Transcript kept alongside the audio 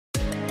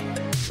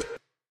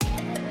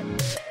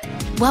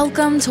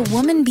Welcome to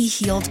Woman Be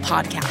Healed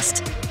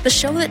podcast, the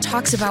show that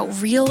talks about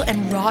real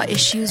and raw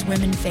issues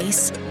women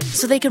face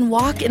so they can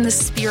walk in the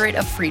spirit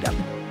of freedom.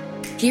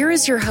 Here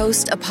is your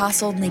host,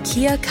 Apostle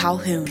Nakia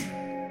Calhoun.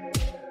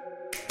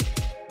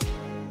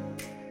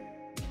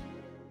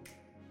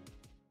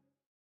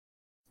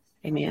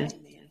 Amen.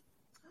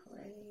 All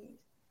right.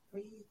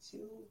 3, 2,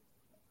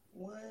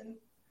 1.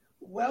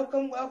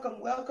 Welcome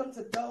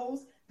to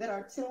those that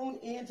are tuned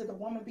in to the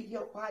Woman Be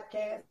Healed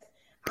podcast.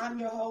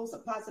 I'm your host,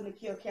 Apostle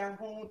Nakia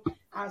Calhoun.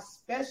 Our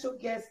special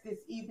guest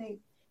this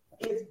evening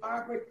is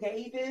Barbara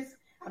Davis.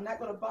 I'm not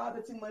going to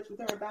bother too much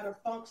with her about her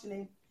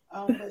functioning,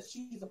 but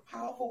she's a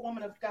powerful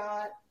woman of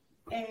God,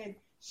 and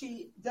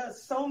she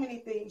does so many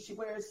things. She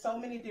wears so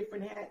many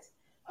different hats.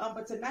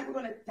 But tonight we're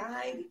going to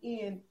dive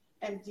in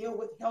and deal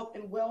with health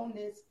and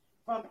wellness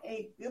from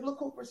a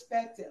biblical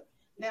perspective.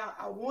 Now,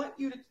 I want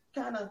you to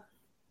kind of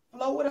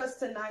flow with us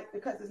tonight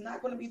because it's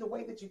not going to be the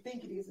way that you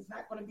think it is. It's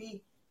not going to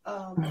be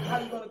how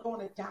you're going to go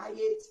on a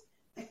diet.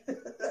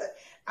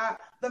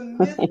 The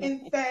myth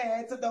and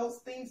fads of those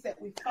things that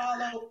we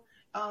follow.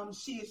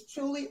 She is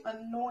truly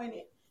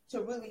anointed to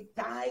really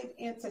dive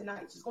in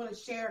tonight. She's going to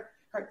share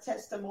her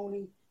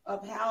testimony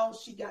of how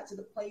she got to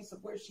the place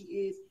of where she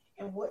is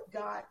and what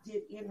God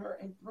did in her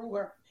and through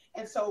her.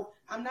 And so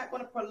I'm not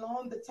going to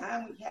prolong the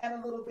time. We had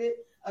a little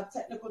bit of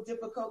technical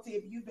difficulty.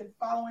 If you've been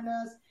following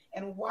us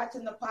and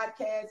watching the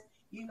podcast,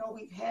 you know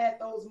we've had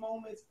those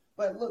moments.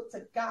 But look,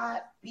 to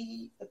God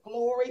be the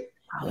glory.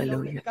 Hallelujah. You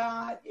know that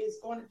God is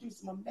going to do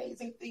some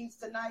amazing things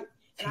tonight.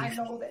 And I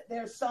know that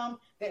there's some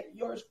that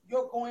you're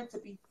going to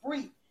be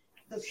free.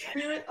 The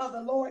Spirit of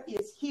the Lord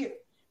is here.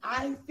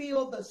 I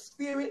feel the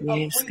Spirit of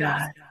freedom.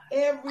 God.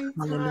 Every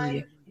time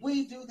Hallelujah.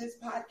 we do this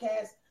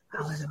podcast, the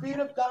Hallelujah. Spirit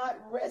of God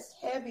rests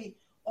heavy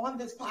on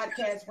this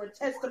podcast where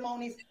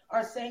testimonies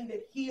are saying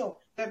that heal,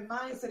 their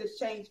mindset has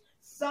changed.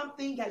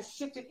 Something has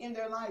shifted in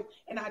their life,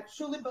 and I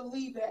truly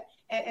believe that.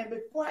 And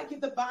before I give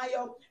the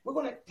bio, we're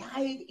going to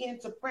dive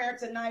into prayer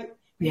tonight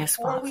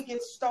before we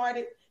get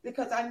started,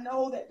 because I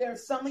know that there are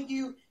some of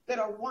you that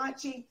are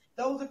watching.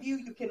 Those of you,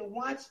 you can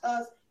watch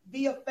us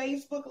via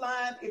Facebook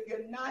Live if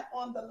you're not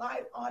on the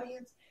live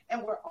audience,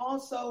 and we're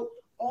also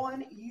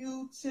on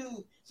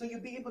YouTube, so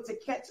you'll be able to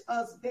catch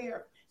us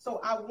there.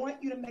 So I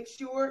want you to make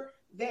sure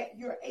that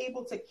you're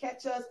able to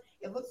catch us.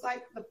 It looks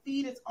like the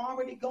feed is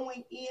already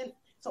going in.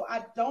 So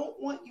I don't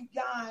want you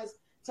guys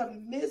to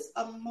miss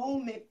a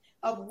moment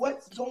of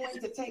what's going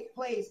to take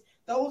place.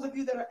 Those of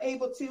you that are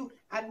able to,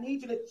 I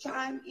need you to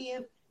chime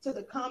in to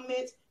the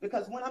comments,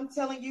 because when I'm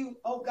telling you,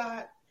 oh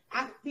God,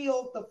 I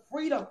feel the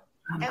freedom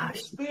and the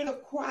Spirit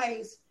of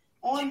Christ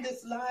on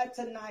this live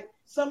tonight.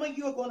 Some of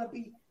you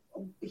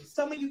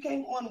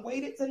came on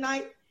weighted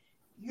tonight.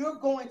 You're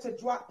going to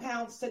drop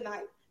pounds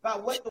tonight by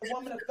what the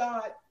woman of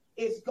God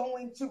is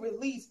going to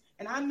release.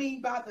 And I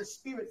mean by the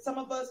Spirit. Some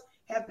of us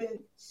have been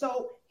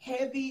so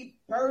heavy,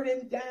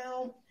 burdened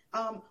down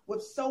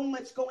with so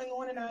much going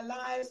on in our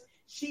lives.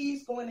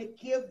 She's going to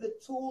give the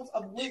tools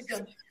of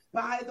wisdom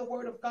by the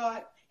word of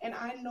God. And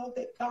I know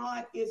that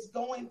God is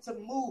going to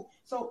move.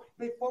 So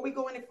before we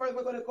go any further,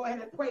 we're going to go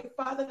ahead and pray.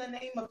 Father, in the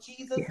name of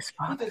Jesus,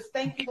 we just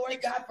thank you, Lord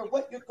God, for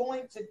what you're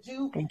going to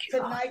do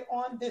tonight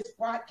on this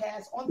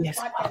broadcast,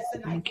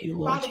 tonight. Thank you,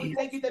 Lord Father, Jesus. we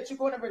thank you that you're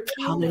going to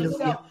reveal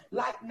yourself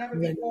like never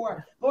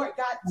before. Lord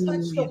God,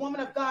 touch the woman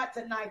of God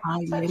tonight.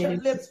 Touch her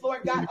lips,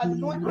 Lord God.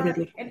 Anoint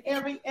her in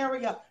every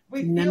area.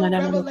 Reveal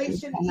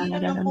revelation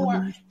even the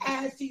more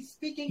as she's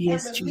speaking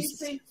and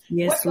releasing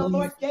what the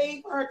Lord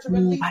gave her to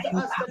release to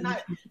us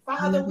tonight.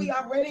 Father, we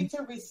are ready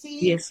to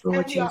receive,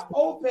 and we are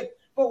open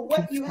for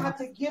what you have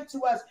to give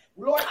to us.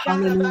 Lord God,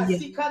 we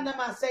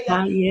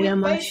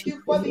thank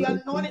you for the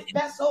anointed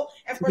vessel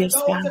and for those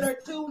that are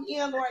tuned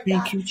in, Lord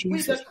God.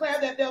 We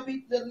declare that there'll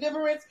be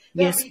deliverance,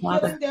 there'll be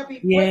healing, there'll be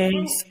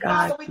breakthrough.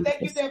 Father, we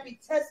thank you there'll be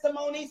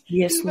testimonies,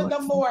 even the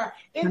more.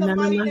 In the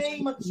mighty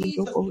name of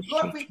Jesus,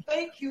 Lord, we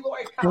thank you,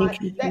 Lord God,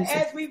 that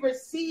as we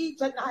receive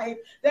tonight,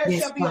 there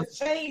shall be a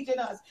change in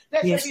us.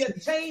 There shall be a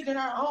change in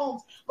our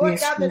homes. Lord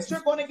God, that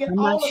you're going to get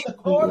all of the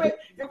glory,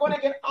 you're going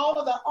to get all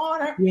of the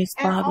honor,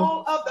 and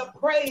all of the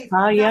praise.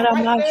 Now,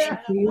 right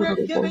there, we're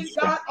giving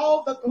God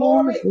all the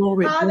glory.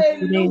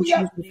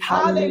 Hallelujah.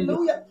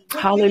 Hallelujah.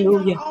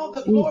 Hallelujah. All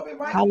the glory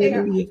right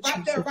Hallelujah,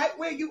 there, right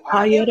where you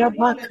are. As a matter of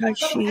fact,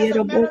 I need you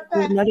to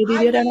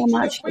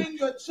bring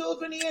your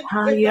children in. If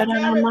you're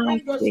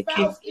married, bring your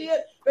spouse in.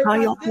 Because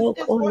this is for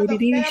the family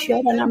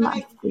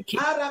tonight. This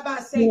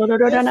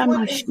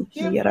one is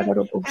different,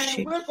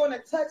 and we're going to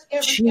touch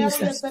every area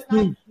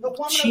tonight. The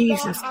woman of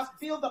God, I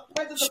feel the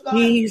presence of God,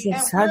 and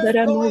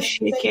we're going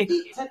to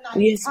eat tonight.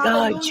 Yes, God,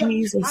 Hallelujah.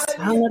 Jesus.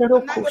 Hallelujah.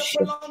 I'm not going to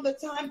prolong the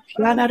time,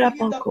 but I'm going to give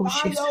you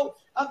the bio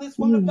of this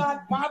woman of God.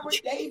 Barbara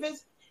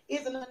Davis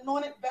is an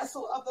anointed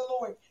vessel of the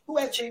Lord who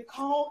has been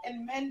called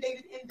and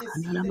mandated in this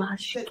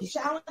season to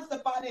challenge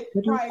the body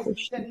of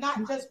Christ to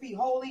not just be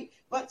holy,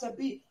 but to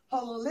be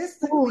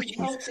holistically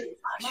healthy.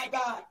 My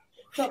God.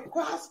 To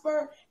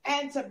prosper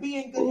and to be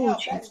in good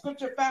health. That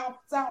scripture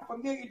sound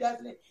familiar,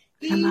 doesn't it?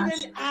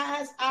 even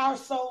as our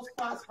souls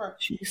prosper.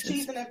 Jesus.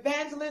 She's an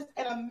evangelist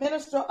and a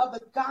minister of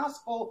the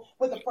gospel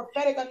with a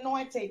prophetic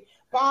anointing.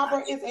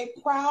 Barbara is a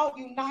proud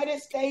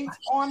United States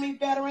Army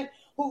veteran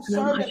who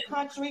served the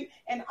country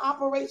in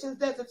Operations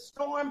Desert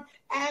Storm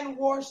and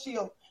War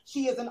Shield.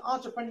 She is an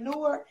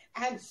entrepreneur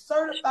and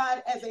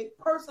certified as a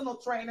personal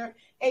trainer,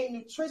 a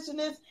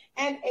nutritionist,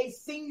 and a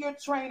senior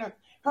trainer.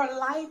 Her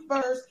life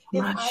verse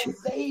is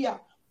Isaiah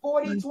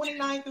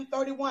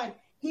 40:29-31.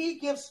 He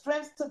gives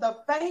strength to the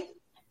faint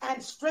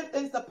and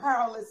strengthens the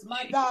powerless.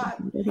 My God,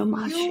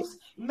 youth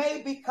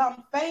may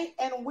become faint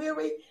and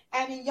weary,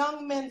 and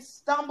young men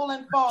stumble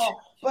and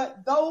fall.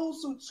 But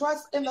those who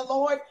trust in the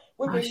Lord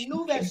will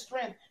renew their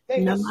strength.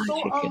 They will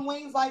soar on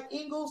wings like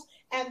eagles,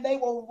 and they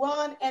will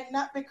run and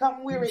not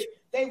become weary.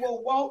 They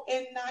will walk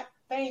and not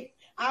faint.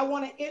 I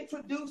want to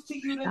introduce to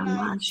you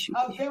tonight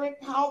a very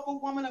powerful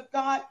woman of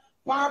God,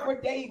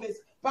 Barbara Davis.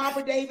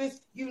 Barbara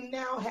Davis, you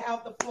now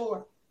have the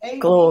floor. Amen.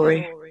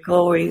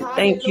 Glory.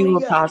 Thank you,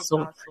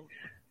 Apostle.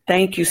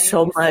 Thank you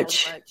so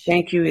much.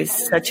 Thank you.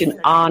 It's such an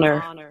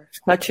honor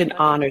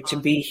to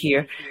be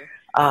here.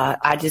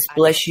 I just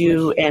bless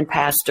you and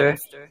Pastor.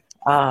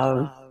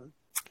 I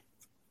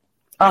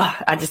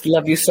just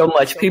love you so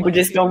much. People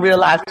just don't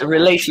realize the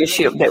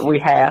relationship that we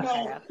have.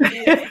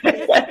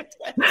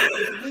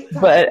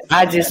 But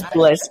I just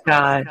bless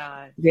God.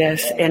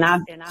 Yes, and I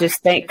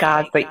just thank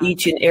God for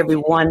each and every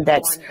one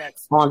that's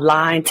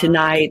online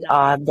tonight,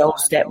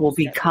 those that will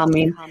be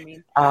coming,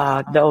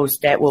 those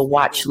that will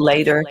watch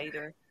later.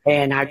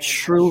 And I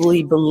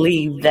truly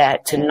believe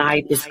that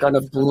tonight is going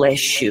to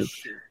bless you.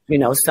 You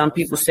know, some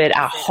people said,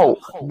 I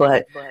hope,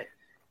 but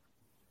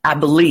I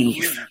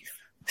believe.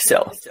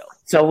 So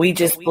we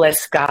just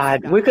bless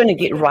God. We're going to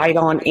get right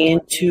on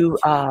into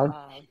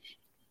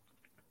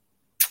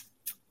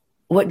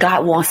what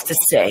God wants to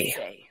say.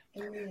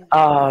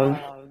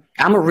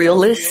 I'm a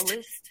realist.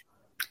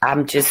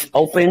 I'm just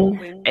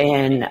open,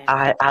 and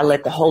I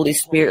let the Holy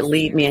Spirit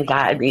lead me and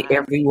guide me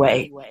every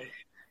way.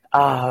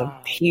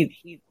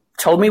 He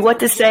told me what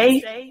to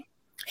say.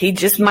 He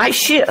just might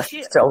shift.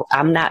 So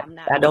I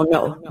don't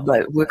know,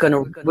 but we're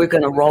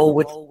gonna roll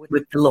with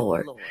the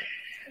Lord.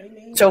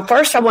 So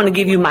first I want to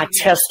give you my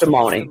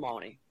testimony.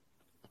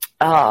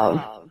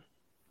 I'll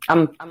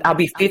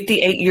be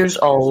 58 years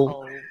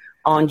old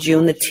on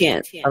June the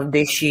 10th of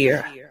this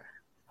year.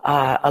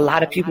 A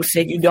lot of people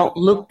said you don't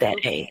look that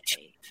age.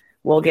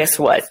 Well, guess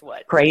what?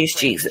 Praise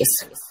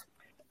Jesus.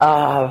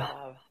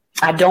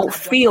 I don't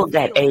feel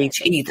that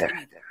age either.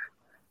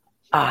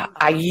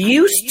 I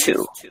used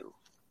to.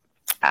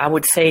 I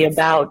would say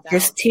about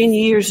just 10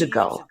 years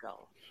ago,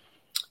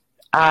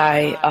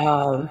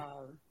 I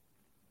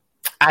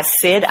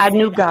said I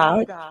knew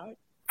God.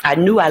 I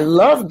knew I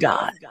loved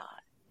God.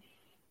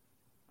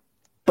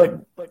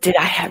 But did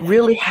I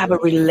really have a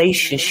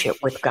relationship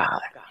with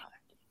God?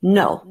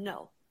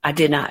 No, I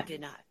did not.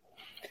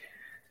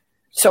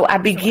 So I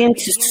began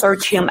to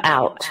search him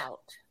out.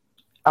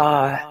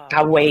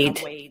 I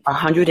weighed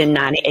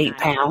 198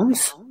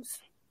 pounds.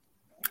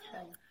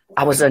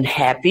 I was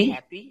unhappy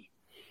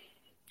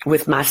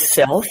with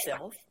myself.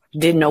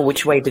 Didn't know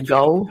which way to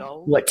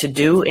go, what to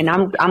do. And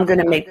I'm going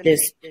to make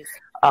this,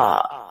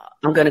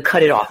 I'm going to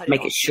cut it off,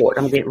 make it short.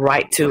 I'm getting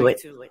right to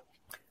it.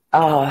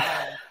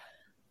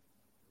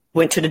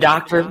 Went to the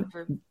doctor.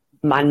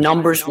 My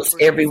numbers was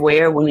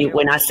everywhere.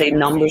 When I say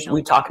numbers,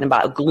 we're talking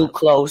about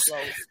glucose,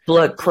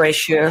 blood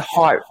pressure,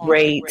 heart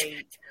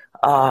rate,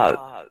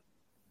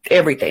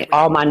 everything.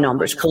 All my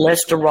numbers,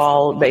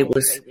 cholesterol, they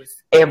was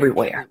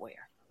everywhere.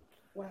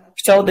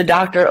 So the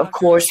doctor, of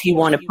course, he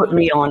wanted to put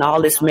me on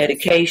all this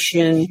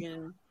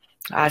medication.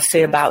 I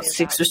say about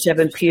 6 or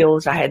 7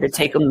 pills. I had to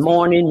take them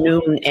morning,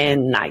 noon,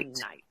 and night.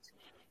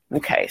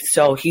 Okay,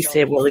 so he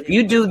said, well, if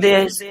you do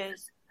this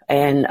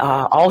and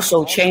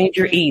also change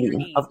your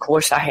eating, of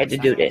course I had to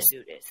do this.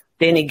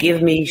 Then he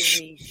gave me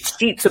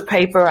sheets of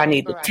paper. I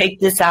need to take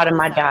this out of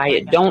my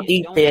diet. Don't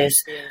eat this.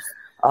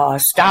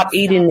 Stop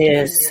eating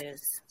this.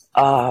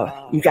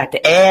 You got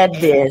to add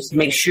this.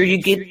 Make sure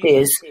you get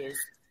this.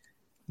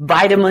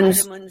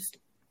 Vitamins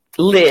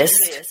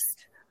list.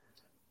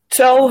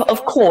 So,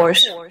 of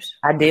course,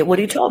 I did what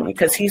he told me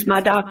because he's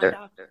my doctor.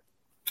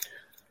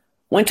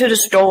 Went to the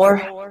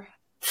store,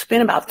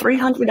 spent about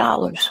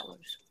 $300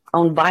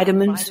 on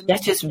vitamins.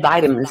 That's just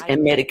vitamins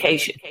and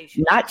medication,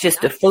 not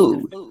just the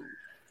food.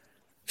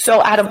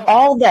 So out of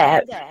all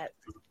that,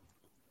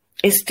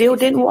 it still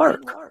didn't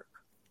work.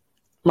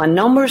 My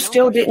numbers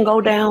still didn't go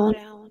down.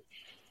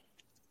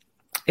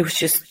 It was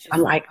just,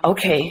 I'm like,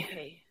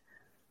 okay,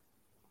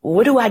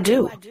 what do I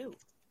do?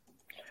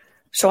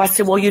 So I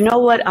said, well, you know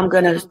what? I'm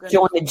going to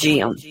join the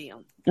gym.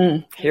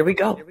 Here we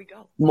go.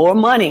 More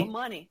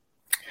money.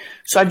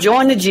 So I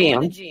joined the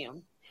gym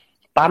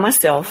by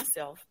myself.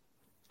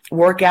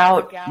 Work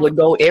out, would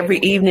go every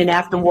evening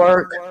after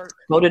work,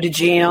 go to the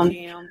gym,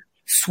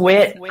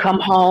 sweat, come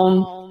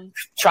home,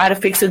 try to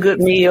fix a good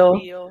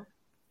meal.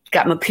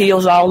 Got my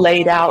pills all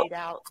laid out,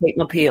 take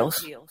my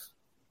pills.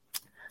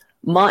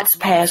 Months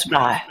pass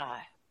by.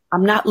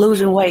 I'm not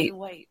losing weight.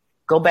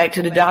 Go back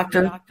to the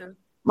doctor.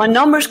 my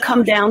numbers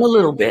come down a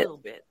little bit.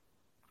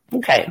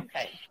 Okay.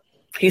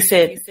 He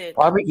said,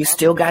 Barbara, you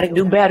still got to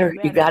do better.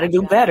 You got to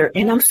do better.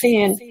 And I'm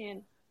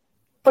saying,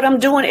 but I'm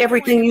doing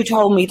everything you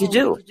told me to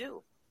do.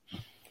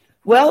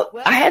 Well,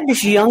 I had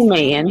this young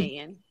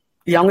man,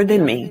 younger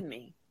than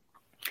me,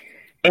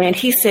 and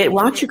he said,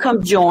 why don't you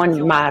come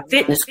join my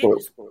fitness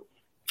group?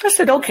 I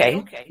said,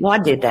 okay. Well, I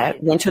did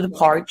that. Went to the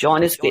park,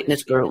 joined his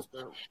fitness group.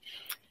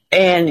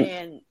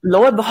 And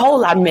lo and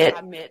behold, I met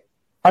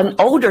an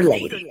older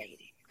lady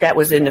that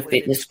was in the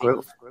fitness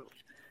group.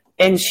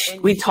 And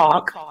we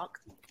talked,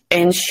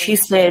 and she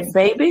said,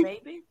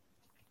 baby,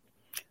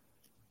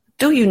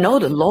 do you know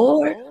the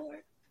Lord?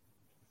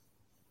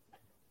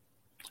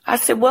 I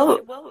said, well,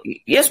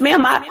 yes,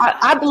 ma'am,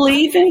 I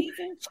believe him.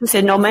 She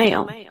said, no,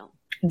 ma'am.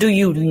 Do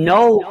you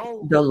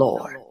know the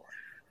Lord?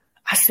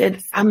 I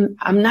said, I'm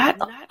not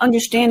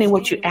understanding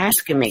what you're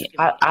asking me.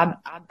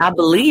 I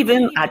believe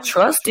him. I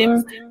trust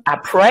him. I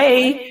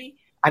pray.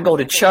 I go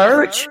to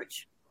church.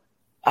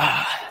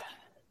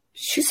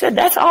 She said,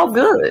 that's all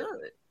good.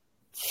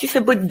 She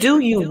said, but do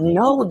you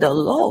know the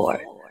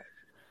Lord?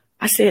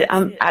 I said,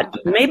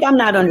 maybe I'm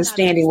not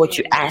understanding what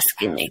you're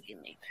asking me.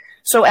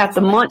 So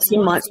after months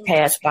and months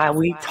passed by,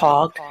 we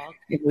talked,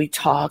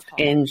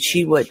 and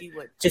she would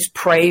just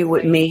pray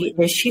with me.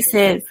 And she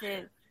said,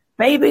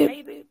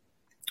 baby,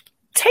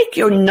 take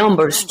your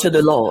numbers to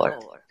the Lord.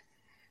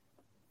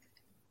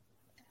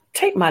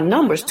 Take my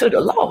numbers to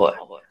the Lord.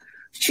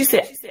 She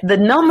said, the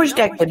numbers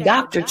that the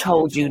doctor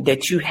told you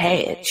that you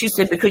had. She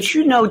said, because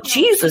you know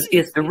Jesus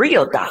is the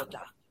real doctor.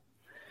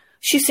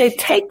 She said,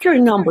 take your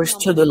numbers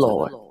to the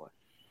Lord.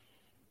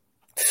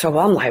 So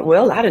I'm like,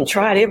 well, I done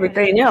tried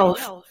everything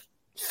else,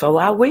 so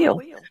I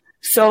will.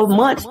 So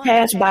months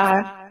passed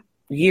by,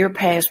 year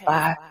passed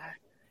by,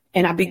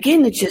 and I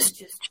began to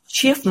just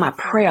shift my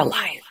prayer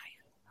life.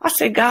 I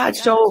said, God,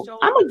 so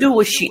I'm going to do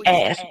what she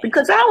asked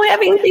because I don't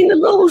have anything to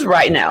lose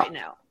right now.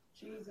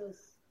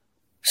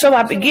 So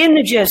I began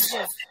to just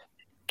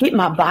get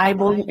my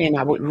Bible and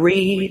I would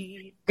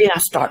read. Then I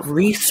start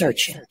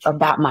researching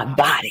about my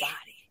body.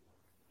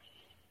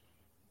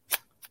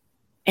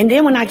 And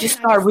then when I just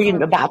started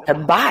reading about the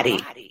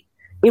body,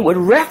 it would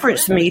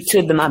reference me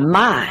to my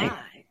mind.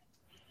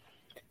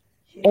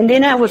 And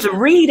then I was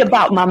read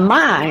about my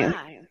mind.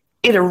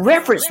 It'll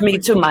reference me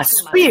to my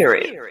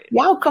spirit.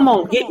 Y'all come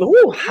on, get me.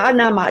 Ooh,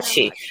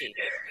 hanamachi.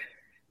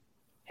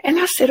 And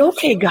I said,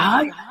 okay,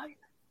 God.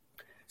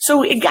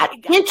 So it got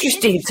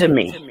interesting to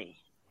me.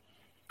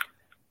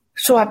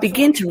 So I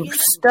began to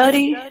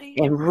study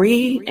and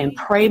read and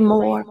pray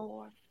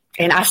more.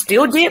 And I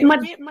still did my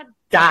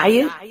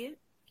diet,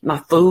 my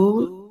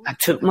food. I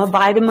took my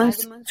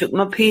vitamins, took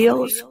my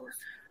pills.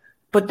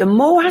 But the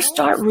more I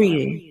start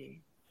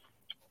reading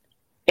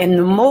and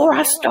the more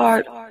I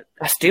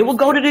still would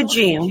go to the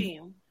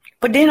gym.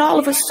 But then all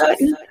of a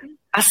sudden,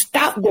 I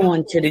stopped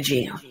going to the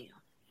gym.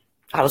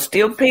 I was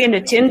still paying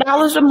the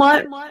 $10 a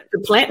month to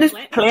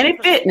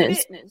Planet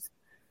Fitness.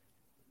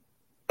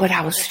 But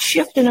I was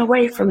shifting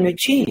away from the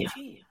gym.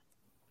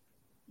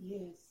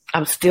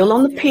 I'm still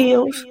on the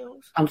pills.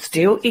 I'm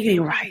still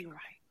eating right.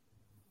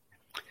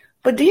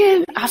 But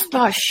then I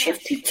started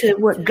shifting to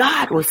what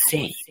God was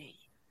saying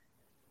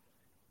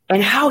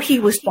and how he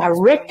was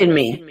directing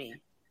me.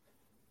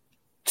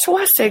 So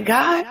I said,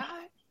 God,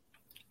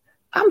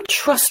 I'm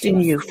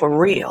trusting you for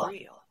real.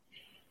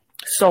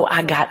 So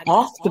I got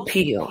off the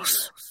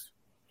pills.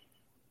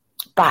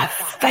 By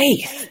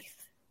faith,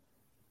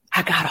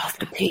 I got off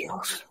the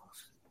pills.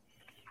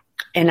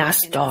 And I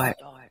started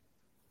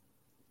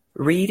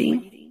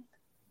reading,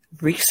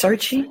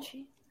 researching,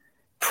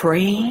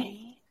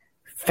 praying,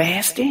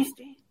 fasting,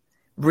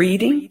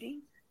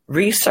 reading,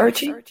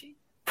 researching,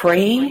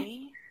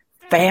 praying,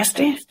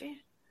 fasting.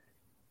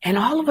 And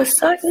all of a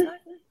sudden,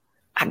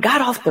 I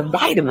got off the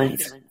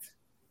vitamins.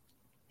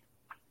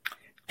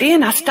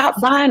 Then I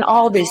stopped buying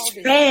all this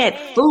fad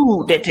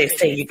food that they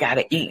say you got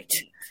to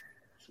eat.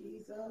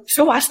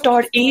 So I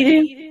started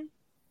eating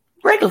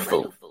regular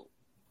food,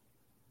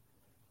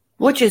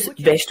 which is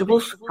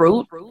vegetables,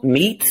 fruit,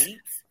 meats,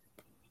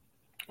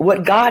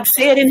 what God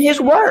said in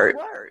his word,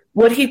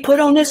 what he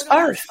put on this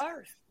earth.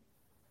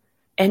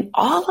 And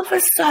all of a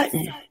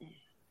sudden,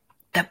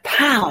 the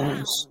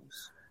pounds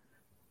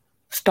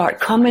start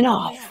coming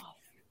off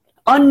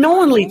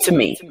unknowingly to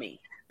me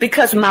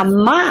because my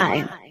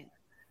mind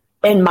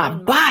and my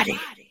body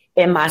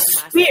and my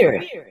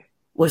spirit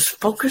was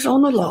focused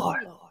on the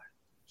Lord.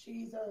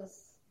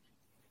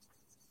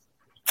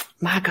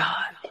 My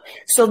God.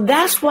 So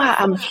that's why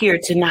I'm here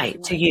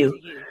tonight to you.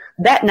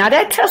 That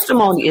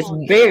testimony is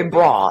very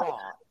broad,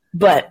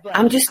 but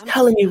I'm just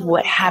telling you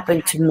what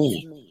happened to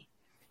me.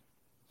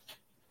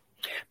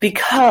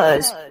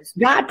 Because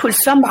God put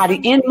somebody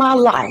in my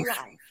life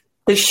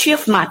to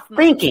shift my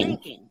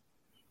thinking.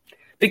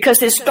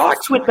 Because it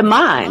starts with the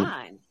mind.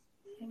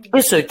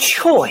 It's a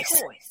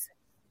choice.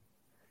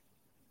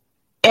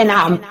 And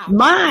our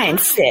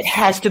mindset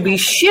has to be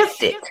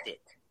shifted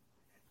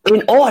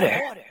in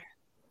order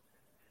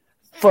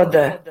for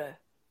the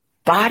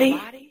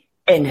body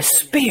and the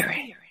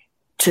spirit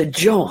to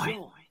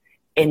join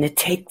and to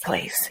take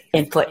place,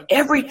 and for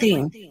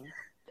everything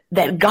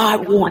that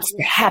God wants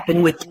to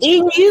happen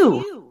within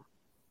you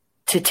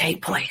to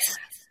take place.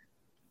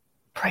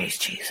 Praise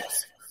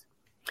Jesus.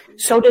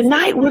 So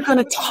tonight we're going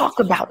to talk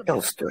about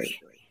those three,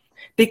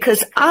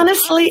 because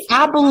honestly,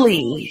 I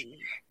believe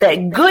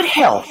that good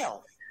health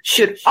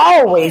should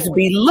always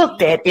be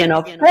looked at in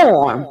a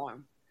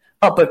form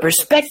of a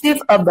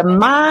perspective of the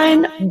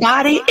mind,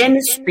 body, and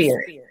the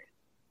spirit.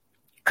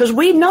 Because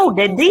we know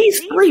that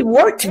these three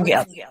work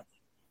together.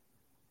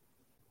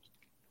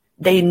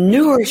 They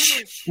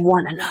nourish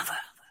one another.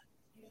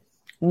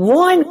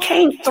 One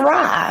can't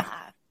thrive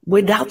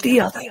without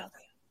the other.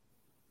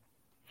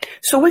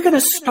 So we're going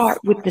to start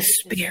with the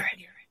spirit.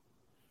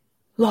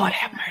 Lord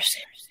have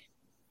mercy.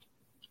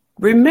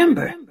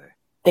 Remember,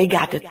 they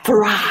got to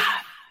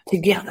thrive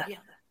together.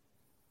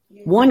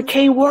 One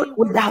can't work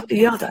without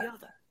the other.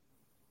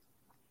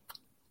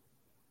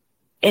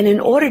 And in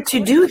order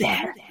to do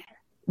that,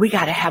 we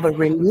got to have a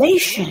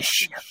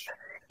relationship.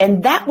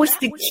 And that was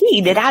the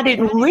key that I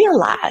didn't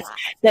realize,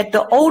 that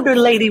the older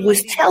lady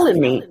was telling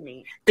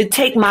me to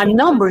take my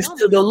numbers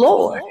to the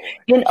Lord.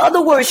 In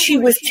other words, she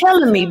was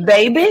telling me,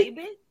 baby,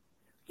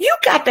 you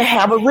got to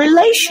have a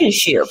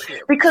relationship,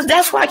 because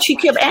that's why she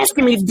kept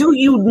asking me, do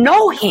you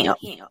know him?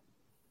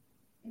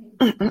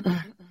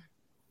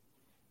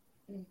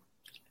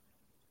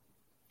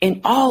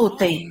 In all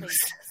things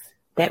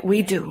that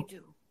we do,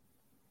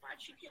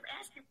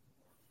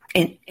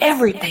 in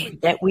everything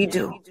that we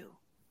do,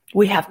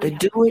 we have to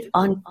do it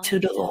unto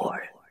the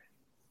Lord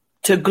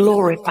to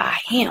glorify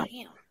him.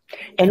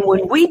 And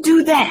when we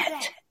do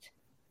that,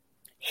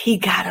 he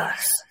got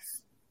us.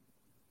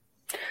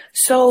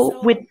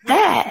 So with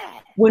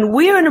that, when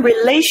we're in a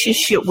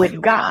relationship with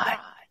God,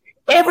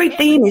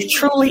 everything is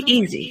truly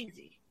easy.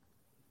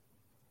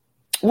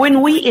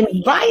 When we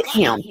invite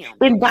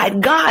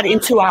God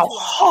into our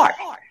heart,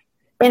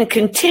 and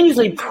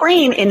continuously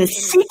praying and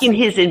seeking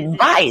his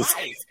advice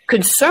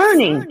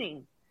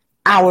concerning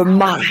our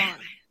mind,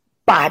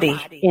 body,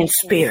 and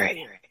spirit.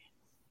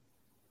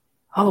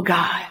 Oh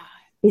God,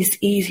 it's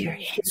easier.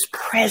 His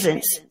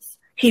presence,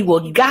 he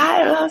will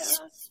guide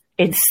us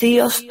and see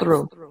us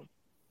through,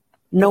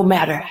 no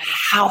matter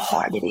how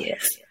hard it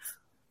is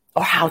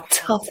or how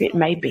tough it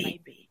may be.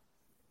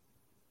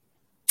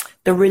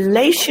 The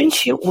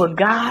relationship with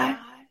God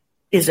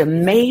is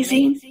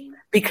amazing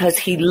because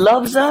he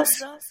loves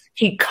us,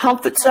 he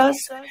comforts us,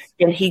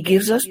 and he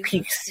gives us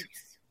peace.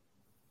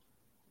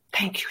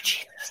 Thank you,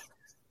 Jesus.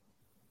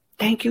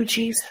 Thank you,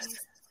 Jesus.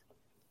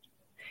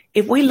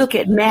 If we look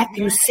at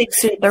Matthew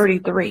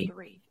 6:33,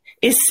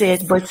 it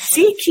says, but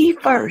seek ye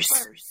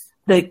first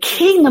the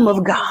kingdom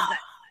of God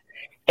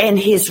and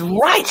his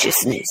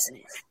righteousness,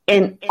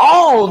 and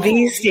all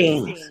these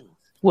things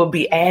will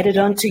be added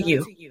unto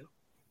you.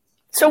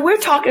 So we're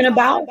talking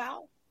about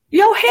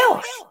your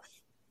health.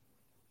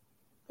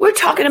 We're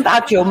talking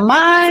about your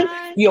mind,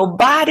 your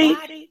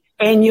body,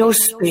 and your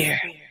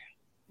spirit.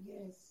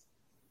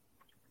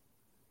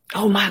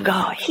 Oh my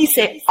God. He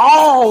said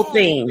all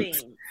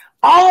things,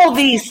 all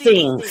these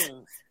things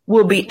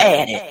will be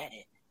added.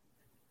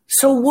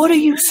 So what are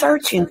you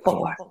searching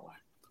for?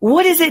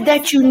 What is it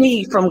that you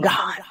need from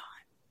God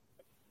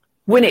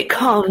when it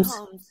comes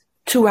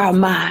to our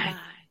mind,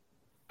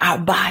 our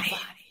body,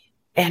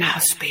 and our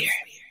spirit?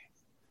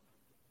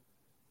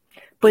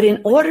 But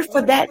in order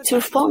for that to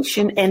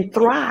function and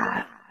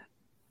thrive,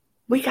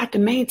 we got to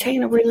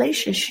maintain a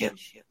relationship.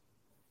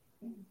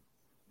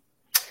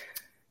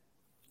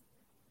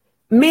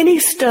 Many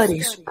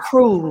studies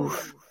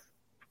prove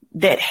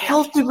that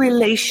healthy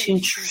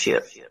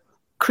relationship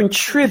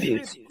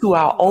contributes to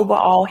our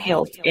overall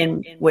health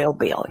and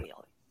well-being.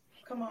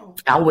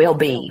 Our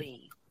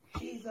well-being.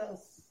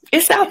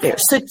 It's out there.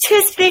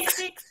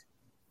 Statistics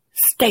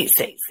states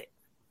it.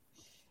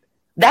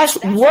 That's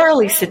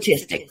worldly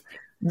statistics.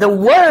 The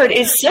word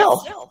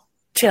itself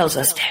tells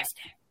us that.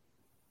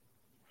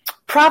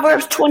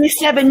 Proverbs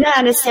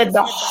 27:9, it said,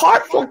 the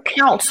heartful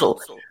counsel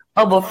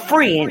of a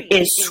friend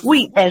is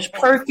sweet as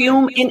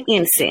perfume and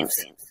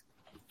incense.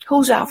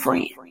 Who's our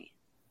friend?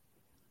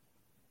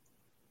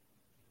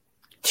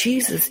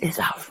 Jesus is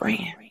our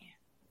friend.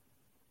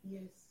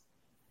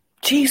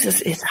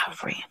 Jesus is our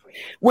friend.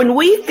 When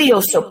we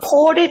feel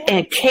supported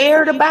and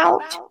cared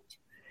about,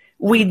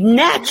 we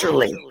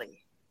naturally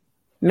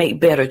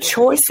make better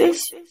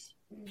choices,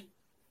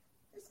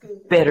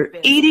 better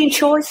eating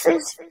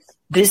choices,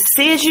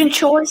 decision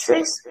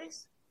choices.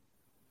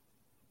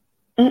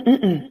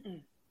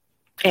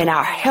 And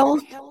our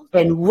health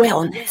and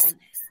wellness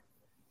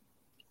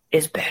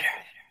is better.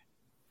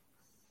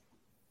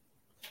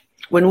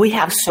 When we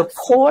have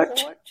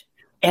support,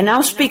 and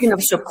I'm speaking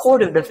of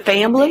support of the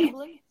family,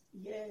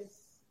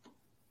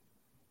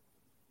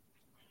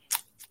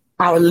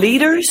 our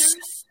leaders,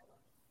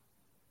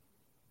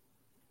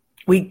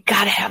 we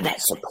got to have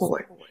that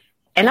support.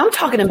 And I'm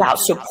talking about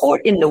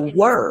support in the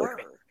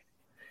word.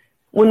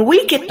 When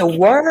we get the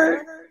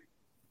word,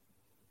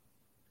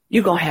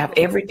 you're going to have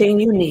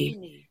everything you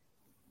need,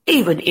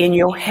 even in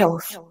your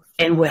health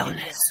and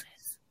wellness.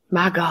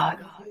 My God,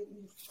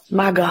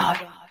 my God.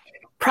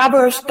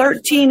 Proverbs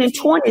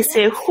 13:20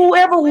 said,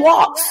 whoever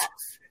walks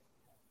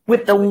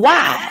with the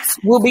wise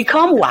will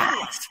become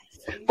wise,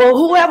 but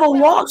whoever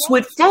walks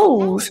with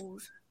fools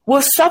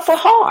will suffer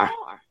harm.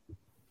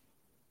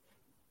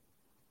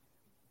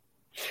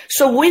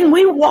 So when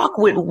we walk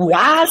with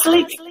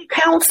wisely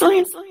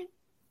counseling,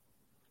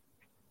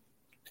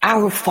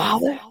 our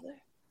Father,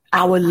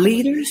 our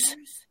leaders,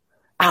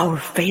 our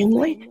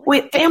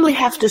family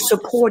has to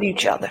support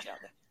each other.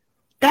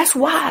 That's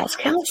wise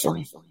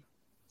counseling.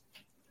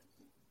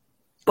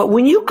 But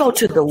when you go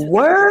to the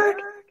Word,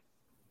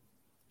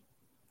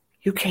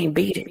 you can't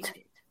beat it.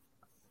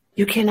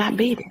 You cannot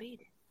beat it.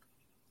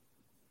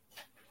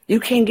 You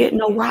can't get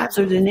no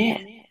wiser than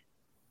that.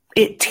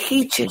 It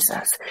teaches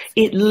us.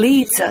 It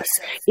leads us.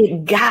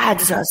 It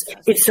guides us.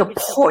 It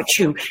supports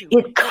you.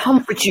 It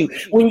comforts you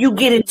when you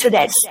get into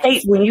that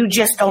state when you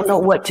just don't know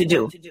what to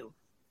do.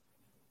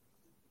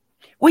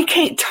 We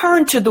can't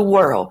turn to the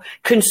world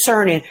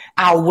concerning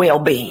our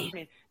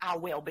well-being.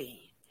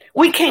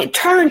 We can't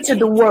turn to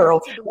the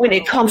world when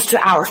it comes to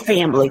our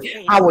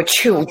family, our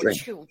children.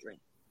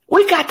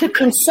 We got to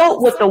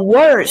consult what the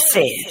Word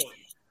says.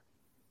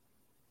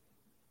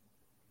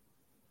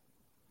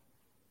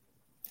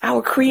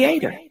 Our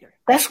Creator.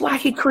 That's why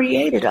He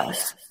created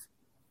us.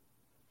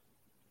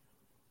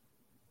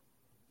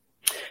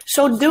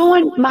 So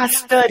during my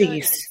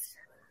studies,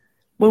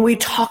 when we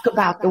talk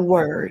about the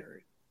Word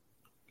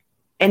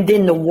and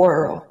then the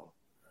world,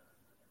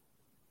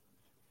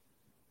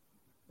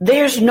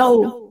 there's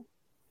no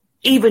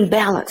even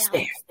balance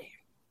there.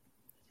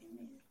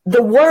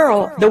 The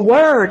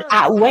Word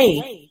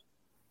outweighs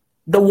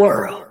the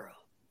world.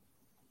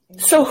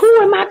 So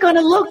who am I going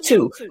to look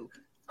to?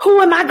 Who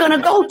am I going to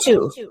go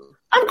to?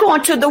 I'm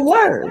going to the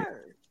Word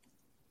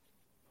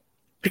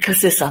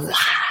because it's alive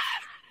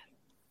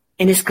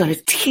and it's going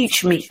to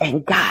teach me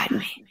and guide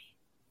me.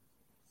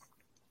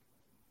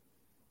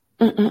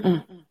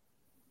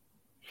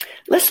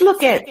 Let's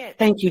look at,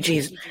 thank you,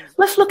 Jesus.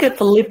 Let's look at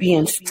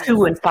Philippians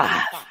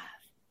 2:5.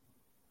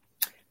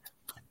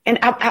 And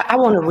I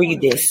want to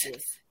read this.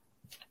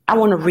 I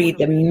want to read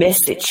the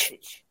Message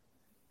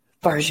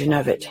version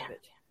of it.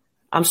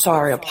 I'm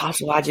sorry,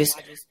 Apostle.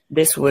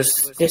 This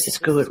is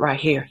good right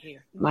here.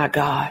 My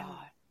God.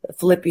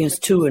 Philippians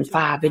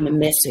 2:5 in the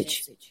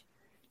Message.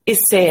 It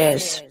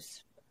says,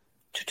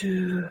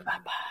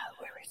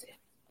 where is it?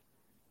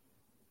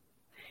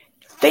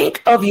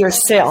 Think of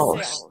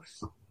yourselves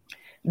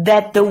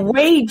that the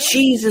way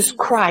Jesus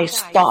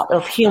Christ thought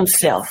of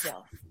himself.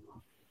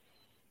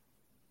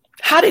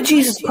 How did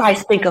Jesus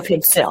Christ think of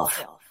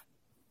himself?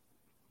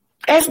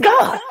 As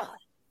God.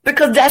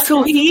 Because that's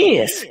who he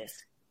is.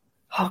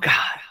 Oh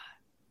God.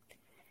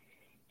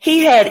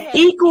 He had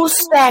equal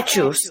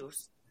statures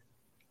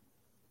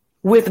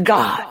with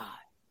God,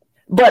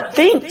 but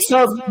thinks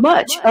so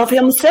much of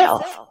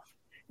himself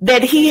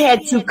that he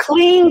had to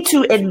cling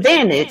to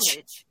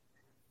advantage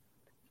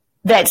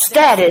that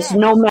status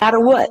no matter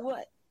what.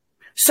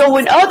 So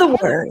in other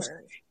words,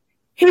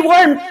 he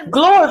wasn't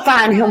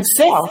glorifying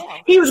himself.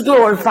 He was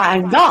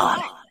glorifying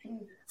God.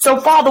 So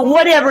Father,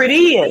 whatever it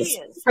is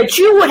that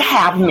you would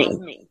have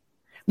me,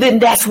 then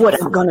that's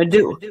what I'm going to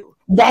do.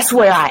 That's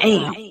where I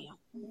am.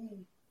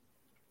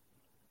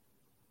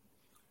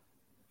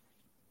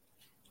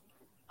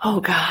 Oh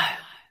God.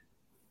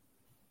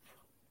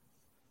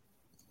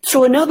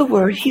 So in other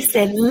words, he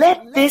said,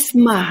 let this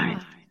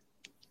mind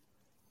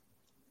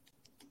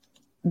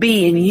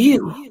be in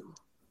you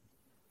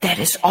that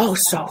is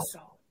also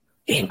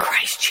in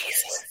Christ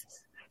Jesus.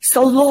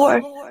 So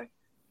Lord,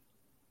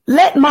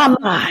 let my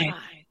mind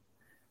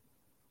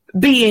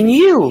be in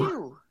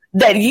you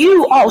that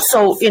you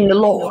also in the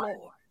Lord,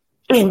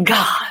 in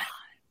God.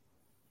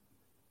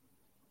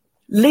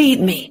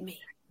 Lead me,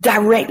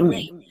 direct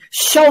me.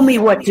 Show me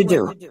what to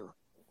do.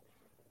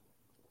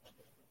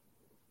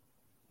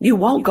 You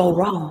won't go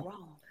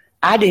wrong.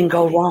 I didn't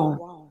go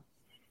wrong.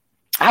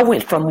 I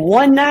went from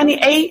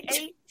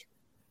 198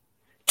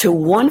 to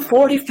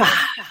 145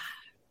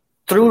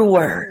 through the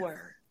Word,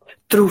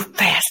 through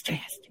fasting,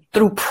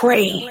 through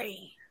praying,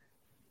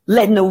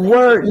 letting the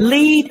Word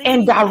lead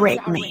and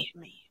direct me.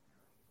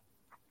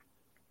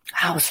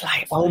 I was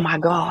like, oh my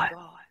God.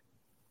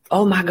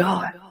 Oh my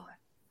God.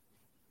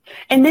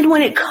 And then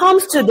when it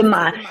comes to the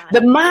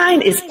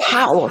mind is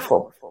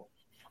powerful.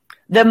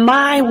 The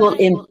mind will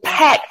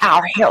impact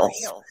our health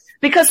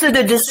because of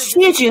the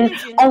decision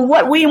on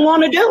what we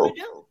want to do.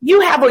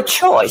 You have a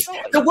choice.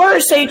 The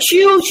Word say,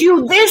 choose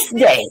you this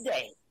day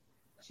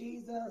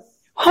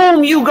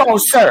whom you gonna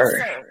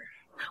serve.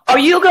 Are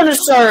you gonna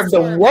serve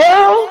the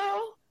world?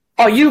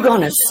 Or are you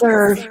gonna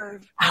serve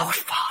our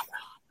Father?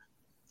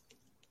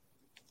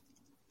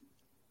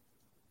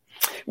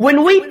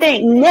 When we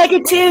think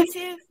negative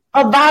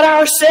about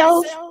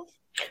ourselves,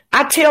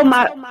 I tell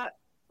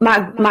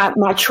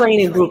my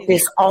training group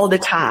this all the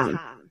time.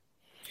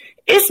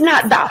 It's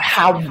not about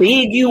how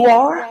big you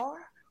are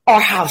or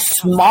how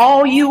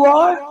small you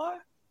are.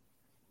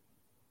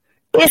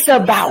 It's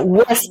about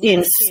what's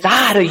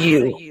inside of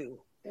you.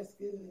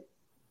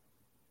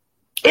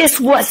 It's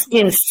what's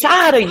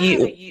inside of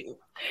you.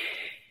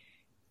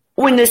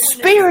 when the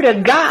Spirit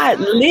of God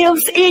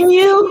lives in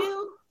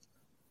you,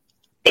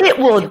 it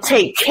will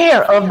take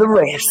care of the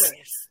rest.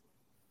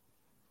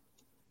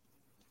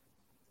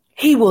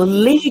 He will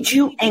lead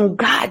you and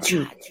guide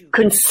you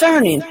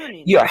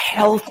concerning your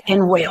health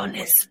and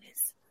wellness,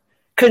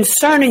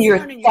 concerning your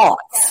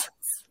thoughts.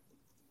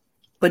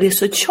 But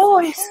it's a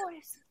choice.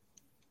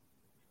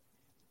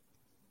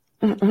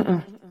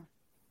 A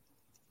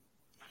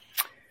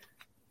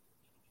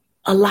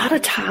lot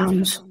of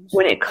times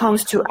when it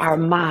comes to our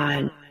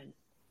mind,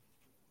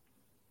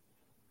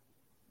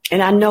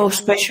 and I know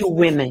especially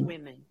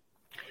women,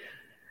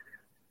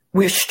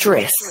 we're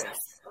stressed.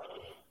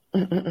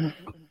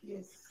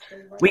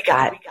 We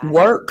got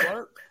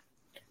work,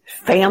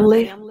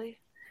 family,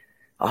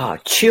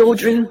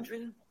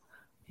 children.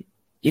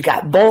 You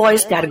got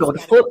boys, got to go to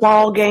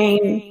football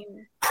game,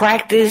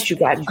 practice. You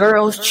got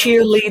girls,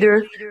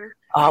 cheerleader.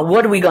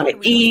 What are we going to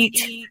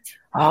eat?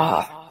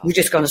 We're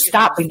just going to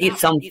stop and get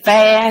something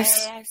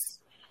fast.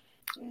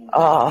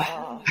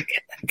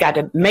 Got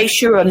to make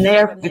sure I'm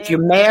there if you're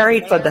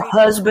married for the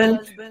husband.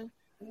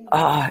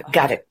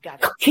 Got to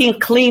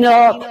clean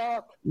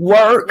up,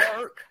 work,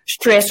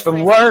 stress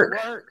from work,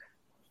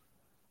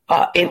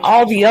 and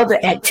all the other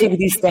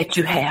activities that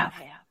you have.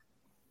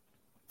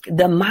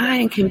 The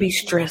mind can be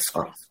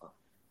stressful.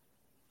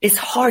 It's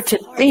hard to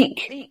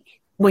think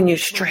when you're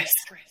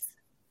stressed.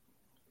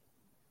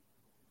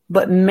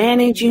 But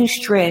managing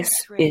stress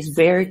is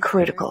very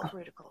critical.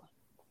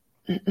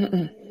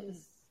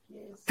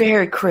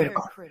 Very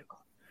critical.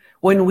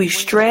 When we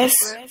stress,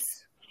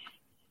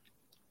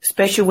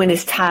 especially when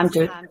it's time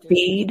to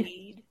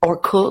feed or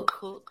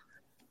cook,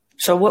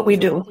 so what we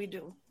do,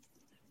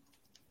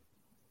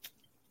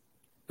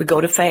 we go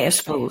to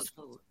fast food,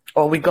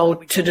 or we go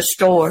to the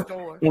store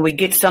and we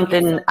get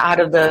something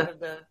out of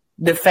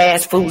the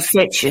fast food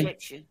section,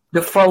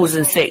 the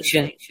frozen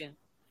section.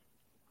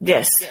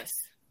 Yes.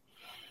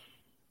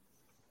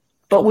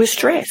 But we're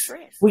stressed.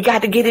 We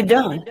got to get it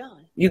done.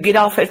 You get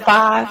off at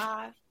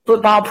 5,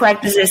 football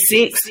practice at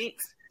 6,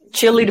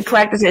 cheerleader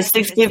practice at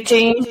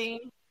 6:15,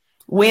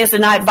 Wednesday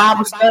night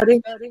Bible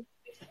study.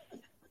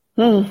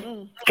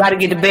 Got to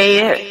get to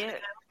bed.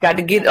 Got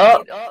to get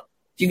up.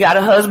 You got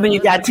a husband.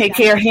 You got to take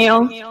care of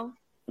him.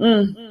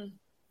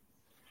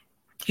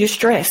 You're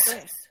stressed.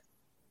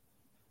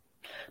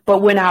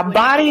 But when our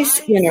body's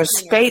in a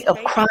state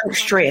of chronic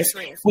stress,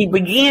 we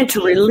begin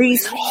to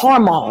release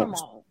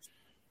hormones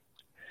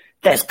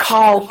that's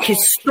called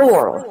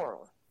cortisol.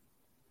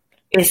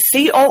 It's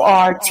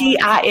cortisol.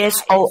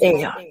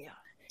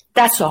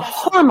 That's a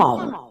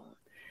hormone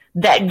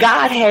that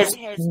God has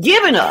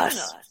given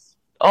us,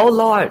 oh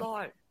Lord,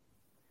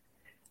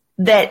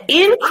 that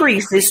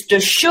increases the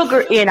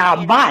sugar in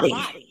our body.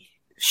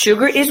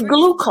 Sugar is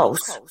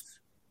glucose.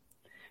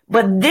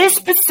 But this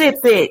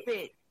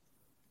specific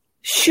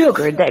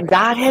sugar that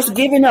God has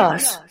given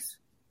us,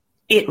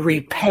 it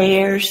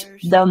repairs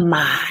the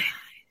mind.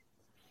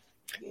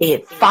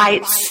 It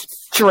fights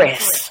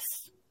stress.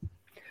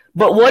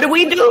 But what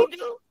do?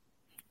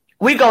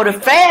 We go to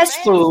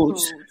fast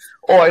foods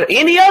or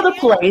any other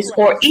place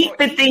or eat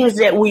the things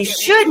that we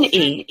shouldn't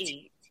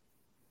eat.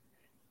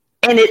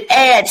 And it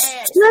adds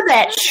to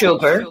that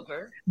sugar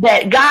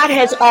that God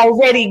has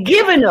already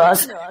given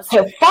us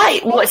to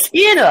fight what's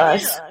in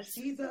us.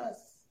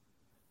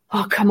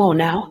 Oh, come on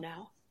now.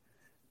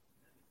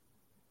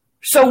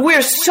 So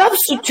we're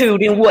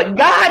substituting what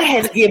God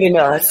has given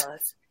us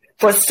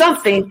for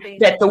something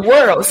that the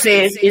world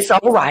says is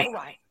all right.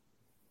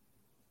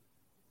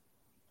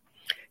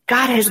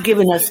 God has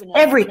given us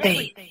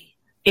everything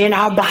in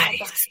our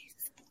bodies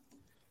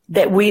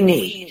that we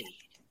need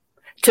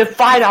to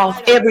fight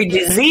off every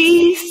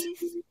disease,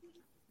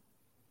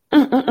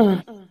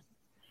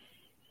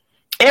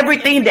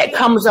 everything that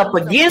comes up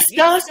against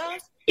us,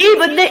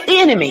 even the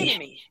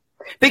enemy,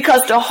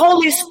 because the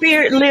Holy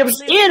Spirit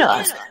lives in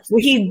us.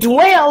 He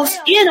dwells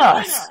in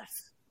us.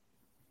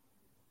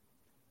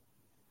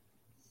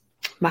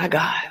 My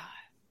God.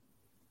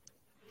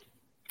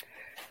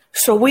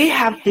 So we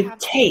have to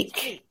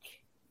take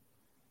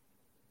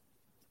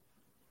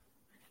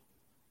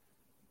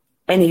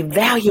and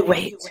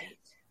evaluate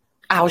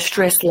our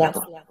stress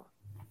level.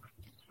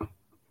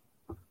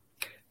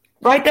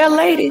 Right there,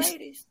 ladies.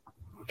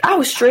 I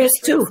was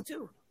stressed too.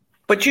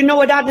 But you know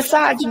what I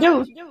decided to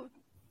do?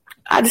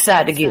 I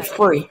decided to get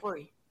free.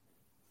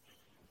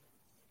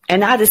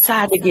 And I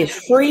decided to get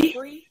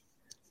free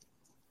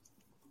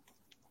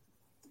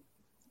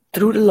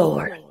through the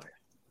Lord,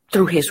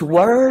 through His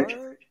Word.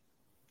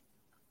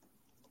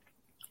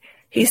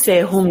 He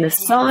said, whom the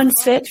Son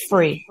set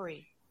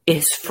free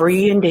is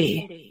free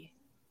indeed.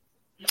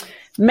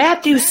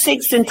 Matthew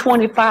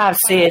 6:25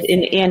 said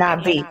in the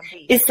NIV,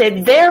 it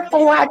said,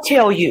 therefore I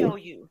tell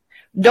you,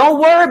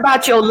 don't worry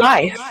about your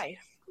life.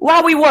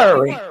 Why we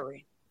worry?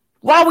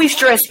 Why we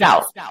stressed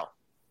out?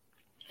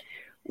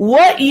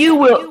 What you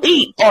will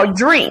eat or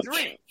drink,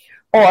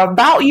 or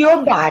about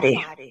your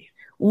body,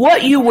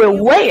 what you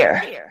will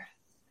wear.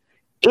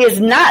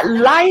 Is not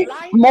life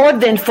more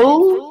than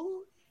food?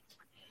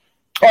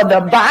 Or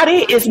the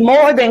body is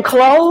more than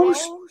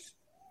clothes?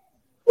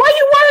 Why are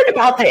you worried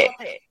about that?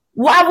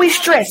 Why are we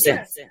stressing?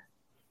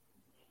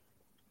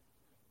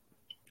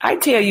 I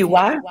tell you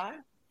why.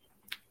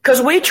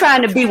 Because we're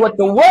trying to be what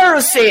the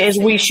world says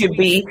we should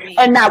be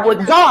and not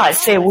what God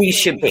said we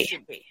should be.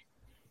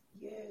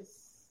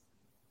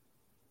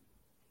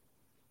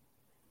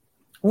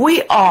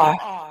 We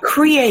are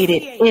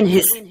created in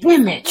his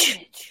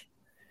image.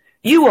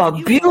 You are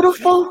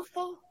beautiful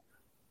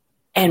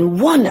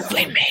and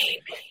wonderfully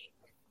made.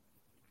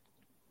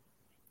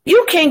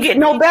 You can't get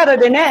no better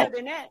than that.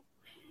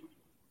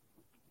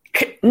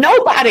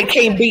 Nobody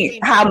can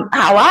beat how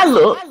I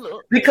look,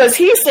 because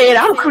he said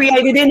I'm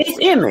created in his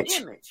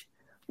image.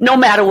 No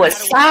matter what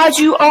size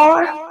you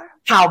are,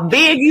 how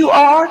big you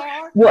are,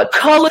 what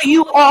color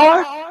you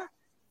are,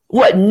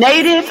 what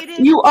native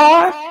you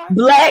are,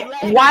 black,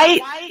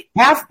 white,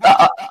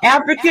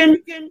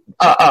 African,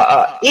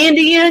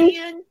 Indian,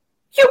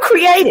 you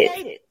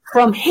created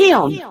from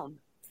him.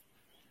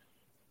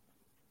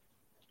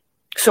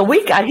 So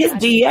we got his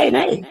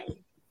DNA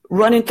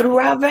running through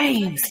our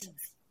veins.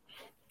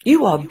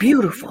 You are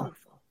beautiful.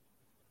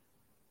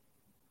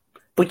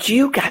 But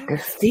you got to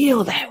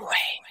feel that way.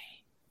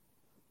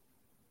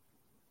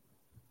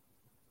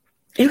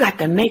 You got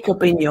to make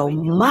up in your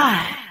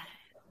mind.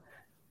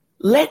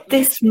 Let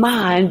this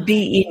mind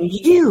be in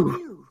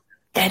you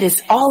that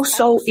is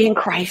also in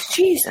Christ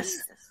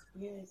Jesus.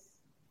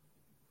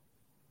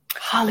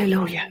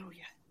 Hallelujah.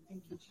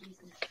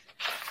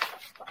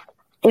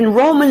 In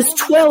Romans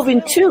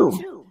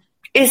 12:2,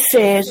 it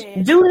says,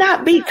 do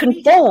not be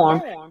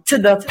conformed to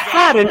the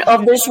pattern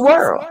of this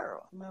world,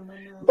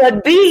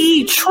 but be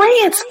ye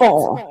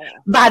transformed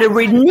by the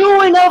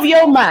renewing of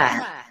your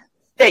mind,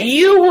 that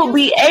you will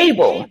be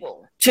able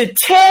to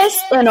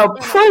test and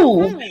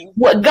approve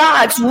what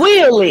God's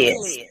will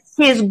is,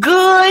 his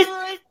good,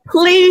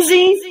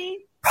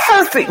 pleasing,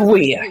 perfect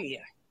will.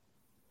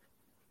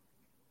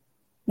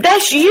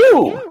 That's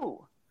you.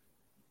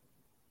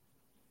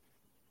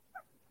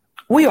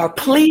 We are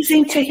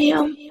pleasing to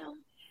him.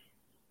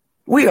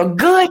 We are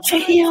good to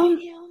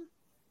him.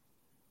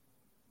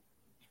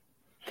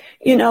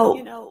 You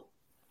know,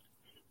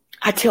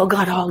 I tell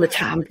God all the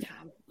time,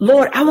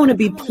 Lord, I want to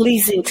be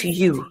pleasing to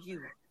you.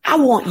 I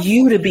want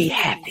you to be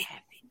happy.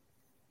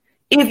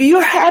 If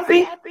you're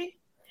happy,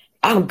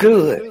 I'm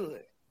good.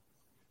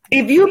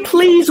 If you're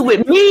pleased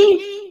with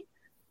me,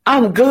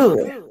 I'm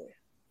good.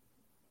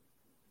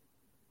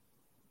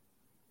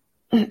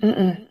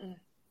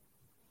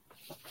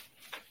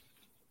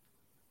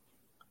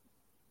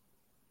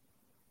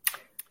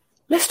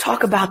 Let's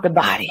talk about the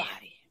body.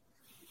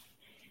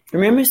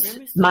 Remember,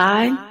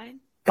 mind,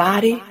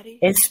 body,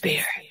 and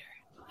spirit.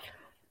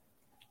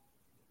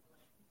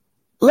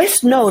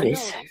 Let's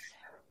notice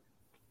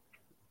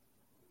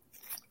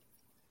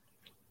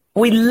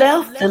we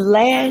left the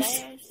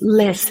last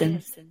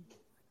lesson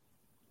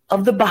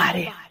of the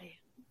body,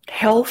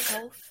 health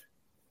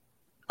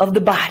of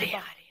the body.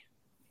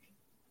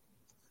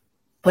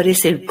 But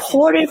it's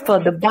important for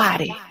the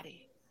body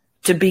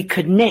to be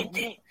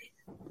connected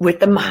with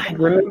the mind.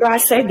 Remember I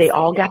said they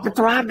all got to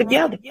thrive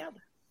together.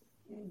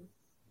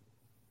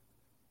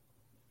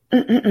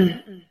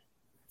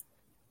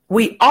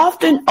 We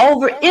often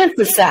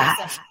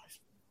overemphasize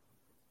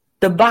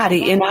the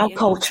body in our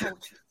culture.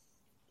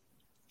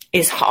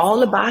 It's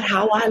all about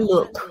how I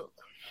look.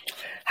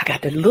 I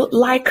got to look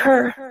like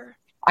her.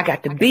 I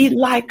got to be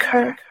like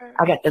her.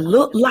 I got to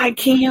look like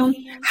him.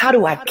 How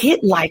do I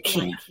get like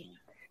him?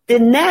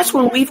 Then that's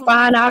when we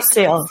find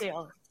ourselves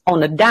on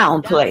the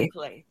downplay.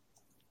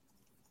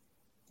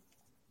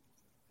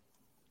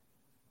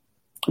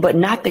 But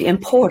not the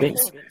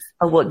importance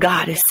of what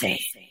God is saying.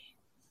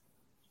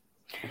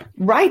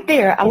 Right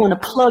there, I want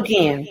to plug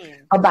in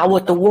about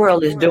what the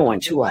world is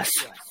doing to us.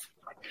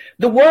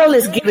 The world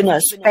is giving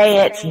us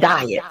fads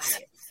diets.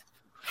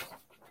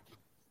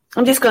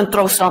 I'm just going to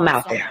throw some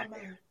out there.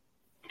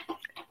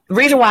 The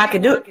reason why I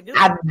can do it,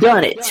 I've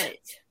done it.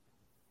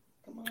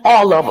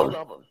 All of them.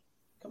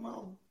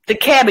 The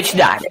cabbage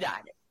diet.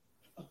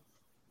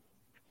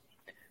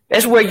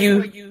 That's where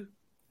you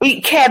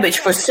eat cabbage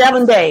for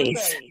 7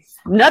 days.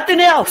 Nothing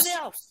else.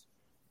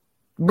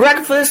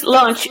 Breakfast,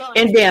 lunch,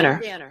 and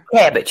dinner.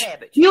 Cabbage.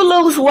 You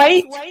lose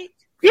weight?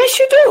 Yes,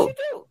 you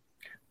do.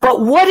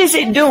 But what is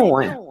it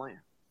doing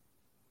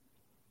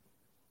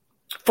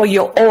for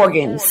your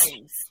organs?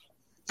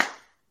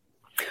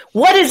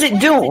 What is it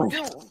doing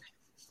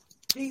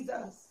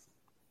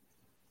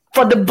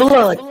for the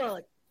blood?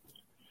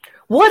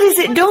 What is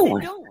it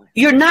doing?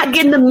 You're not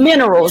getting the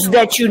minerals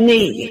that you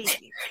need.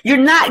 You're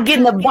not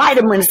getting the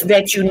vitamins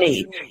that you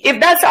need.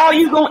 If that's all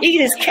you're going to eat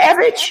is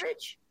cabbage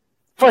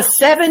for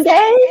 7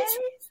 days,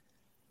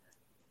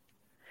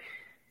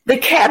 the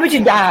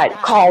cabbage diet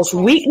causes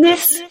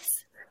weakness,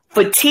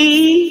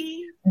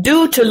 fatigue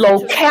due to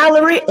low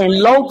calorie and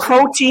low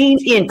protein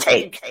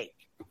intake.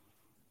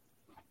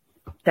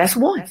 That's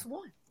one.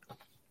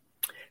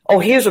 Oh,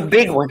 here's a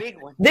big one.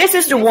 This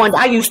is the one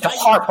I used to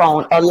harp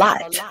on a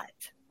lot.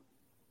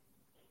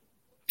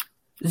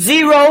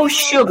 Zero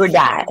sugar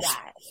diets.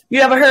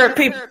 You ever heard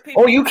people,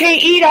 oh, you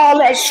can't eat all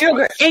that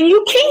sugar, and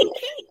you can't.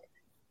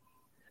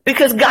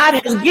 Because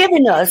God has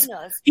given us,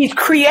 He's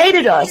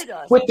created us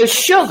with the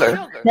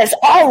sugar that's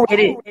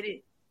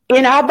already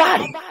in our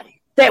body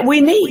that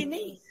we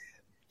need.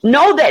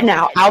 Know that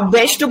now. Our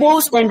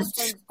vegetables and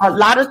a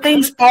lot of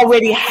things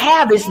already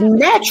have is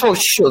natural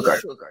sugar.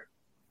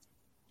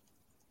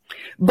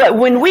 But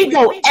when we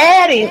go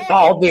adding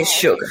all this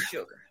sugar,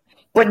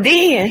 but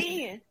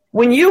then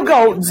when you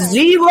go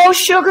zero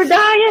sugar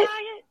diet,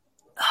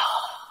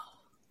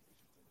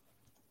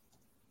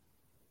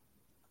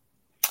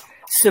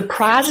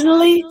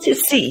 surprisingly to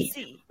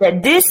see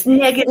that this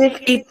negative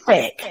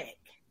effect,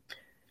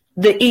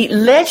 the eat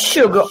less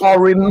sugar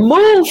or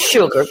remove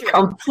sugar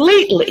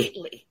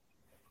completely,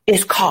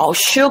 is called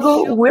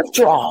sugar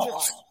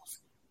withdrawals.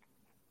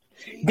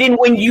 Then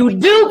when you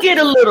do get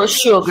a little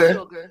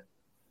sugar,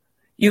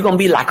 you're going to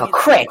be like a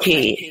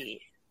crackhead.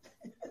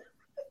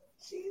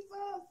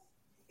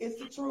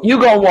 You're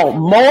going to want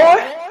more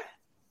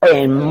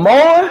and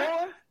more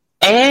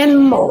and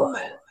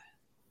more.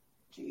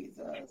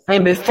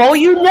 And before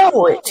you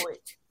know it,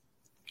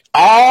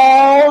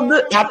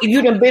 after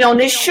you done been on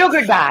this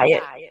sugar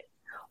diet,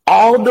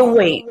 all the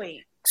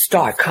weight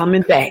start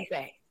coming back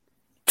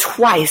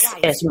twice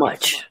as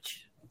much.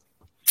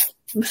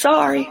 I'm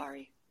sorry.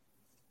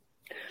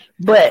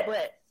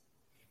 But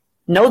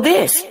know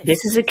this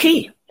is a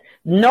key.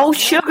 No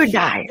sugar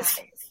diets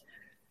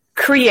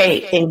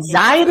create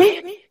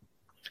anxiety,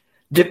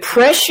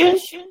 depression,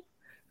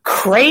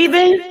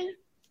 craving,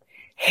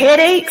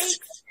 headaches,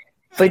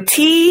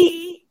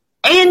 fatigue,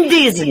 and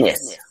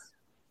dizziness.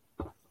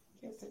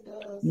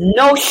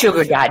 No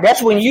sugar diet.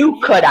 That's when you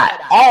cut out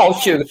all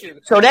sugar.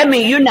 So that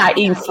means you're not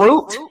eating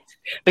fruit,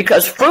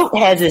 because fruit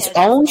has its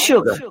own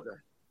sugar.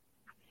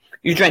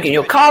 You're drinking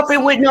your coffee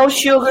with no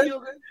sugar.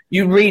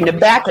 You're reading the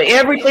back of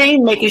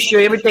everything, making sure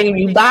everything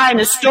you buy in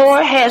the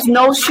store has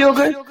no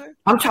sugar.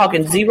 I'm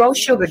talking zero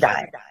sugar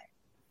diet.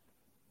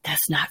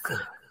 That's not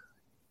good.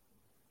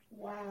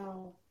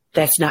 Wow.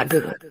 That's not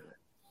good.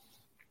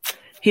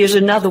 Here's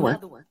another one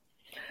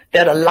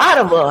that a lot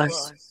of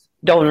us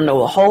don't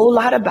know a whole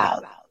lot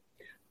about.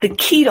 The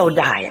keto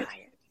diet.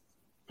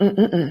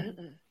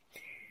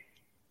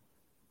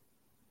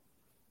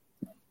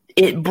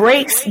 It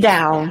breaks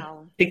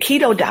down, the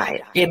keto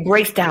diet, it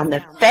breaks down the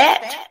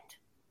fat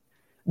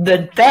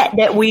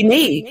that we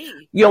need.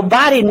 Your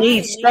body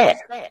needs fat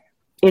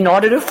in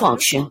order to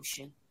function.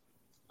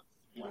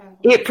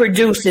 It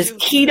produces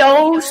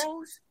ketones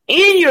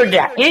in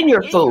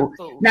your food.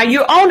 Now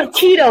you're on a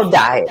keto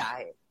diet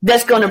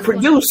that's going to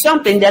produce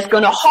something that's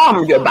going to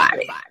harm your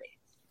body.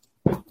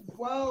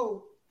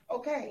 Whoa.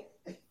 Okay.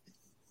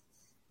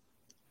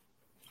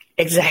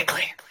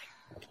 Exactly.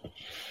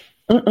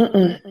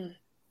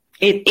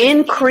 It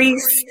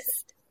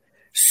increased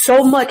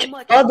so much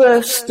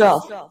other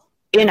stuff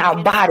in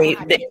our body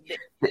that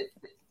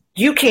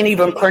you can't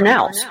even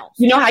pronounce.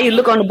 You know how you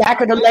look on the back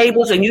of the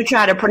labels and you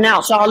try to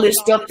pronounce all this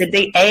stuff that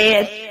they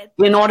add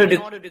in order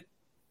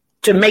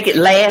to make it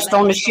last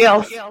on the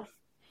shelf?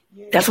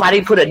 That's why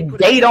they put a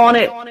date on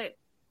it.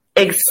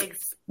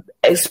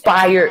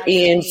 Expire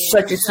in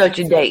such and such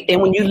a date.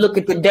 And when you look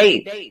at the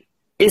date,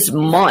 it's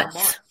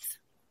months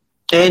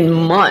and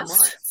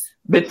months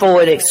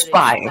before it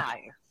expires.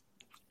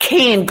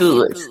 Canned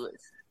goods.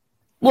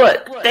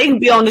 What? They can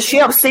be on the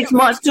shelf 6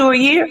 months to a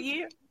year?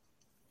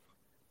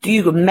 Do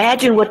you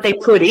imagine what they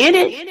put in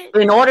it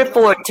in order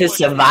for it to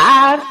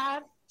survive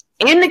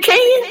in the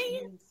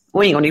can?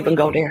 We ain't gonna even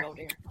go there.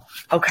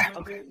 Okay.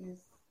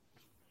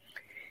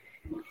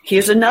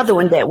 Here's another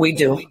one that we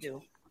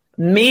do.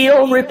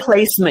 Meal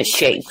replacement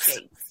shakes.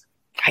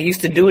 I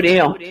used to do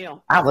them.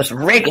 I was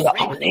regular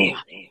on them.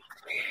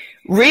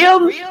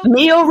 Real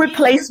meal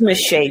replacement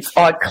shakes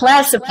are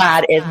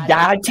classified as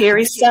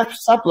dietary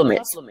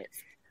supplements,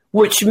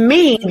 which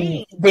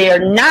means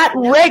they're not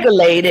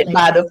regulated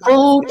by the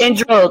Food and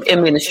Drug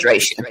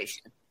Administration.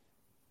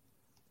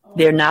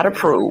 They're not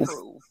approved.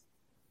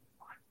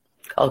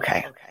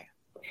 Okay.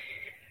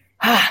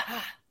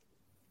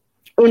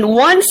 In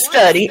one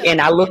study, and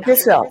I looked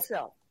this up,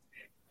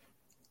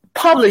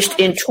 published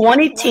in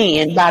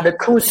 2010 by the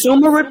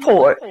Consumer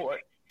Report,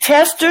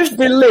 testers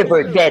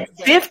delivered that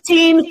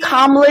 15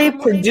 commonly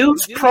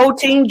produced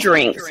protein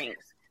drinks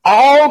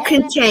all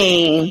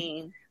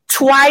contain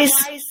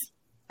twice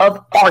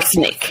of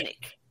arsenic.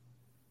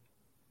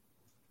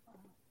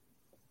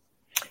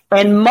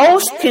 And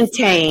most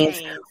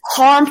contains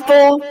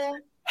harmful,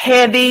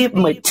 heavy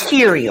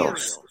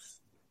materials.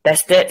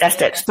 That's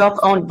that stuff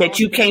on that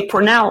you can't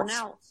pronounce.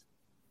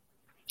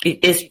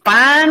 It's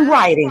fine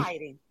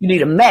writing. You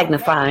need a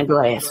magnifying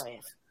glass.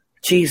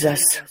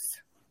 Jesus.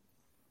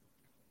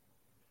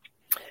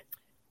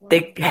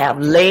 They have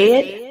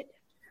lead,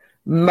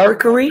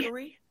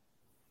 mercury.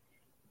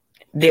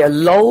 They're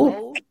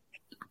low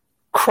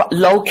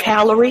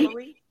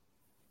calorie.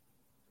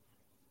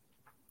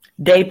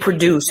 They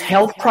produce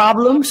health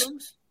problems,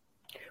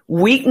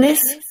 weakness,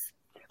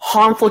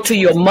 harmful to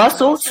your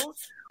muscles,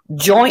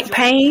 joint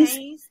pains,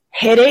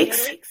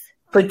 headaches,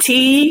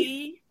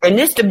 fatigue, and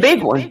this the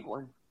big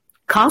one,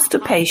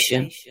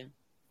 constipation.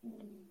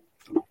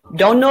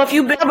 Don't know if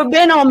you've ever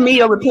been on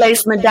meal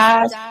replacement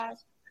diet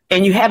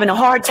and you're having a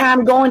hard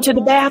time going to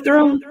the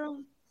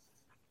bathroom.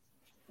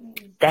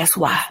 That's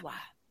why.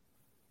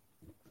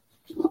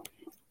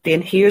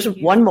 Then here's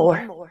one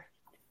more.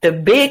 The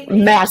big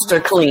master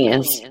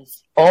cleanse.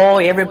 Oh,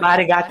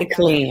 everybody got the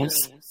cleanse.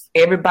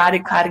 Everybody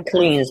got to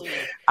cleanse.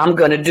 I'm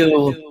going to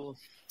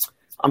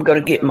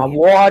get my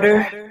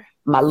water,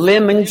 my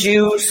lemon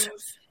juice,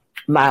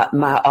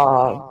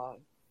 the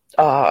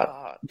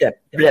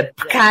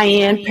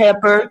cayenne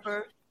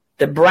pepper,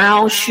 the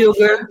brown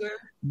sugar,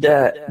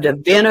 the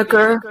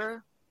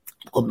vinegar.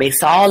 We'll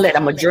mix all that.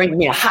 I'm going to drink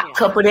me a hot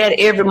cup of that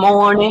every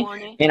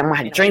morning, and I'm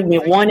going to drink me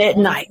one at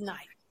night.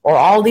 Or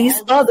all these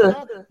other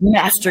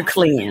master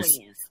cleanse,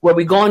 where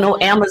we're going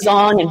on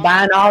Amazon and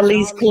buying all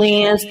these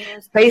cleanse.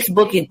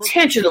 Facebook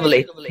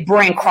intentionally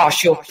bring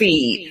across your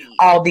feed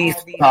all these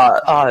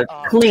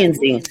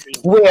cleansings,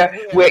 where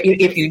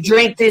if you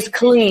drink this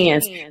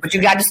cleanse, but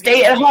you got to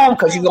stay at home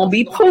because you're going to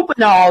be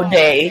pooping all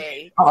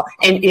day,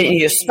 and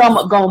your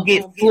stomach going to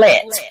get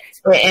flat.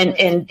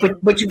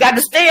 But you got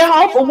to stay at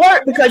home for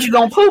work because you're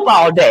going to poop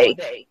all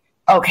day.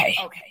 Okay.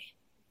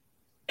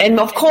 And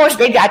of course,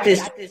 they got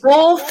this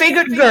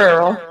full-figured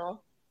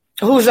girl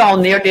who's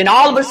on there. Then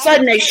all of a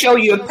sudden, they show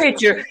you a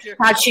picture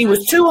how she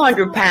was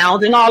 200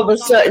 pounds, and all of a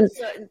sudden,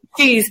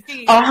 she's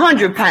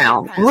 100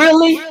 pounds.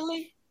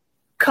 Really?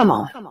 Come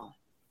on.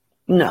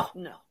 No.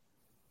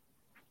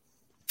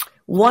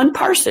 One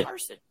person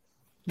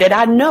that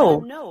I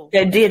know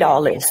that did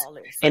all this,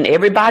 and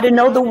everybody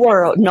know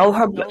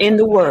her in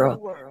the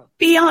world.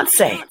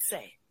 Beyonce.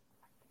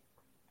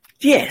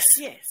 Yes.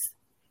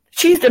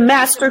 She's the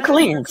master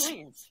cleanse.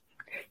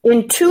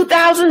 In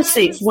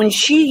 2006, when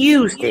she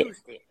used it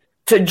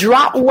to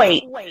drop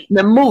weight,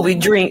 the movie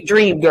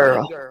Dream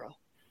Girl,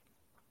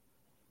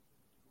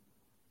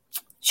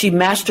 she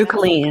master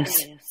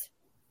cleansed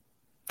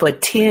for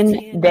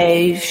 10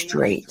 days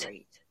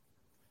straight.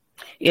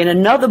 In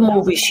another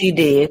movie she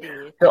did,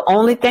 the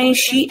only thing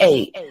she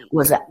ate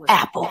was an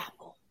apple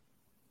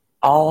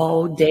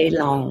all day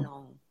long.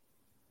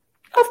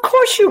 Of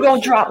course you're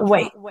going to drop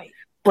weight,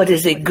 but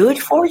is it good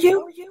for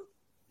you?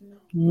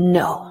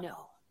 No.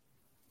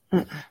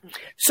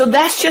 So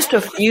that's just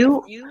a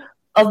few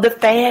of the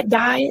fad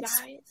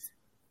diets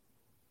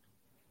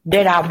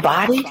that our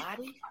body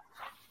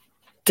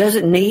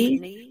doesn't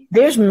need.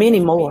 There's many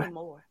more.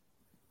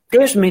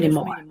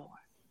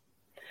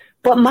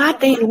 But my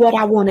thing, what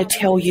I want to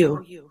tell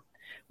you,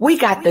 we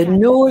got to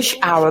nourish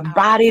our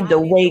body the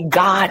way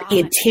God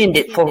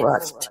intended for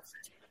us.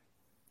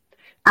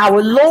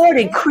 Our Lord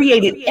had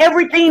created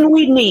everything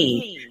we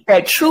need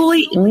that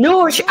truly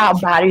nourish our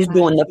bodies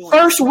during the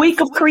first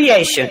week of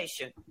creation.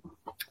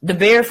 The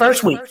very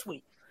first week.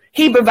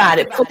 He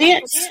provided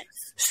plants,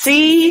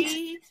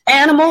 seeds,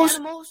 animals,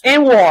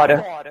 and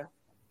water.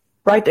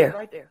 Right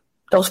there.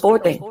 Those 4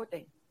 things.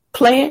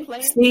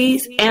 Plant,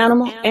 seeds,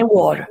 animal, and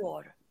water.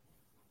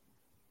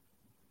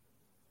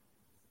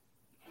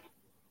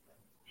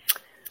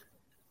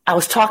 I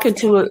was talking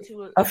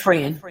to a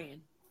friend.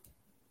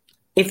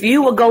 If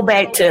you would go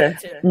back to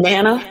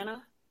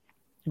Nana,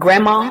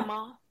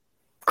 Grandma,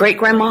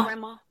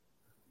 Great-Grandma,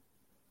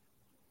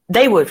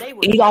 they would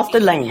eat off the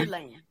land.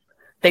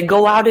 They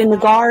go out in the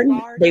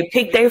garden, they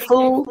pick their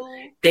food,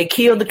 they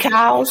kill the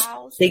cows,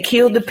 they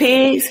kill the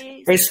pigs,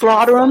 they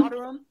slaughter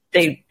them,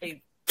 they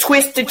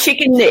twist the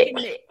chicken neck.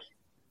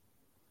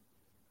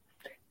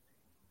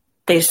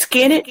 They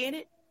skin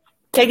it,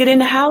 take it in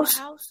the house,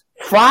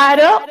 fry it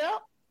up,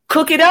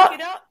 cook it up,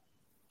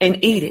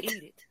 and eat it.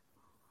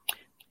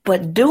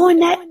 But doing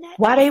that,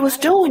 while they was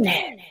doing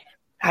that,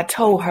 I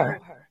told her,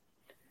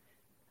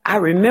 I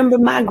remember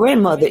my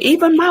grandmother,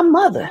 even my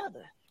mother,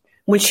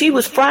 when she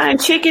was frying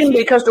chicken,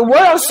 because the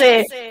world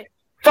said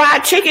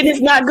fried chicken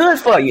is not good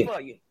for you.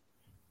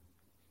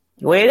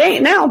 Well, it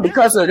ain't now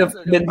because of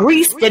the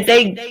grease that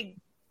they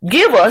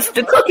give us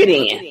to cook it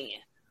in.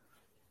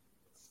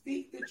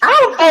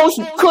 Our folks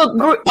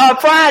cook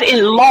fried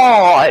in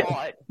lard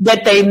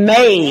that they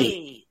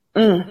made.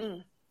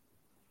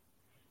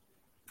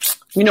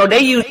 You know, they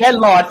use that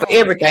lard for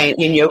everything.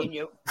 In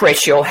your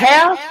press your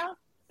hair.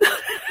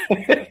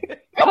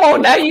 Come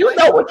on now, you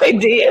know what they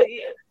did.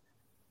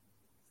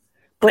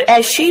 But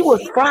as she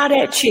would fry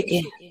that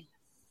chicken,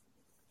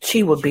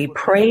 she would be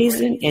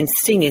praising and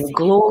singing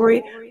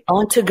glory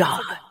unto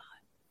God.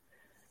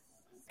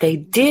 They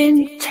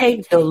didn't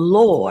take the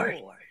Lord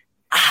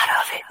out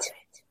of it.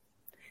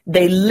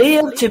 They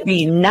lived to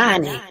be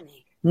 90,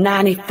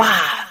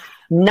 95,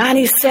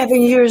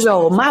 97 years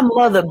old. My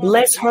mother,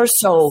 bless her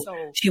soul,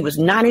 she was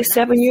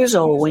 97 years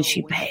old when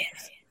she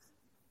passed.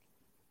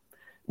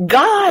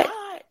 God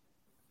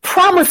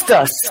promised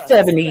us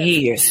 70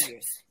 years.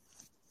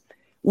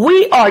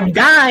 We are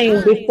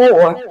dying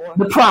before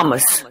the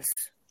promise.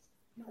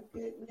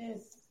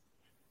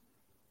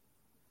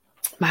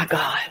 My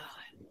God.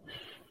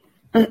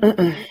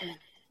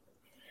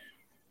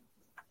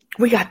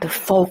 We got to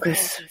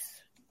focus.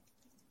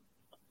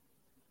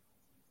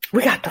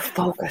 We got to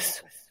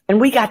focus. And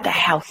we got to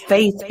have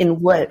faith in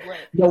what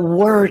the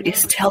word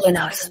is telling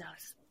us.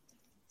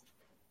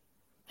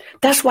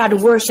 That's why the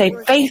word say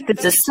faith is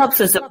the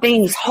substance of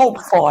things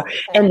hoped for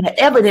and the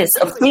evidence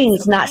of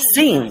things not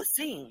seen.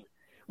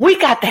 We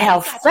got to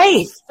have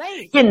faith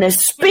in the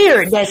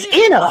spirit that's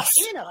in us.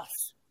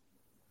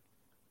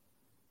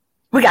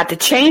 We got to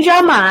change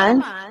our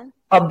mind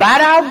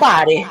about our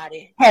body,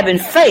 having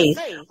faith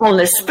on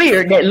the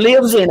spirit that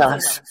lives in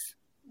us.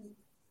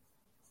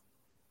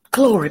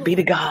 Glory be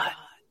to God.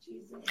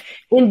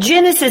 In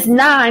Genesis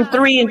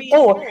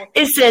 9:3-4,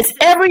 it says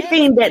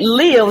everything that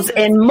lives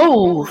and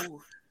moves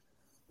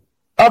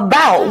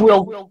about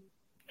will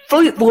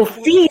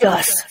feed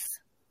us.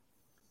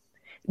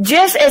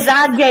 Just as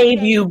I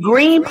gave you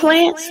green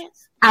plants,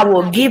 I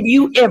will give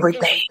you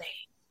everything.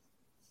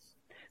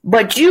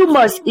 But you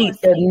must eat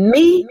the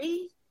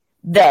meat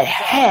that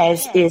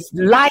has its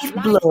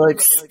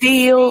lifeblood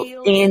still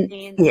in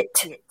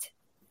it.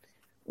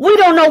 We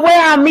don't know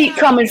where our meat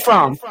coming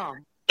from.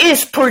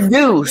 It's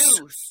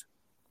produced.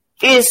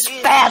 It's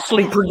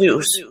fastly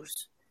produced.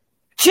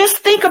 Just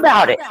think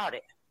about it.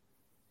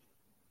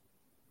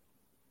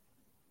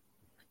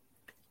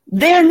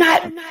 They're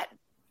not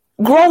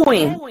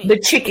growing the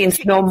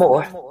chickens no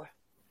more.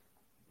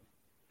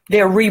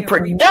 They're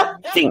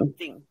reproducing.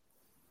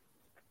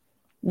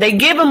 They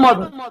give them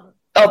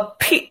a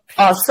pig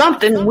or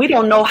something. We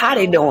don't know how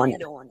they're doing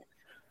it.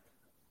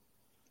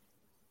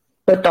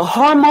 But the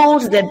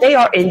hormones that they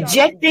are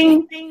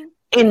injecting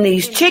in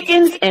these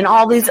chickens and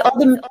all these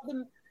other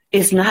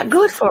is not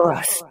good for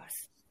us.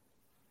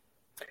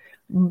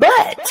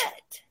 But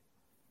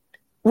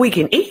we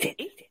can eat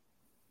it.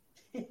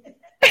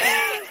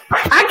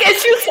 I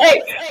guess you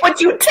say,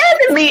 what you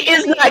telling me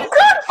is not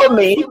good for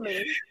me,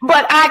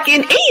 but I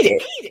can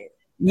eat it.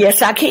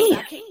 Yes, I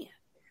can.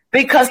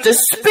 Because the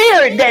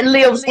spirit that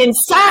lives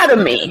inside of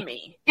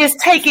me is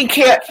taking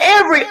care of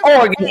every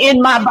organ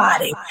in my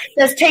body.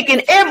 That's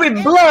taking every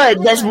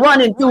blood that's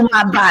running through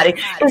my body.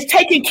 It's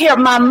taking care of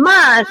my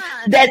mind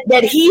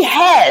that he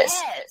has.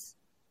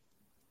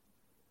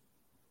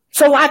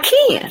 So I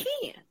can.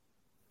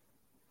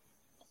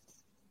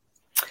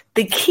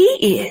 The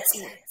key is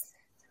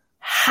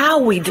how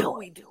we do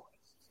it.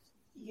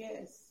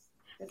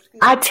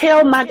 I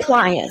tell my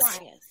clients,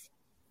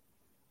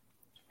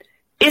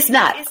 it's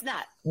not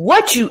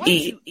what you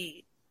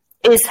eat,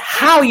 it's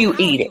how you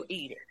eat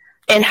it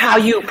and how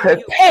you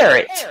prepare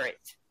it.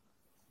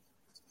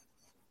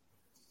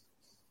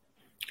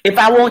 If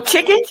I want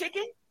chicken,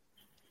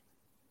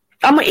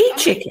 I'm going to eat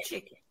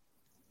chicken.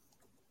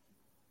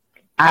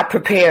 I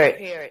prepare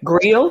it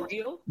grilled,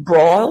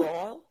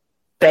 broiled,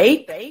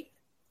 baked.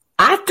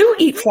 I do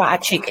eat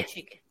fried chicken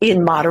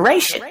in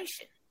moderation.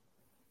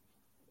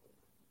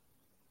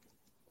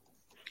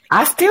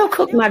 I still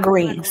cook my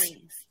greens.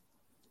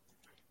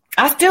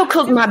 I still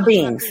cook my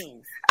beans.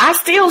 I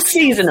still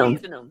season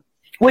them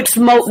with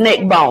smoked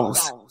neck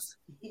bones.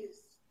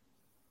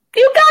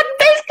 They got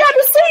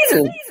to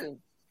season.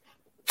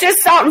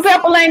 Just salt and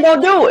pepper ain't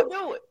gonna do it.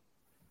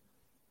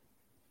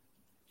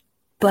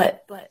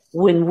 But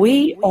when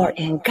we are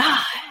in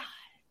God,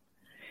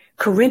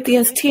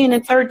 Corinthians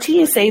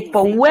 10:13 say,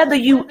 for whether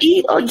you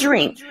eat or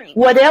drink,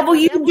 whatever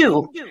you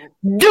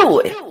do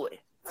it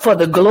for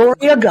the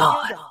glory of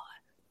God.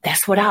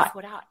 That's what our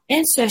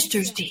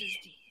ancestors did.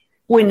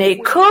 When they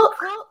cook,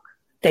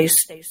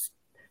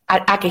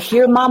 I can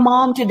hear my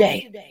mom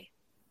today.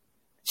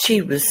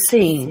 She was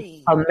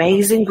singing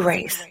Amazing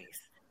Grace.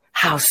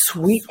 How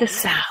sweet the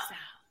sound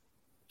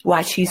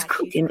while she's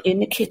cooking in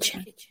the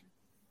kitchen.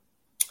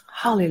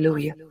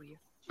 Hallelujah.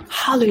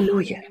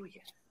 Hallelujah.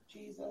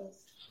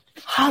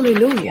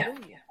 Hallelujah.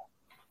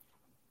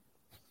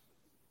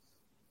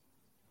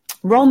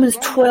 Romans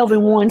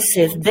 12:1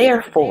 says,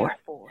 therefore,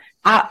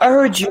 I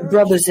urge you,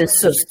 brothers and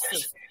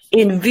sisters,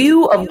 in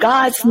view of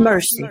God's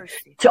mercy,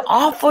 to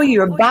offer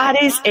your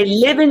bodies a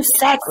living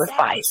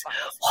sacrifice,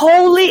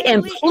 holy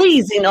and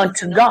pleasing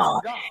unto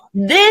God.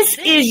 This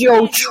is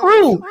your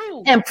true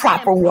and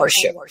proper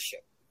worship.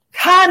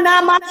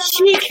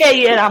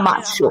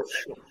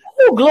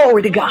 Oh,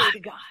 glory to God.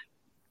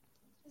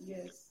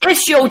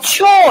 It's your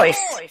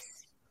choice.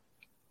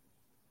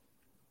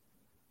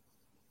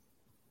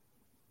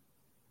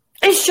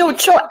 It's your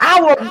choice.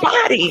 Our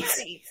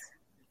bodies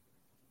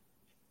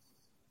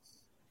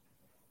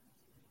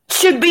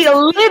should be a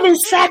living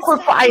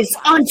sacrifice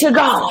unto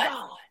God.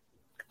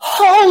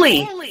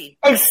 Holy,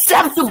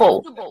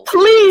 acceptable,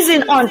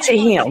 pleasing unto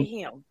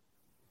Him.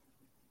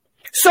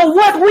 So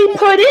what we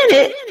put in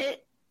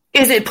it,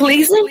 is it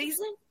pleasing?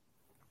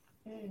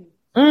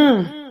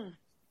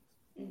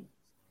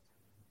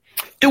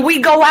 Do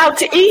we go out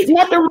to eat?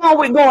 Nothing wrong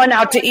with going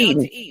out to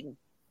eat.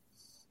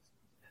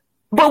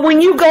 But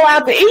when you go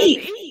out to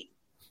eat,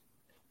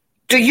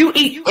 do you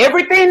eat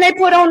everything they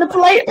put on the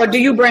plate, or do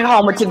you bring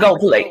home a to-go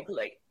plate?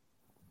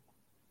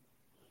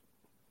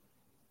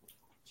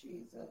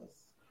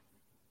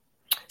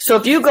 So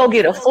if you go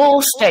get a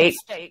full steak,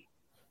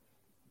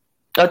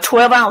 a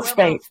 12-ounce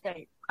steak,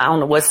 I don't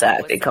know what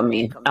size they come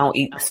in. I don't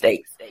eat the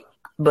steak.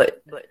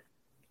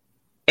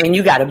 And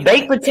you got a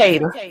baked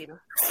potato,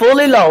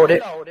 fully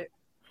loaded,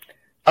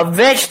 a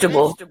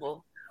vegetable,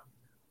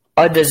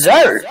 a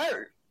dessert,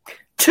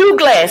 2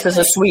 glasses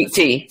of sweet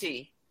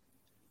tea.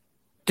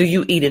 Do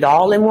you eat it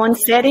all in one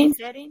setting?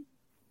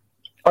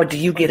 Or do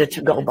you get a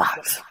to-go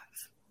box?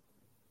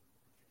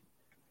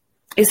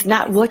 It's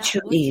not what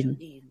you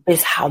eat.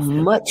 It's how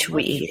much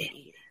we eat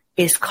it.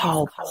 It's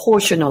called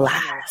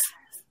portionalized.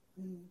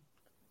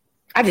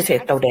 I just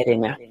had to throw that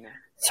in there.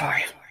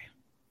 Sorry.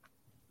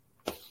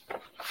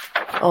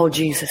 Oh,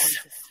 Jesus.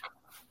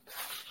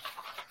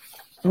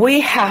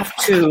 We have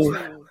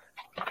to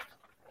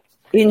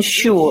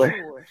ensure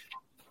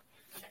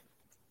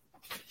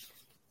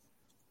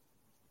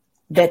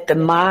that the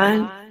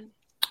mind,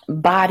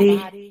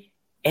 body,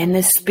 and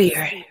the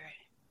spirit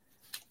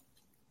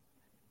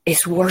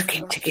is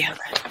working together.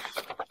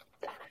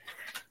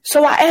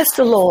 So I asked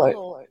the Lord,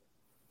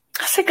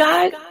 I said,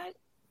 God,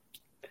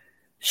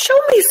 show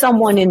me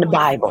someone in the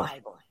Bible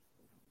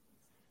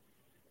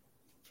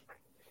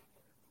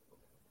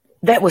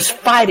that was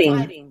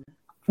fighting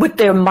with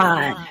their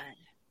mind,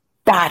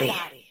 body,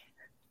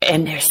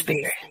 and their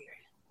spirit.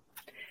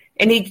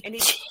 And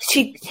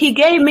he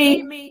gave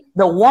me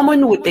the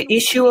woman with the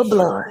issue of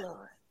blood.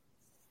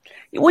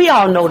 We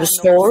all know the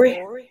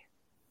story.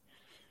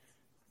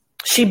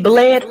 She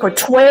bled for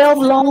 12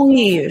 long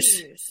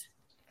years.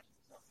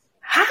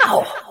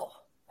 How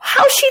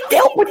she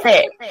dealt with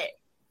that?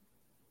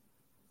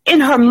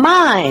 In her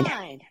mind,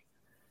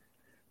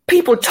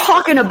 people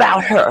talking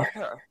about her,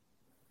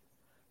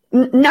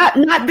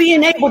 not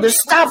being able to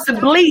stop the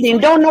bleeding,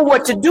 don't know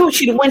what to do.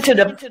 She went to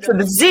the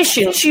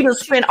physician. She done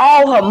spent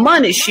all her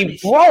money. She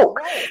broke,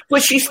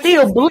 but she's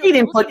still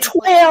bleeding for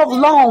 12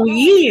 long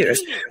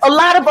years. A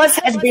lot of us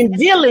has been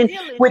dealing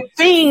with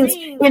things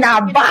in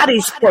our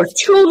bodies for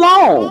too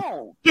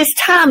long. It's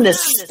time to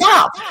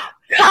stop.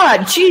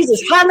 God,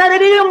 Jesus,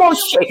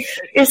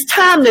 it's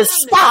time to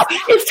stop.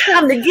 It's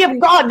time to give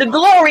God the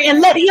glory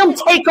and let him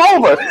take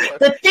over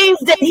the things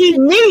that he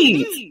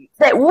needs,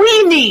 that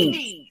we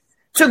need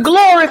to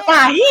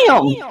glorify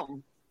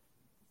him.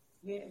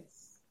 Yes.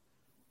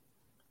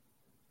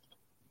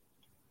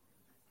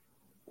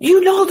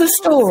 You know the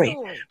story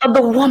of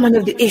the woman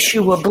of the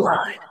issue of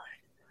blood.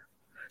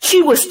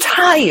 She was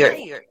tired.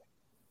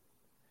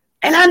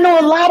 And I know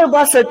a lot of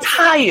us are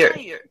tired.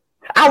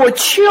 Our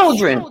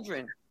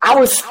children,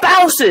 our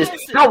spouses,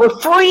 our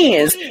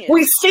friends,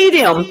 we see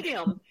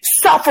them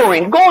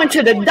suffering, going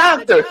to the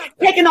doctor,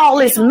 taking all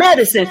this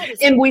medicine,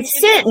 and we're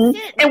sitting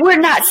and we're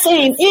not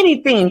saying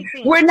anything.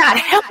 We're not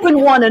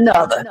helping one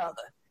another.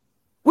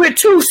 We're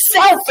too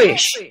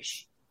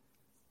selfish.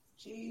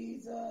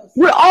 Jesus.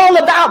 We're all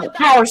about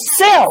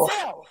ourselves.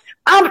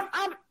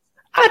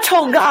 I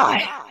told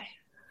God,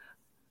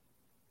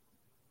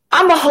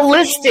 I'm a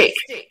holistic.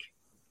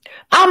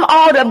 I'm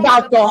all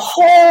about the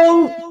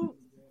whole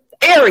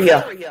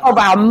area of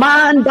our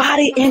mind,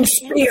 body, and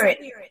spirit.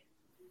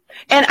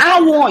 And I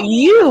want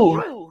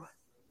you,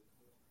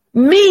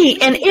 me,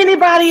 and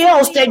anybody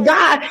else that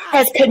God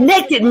has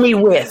connected me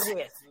with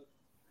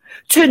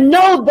to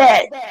know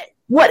that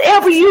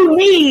whatever you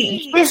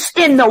need is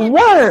in the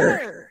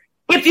Word.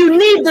 If you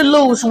need to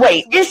lose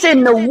weight, it's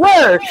in the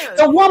Word.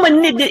 The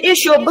woman needed the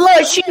issue of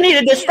blood. She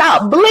needed to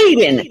stop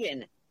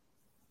bleeding.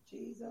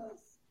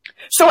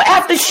 So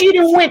after she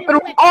done went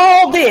through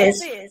all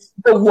this,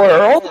 the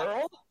world,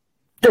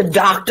 the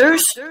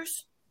doctors,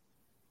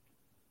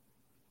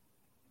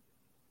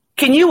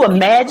 can you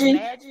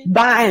imagine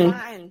buying,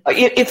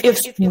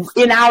 if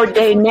in our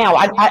day now,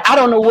 I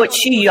don't know what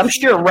I'm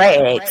sure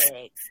rags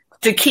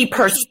to keep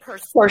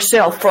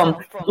herself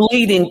from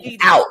bleeding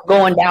out,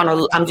 going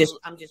down. I'm just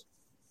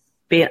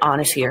being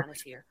honest here.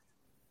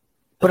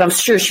 But I'm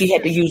sure she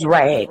had to use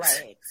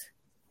rags.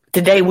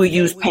 Today we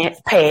use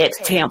pads,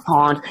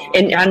 tampons,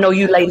 and I know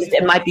you ladies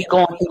that might be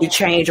going through the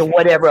change or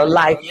whatever of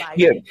life.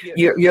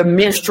 Your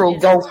menstrual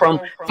go from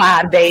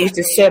 5 days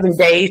to 7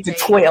 days to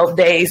 12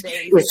 days.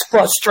 It's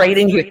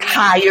frustrating. You're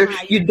tired.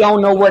 You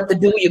don't know what to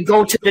do. You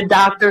go to the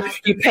doctor.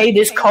 You pay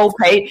this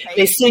copay.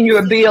 They send you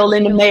a bill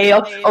in the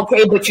mail.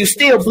 Okay, but you're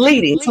still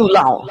bleeding too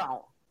long.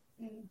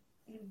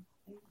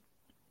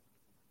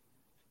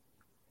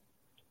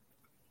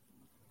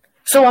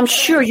 So I'm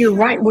sure you're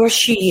right where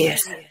she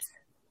is.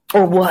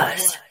 Or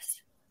was.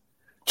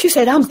 She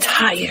said, I'm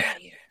tired.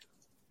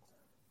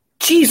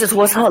 Jesus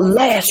was her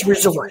last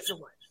resort.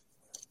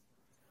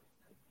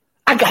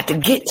 I got to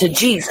get to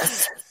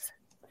Jesus.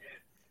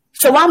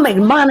 So I'm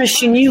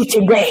admonishing you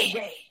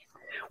today.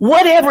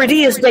 Whatever it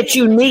is that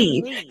you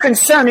need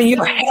concerning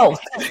your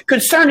health,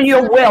 concerning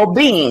your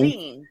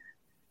well-being,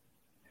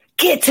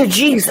 get to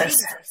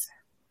Jesus.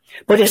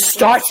 But it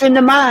starts in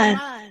the mind.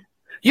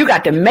 You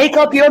got to make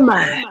up your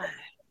mind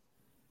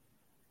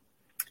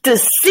to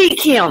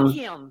seek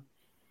him,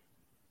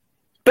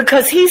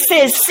 because he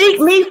says, seek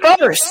me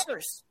first.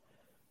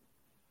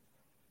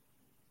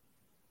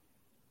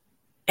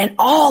 And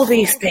all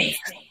these things,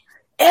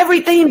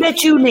 everything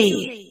that you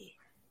need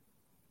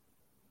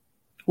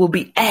will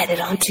be added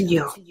unto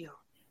you.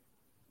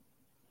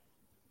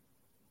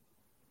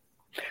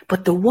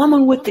 But the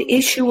woman with the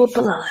issue of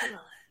blood,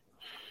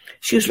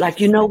 she was like,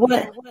 you know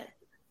what?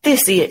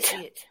 This is it.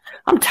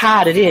 I'm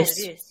tired of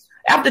this.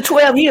 After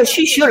 12 years,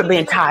 she should have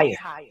been tired.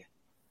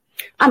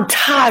 I'm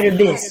tired of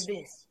this.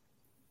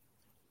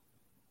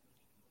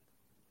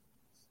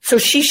 So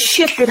she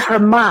shifted her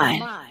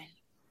mind.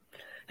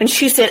 And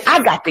she said,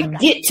 I got to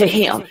get to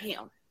him.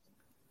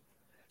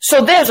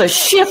 So there's a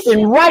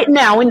shifting right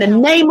now in the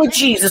name of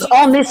Jesus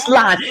on this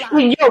line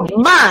in your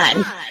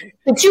mind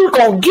that you're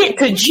going to get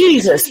to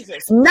Jesus.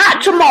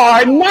 Not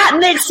tomorrow, not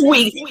next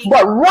week,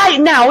 but right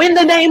now in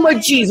the name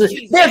of Jesus.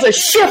 There's a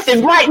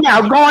shifting right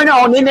now going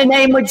on in the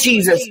name of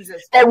Jesus.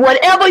 That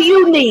whatever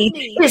you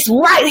need is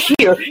right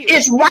here.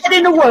 It's right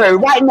in the word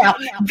right now.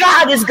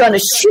 God is going to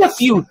shift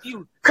you.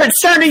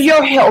 Concerning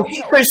your health,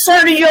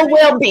 concerning your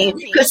well-being,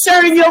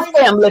 concerning your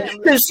family,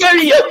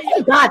 concerning your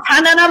God,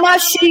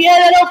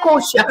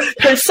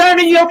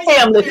 concerning your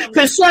family,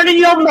 concerning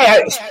your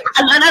marriage,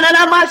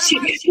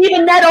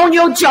 even that on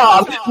your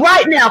job.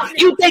 Right now,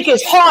 you think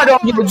it's hard on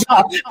your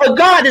job, but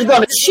God is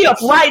going to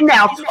shift right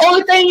now.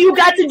 Only thing you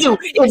got to do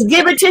is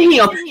give it to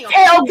him.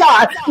 Tell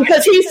God,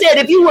 because he said,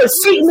 if you will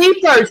seek me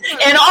first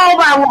and all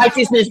my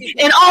righteousness,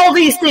 and all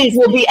these things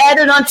will be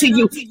added unto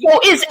you. So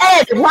it's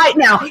added right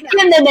now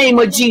in the name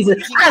of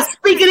Jesus. I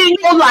speak it in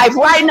your life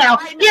right now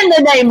in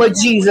the name of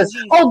Jesus.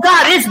 Oh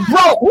God, it's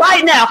broke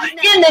right now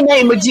in the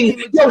name of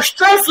Jesus. Your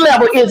stress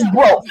level is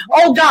broke.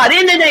 Oh God,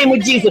 in the name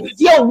of Jesus.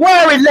 Your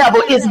worry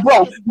level is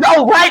broke.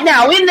 Oh, right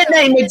now in the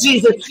name of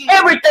Jesus.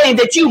 Everything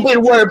that you've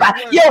been worried about,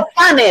 your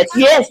finance,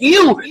 yes,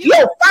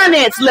 your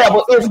finance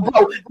level is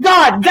broke.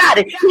 God got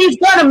it. He's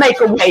going to make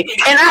a way.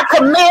 And I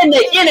command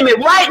the enemy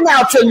right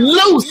now to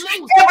loose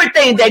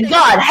everything that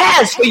God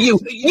has for you.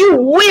 You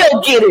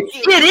will get it.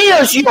 It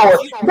is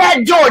yours.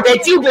 That door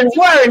that you've been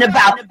worrying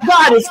about,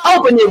 God is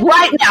opening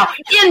right now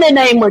in the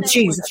name of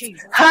Jesus.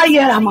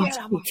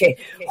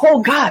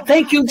 Oh God,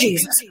 thank you,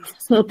 Jesus.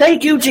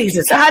 Thank you,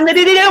 Jesus.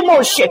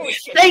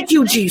 Thank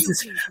you,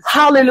 Jesus.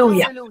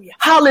 Hallelujah.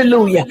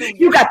 Hallelujah.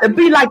 You got to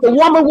be like the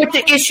woman with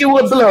the issue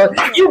of blood.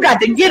 You got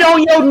to get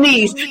on your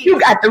knees. You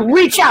got to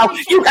reach out.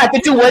 You got to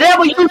do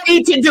whatever you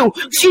need to do.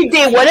 She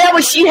did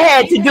whatever she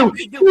had to do.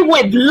 She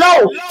went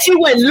low. She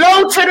went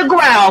low to the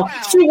ground.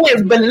 She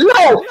went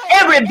below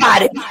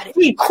everybody.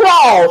 She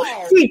crawled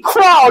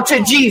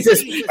to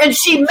Jesus. And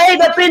she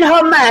made up in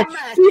her mind.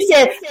 She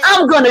said,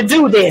 I'm going to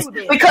do this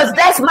because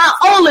that's my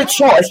only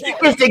choice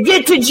is to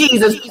get to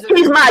Jesus.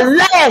 He's my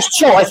last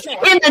choice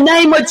in the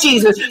name of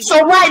Jesus.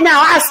 So right now,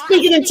 I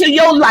speak it into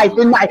your life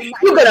tonight.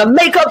 You're going to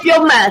make up your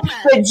mind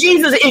that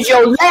Jesus is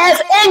your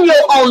last and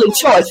your only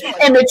choice.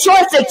 And the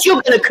choice that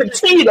you're going to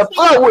continue to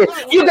flow with.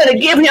 You're going to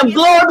give him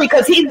glory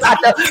because he's about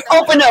to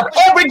open up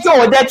every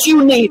door that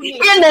you need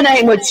in the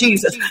name of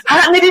Jesus.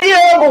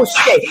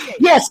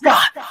 Yes,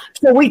 God.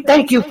 So we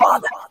thank you,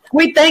 Father.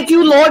 We thank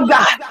you, Lord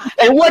God.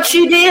 And what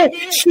she did,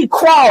 she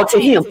crawled to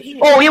him.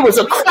 Oh, it was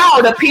a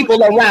crowd of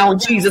people around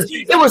Jesus.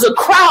 It was a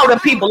crowd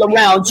of people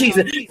around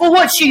Jesus. But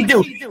what she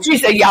do? She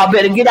said, y'all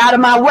better get out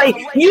of my way.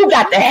 You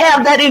got to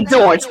have that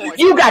endurance.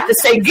 You got to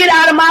say, get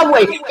out of my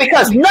way,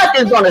 because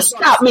nothing's going to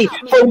stop me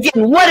from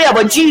getting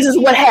whatever Jesus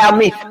would have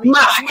me.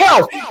 My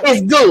health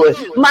is good.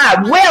 My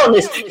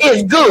wellness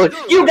is good.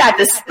 You got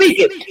to speak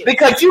it,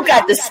 because you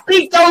got to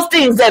speak those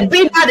things that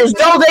be not as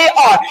though they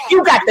are.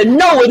 You got to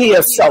know it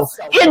is so.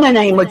 In the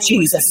name of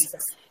Jesus,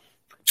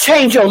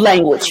 change your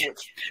language.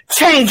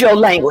 Change your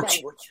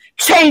language.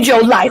 Change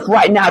your life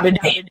right now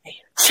today.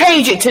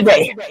 Change it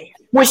today.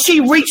 When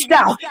she reached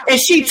out and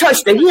she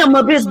touched the hem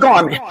of his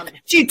garment,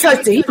 she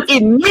touched the hem.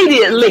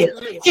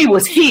 Immediately she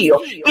was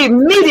healed.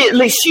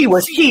 Immediately she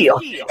was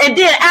healed. And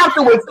then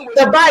afterwards,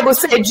 the Bible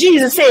said,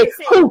 Jesus said,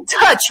 who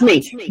touched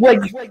me? Well,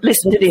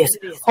 listen to this.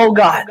 Oh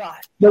God,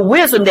 the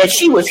wisdom that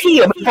she was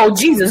healed before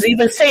Jesus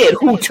even said,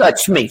 who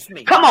touched me?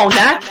 Come on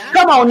now.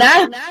 Come on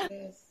now.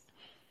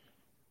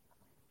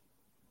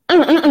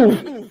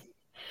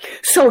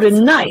 So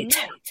tonight,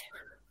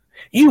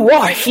 you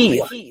are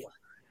healed.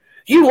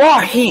 You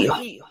are healed.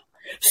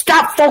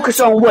 Stop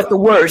focusing on what the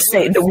world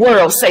say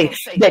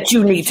that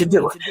you need to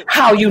do,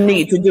 how you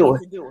need to do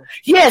it.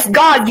 Yes,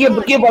 God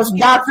give us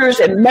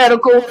doctors and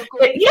medical.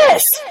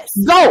 Yes,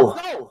 go.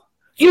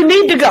 You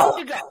need to go.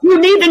 You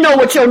need to know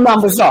what your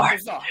numbers are.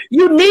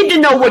 You need to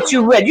know what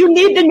you read. You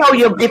need to know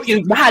if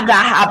you got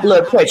high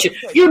blood pressure.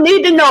 You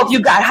need to know if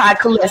you got high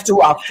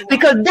cholesterol,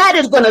 because that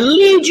is going to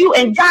lead you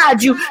and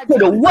guide you to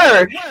the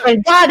word.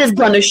 And God is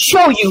going to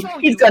show you.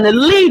 He's going to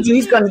lead you.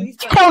 He's going to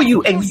tell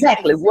you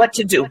exactly what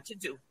to do.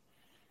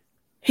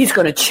 He's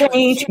going to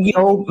change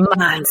your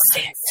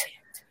mindset.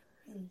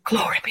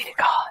 Glory be to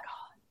God.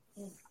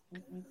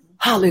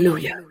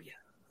 Hallelujah.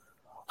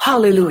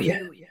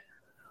 Hallelujah.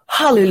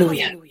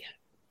 Hallelujah.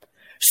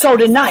 So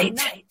tonight,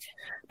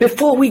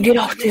 before we get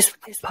off this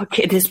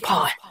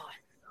pod,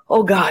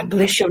 oh God,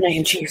 bless your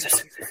name,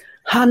 Jesus.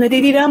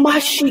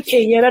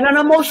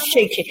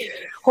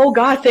 Oh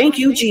God, thank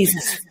you,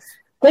 Jesus.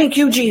 Thank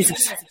you,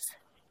 Jesus.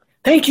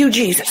 Thank you,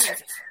 Jesus.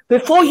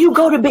 Before you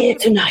go to bed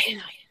tonight,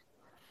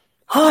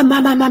 oh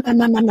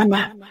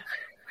my.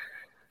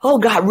 Oh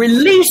God,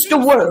 release the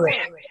worry.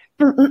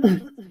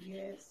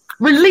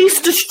 Release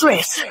the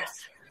stress.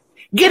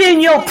 Get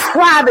in your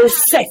private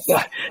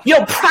sector,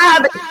 your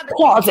private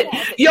closet,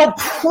 your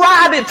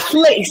private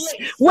place,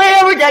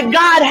 wherever that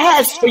God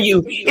has for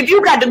you. If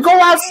you got to go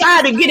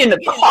outside and get in the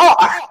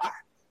car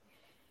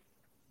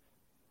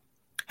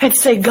and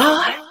say,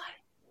 God,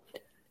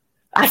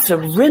 I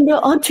surrender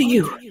unto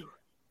you.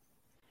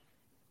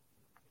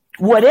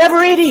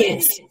 Whatever it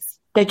is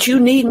that you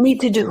need me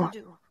to do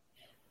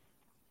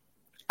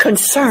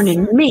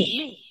concerning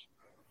me,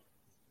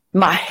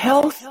 my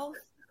health,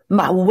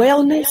 my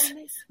wellness,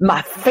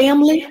 my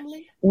family,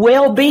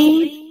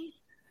 well-being,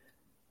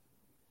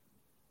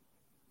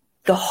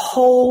 the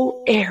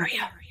whole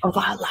area of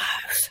our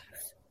lives.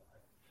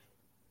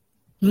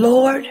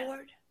 Lord,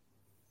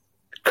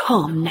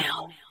 come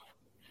now.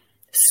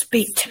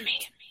 Speak to me.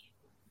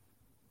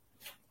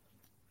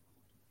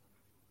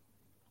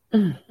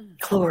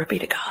 Glory be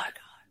to God.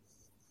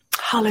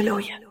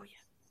 Hallelujah.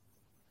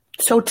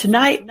 So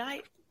tonight,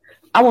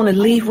 I want to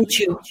leave with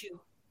you.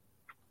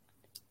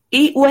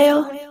 Eat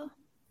well,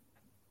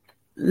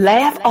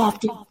 laugh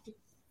often,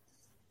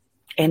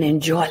 and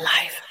enjoy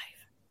life.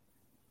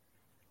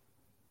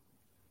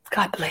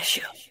 God bless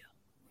you.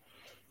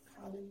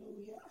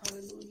 Hallelujah.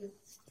 Hallelujah.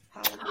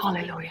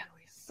 Hallelujah.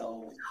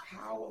 So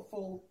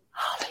powerful.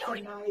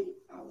 Hallelujah. Tonight,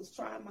 I was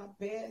trying my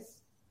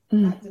best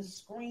not to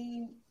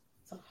scream,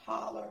 to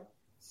holler.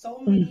 So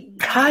many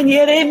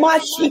Kanye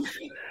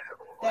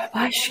that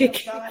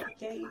God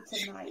gave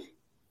tonight.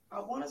 I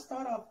want to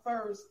start off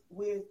first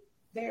with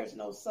there's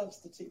no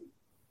substitute.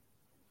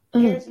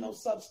 There's no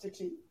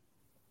substitute.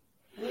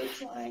 We're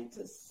trying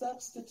to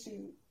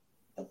substitute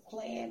the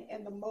plan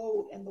and the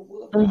mode and the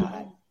will of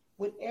God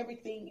with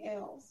everything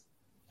else.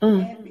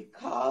 And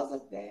because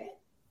of that,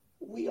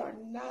 we are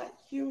not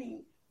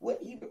hearing what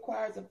he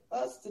requires of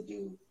us to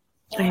do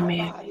for our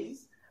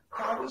bodies,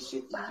 how we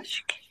should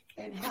eat,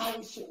 and how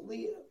we should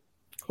live.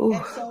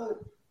 And so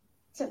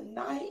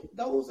tonight,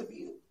 those of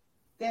you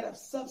that have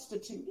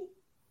substituted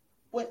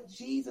what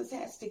Jesus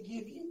has to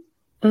give you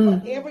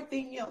for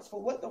everything else,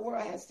 for what the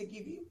world has to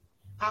give you,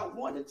 I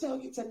want to tell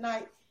you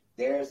tonight,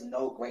 there's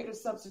no greater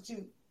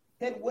substitute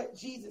than what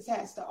Jesus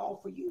has to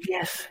offer you.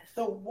 Yes.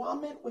 The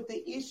woman with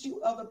the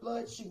issue of the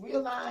blood, she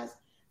realized,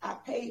 I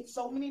paid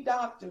so many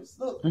doctors.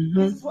 Look,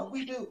 this is what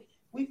we do.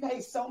 We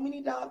pay so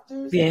many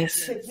doctors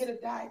to get a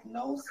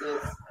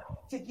diagnosis,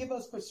 to give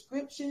us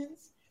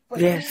prescriptions for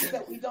things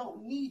that we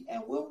don't need,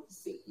 and we'll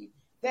receive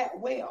that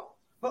well.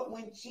 But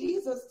when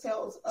Jesus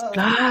tells us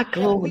that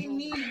we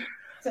need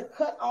to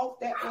cut off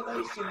that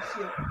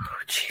relationship,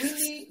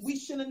 we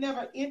should have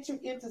never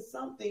entered into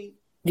something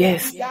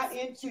that we got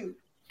into.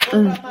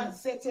 Because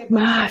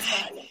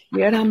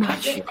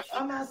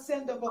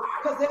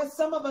there's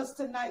some of us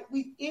tonight,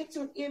 we've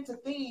entered into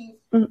things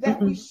that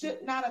we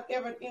should not have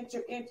ever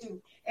entered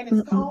into. And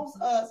it's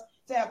caused us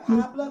to have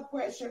high blood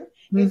pressure.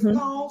 It's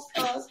caused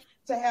us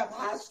to have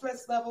high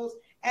stress levels.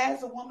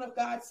 As the woman of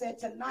God said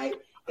tonight,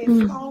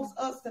 it's caused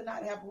us to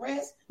not have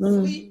rest,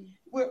 sleep.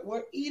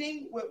 We're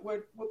eating,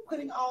 we're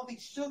putting all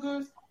these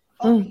sugars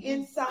on the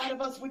inside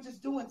of us. We're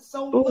just doing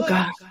so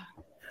much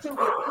to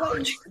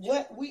replace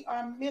what we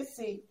are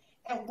missing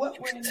and what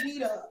we're in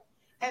need of.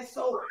 And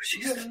so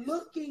you're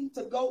looking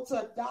to go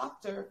to a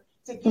doctor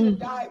to get a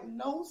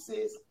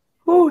diagnosis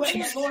when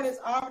the Lord has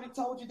already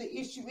told you the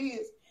issue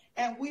is.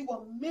 And we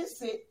will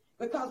miss it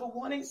because we're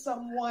wanting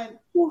someone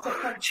to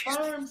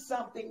confirm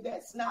something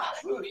that's not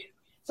true.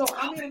 So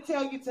I'm going to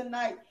tell you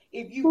tonight,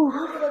 if you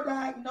Google a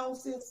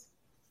diagnosis,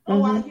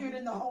 I hear it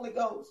in the Holy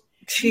Ghost.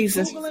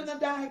 Jesus. You're Googling a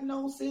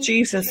diagnosis.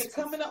 Jesus. You're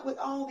coming up with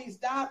all these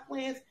diet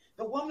plans.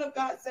 The woman of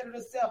God said it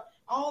herself,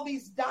 all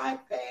these diet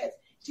fads.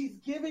 She's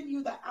giving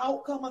you the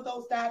outcome of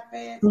those diet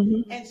fads,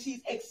 and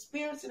she's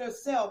experienced it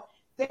herself.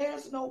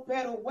 There's no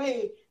better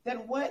way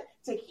than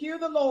to hear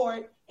the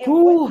Lord and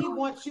what he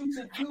wants you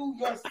to do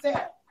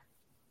yourself,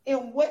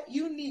 and what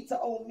you need to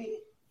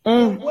omit,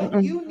 and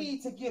what you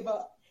need to give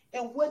up,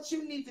 and what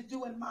you need to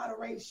do in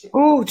moderation.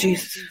 Oh,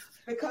 Jesus.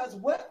 Because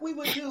what we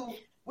would do,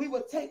 we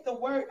would take the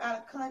word out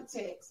of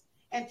context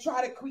and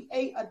try to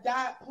create a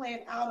diet plan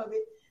out of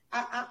it.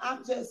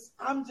 I'm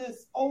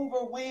just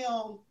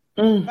overwhelmed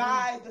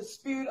by the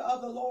Spirit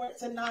of the Lord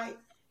tonight.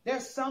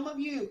 There's some of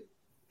you.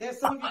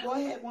 Go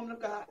ahead, woman of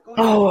God. Go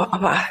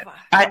ahead.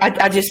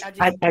 I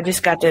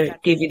just got to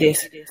give you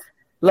this.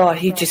 Lord,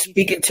 he's just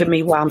speaking to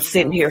me while I'm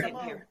sitting here.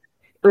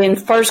 In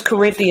 1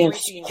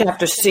 Corinthians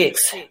chapter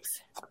 6,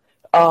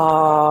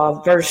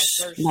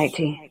 verse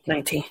 19.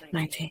 Let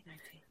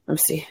me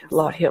see.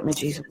 Lord, help me,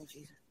 Jesus.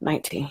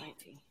 19.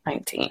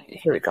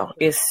 Here we go.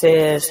 It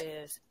says,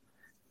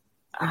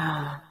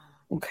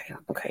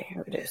 okay,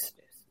 here it is.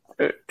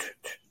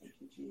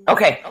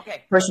 Okay,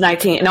 verse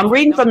 19. And I'm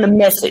reading from the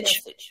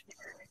Message.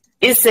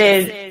 It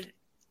says,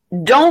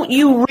 don't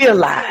you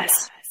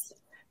realize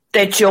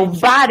that your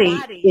body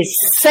is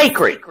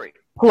sacred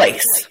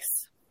place?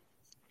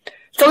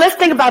 So let's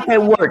think about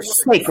that word,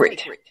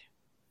 sacred.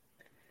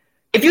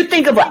 If you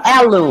think of an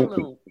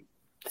heirloom,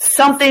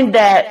 something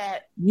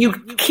that you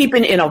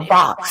keeping in a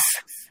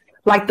box,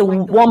 like the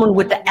woman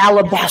with the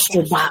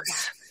alabaster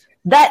box,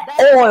 that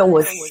oil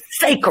was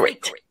sacred.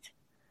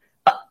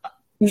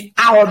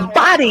 Our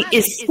body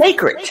is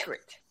sacred.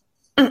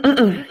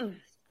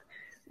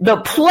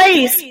 The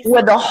place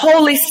where the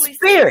Holy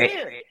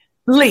Spirit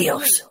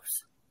lives.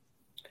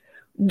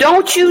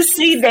 Don't you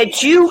see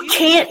that you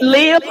can't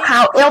live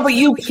however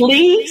you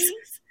please?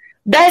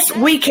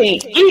 We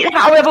can't eat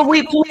however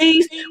we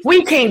please.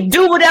 We can't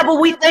do whatever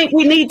we think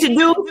we need to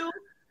do.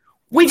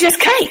 We just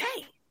can't.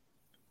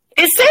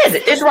 It says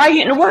it. It's right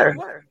here in the Word.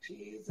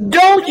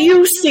 Don't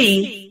you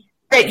see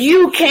that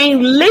you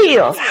can't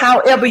live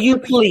however you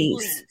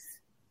please?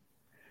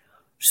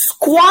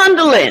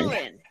 Squandering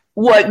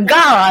what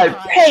God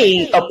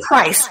paid a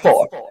price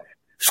for.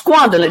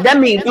 Squandering. That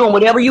means doing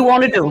whatever you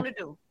want to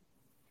do.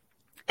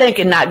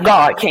 Thinking not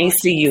God can't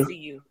see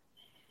you.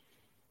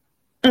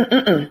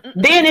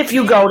 Then if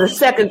you go to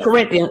 2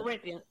 Corinthians,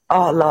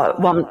 oh Lord,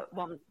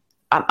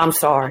 I'm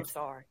sorry.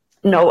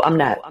 No, I'm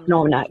not.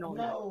 No, I'm not.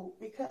 No,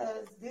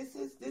 because this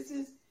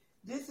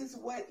is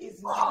what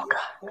is needed. Oh,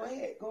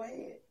 Go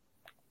ahead.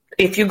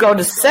 If you go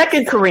to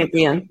 2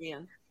 Corinthians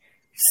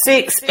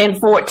 6 and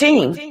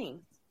 14,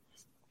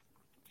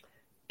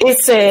 it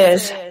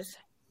says,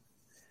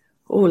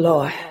 oh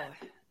Lord.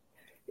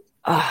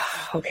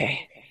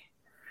 Okay.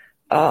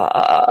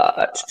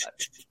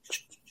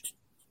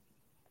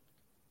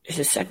 Is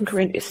it 2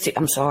 Corinthians?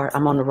 I'm sorry,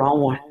 I'm on the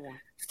wrong one.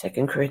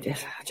 2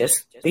 Corinthians.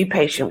 Just be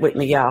patient with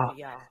me, y'all.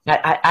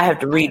 I have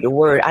to read the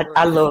Word.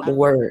 I love the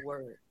Word.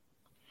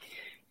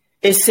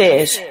 It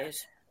says,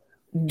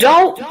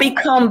 don't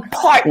become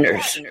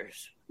partners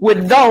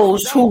with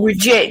those who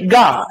reject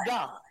God.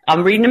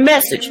 I'm reading the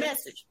Message.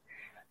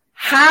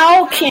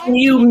 How can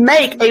you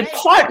make a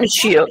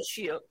partnership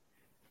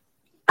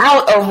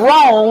out of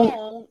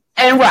wrong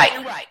and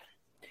right?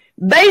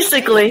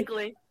 Basically,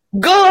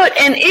 good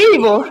and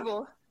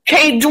evil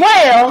can't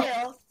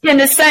dwell in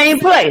the same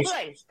place.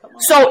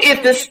 So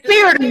if the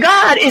Spirit of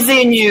God is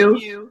in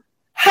you,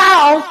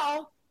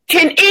 how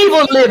can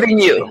evil live in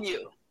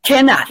you?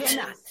 Cannot.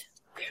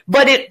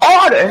 But in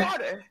order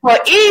for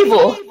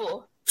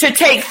evil to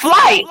take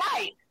flight,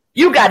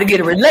 you got to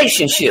get a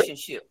relationship.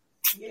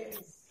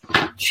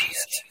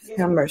 Jesus,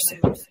 have mercy.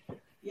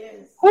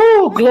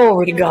 Oh,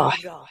 glory to God.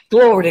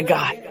 Glory to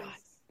God.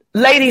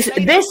 Ladies,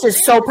 this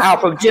is so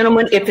powerful.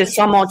 Gentlemen, if it's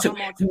someone to,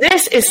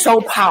 this is so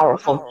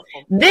powerful.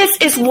 This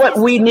is what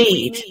we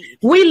need.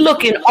 We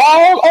looking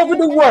all over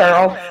the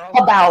world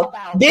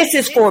about this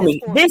is for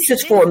me. This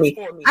is for me.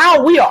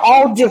 We are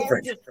all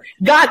different.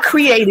 God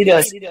created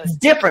us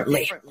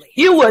differently.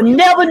 You will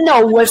never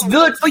know what's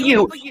good for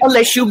you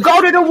unless you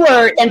go to the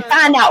Word and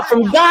find out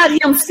from God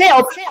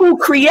Himself who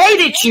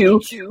created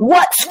you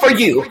what's for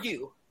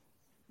you.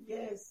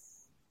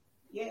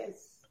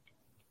 Yes.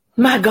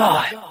 My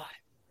God.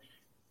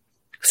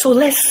 So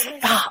let's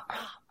stop.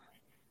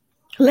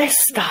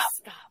 Let's stop.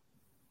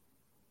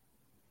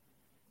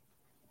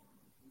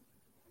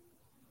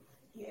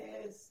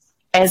 Yes.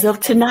 As of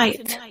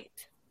tonight,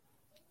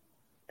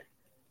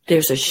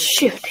 there's a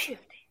shift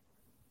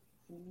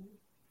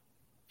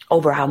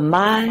over our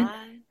mind,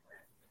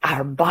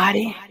 our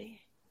body,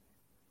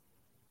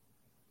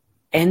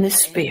 and the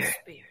spirit.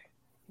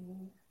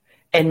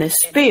 And the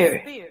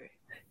spirit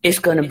is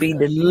going to be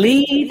the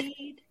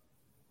lead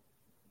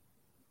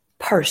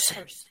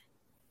person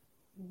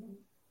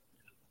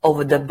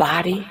over the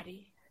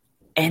body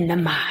and the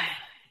mind.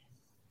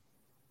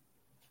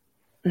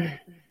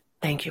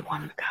 Thank you,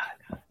 woman of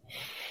God.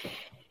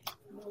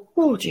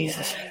 Oh,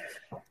 Jesus.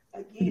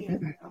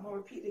 Again, I'm going to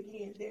repeat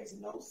again. There's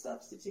no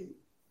substitute.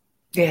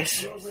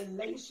 Yes. Your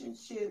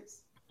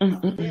relationships are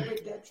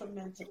very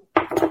detrimental.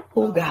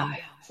 Oh, God.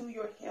 To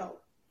your health.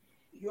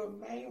 Your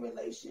main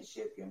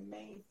relationship, your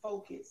main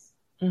focus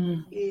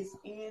is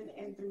in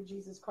and through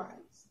Jesus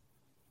Christ.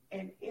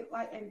 And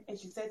and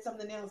she said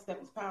something else that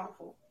was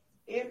powerful.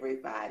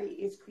 Everybody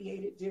is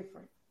created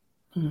different.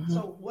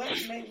 So what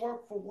may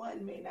work for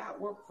one may not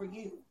work for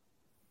you.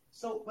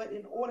 So, but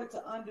in order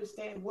to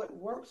understand what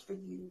works for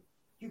you,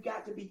 you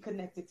got to be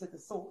connected to the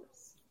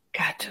source.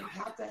 Got to. You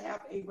have to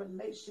have a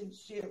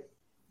relationship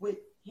with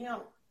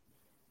Him.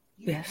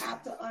 You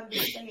have to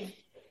understand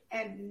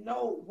and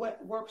know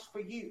what works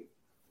for you.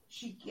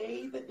 She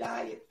gave the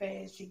diet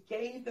fast. She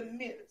gave the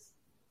myths.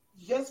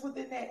 Just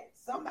within that,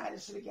 somebody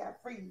should have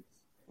got free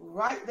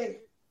right there.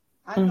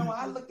 I know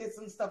I looked at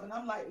some stuff and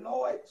I'm like,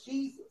 Lord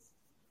Jesus,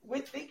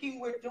 we're thinking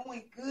we're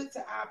doing good to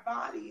our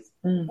bodies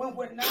when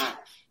we're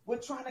not.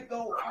 We're trying to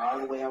go all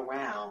the way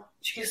around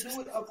to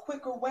do it a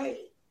quicker way.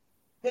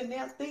 Then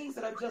there's things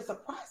that are just a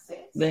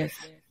process.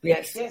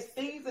 Yes. There's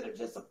things that are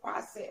just a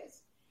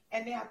process.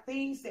 And there are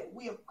things that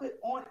we have put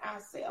on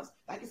ourselves.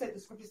 Like I said, the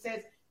scripture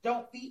says,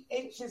 don't be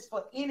anxious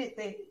for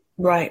anything.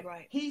 Right.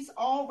 He's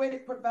already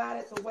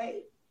provided the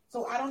way.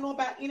 So I don't know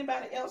about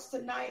anybody else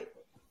tonight.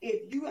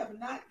 If you have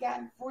not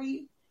gotten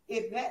free,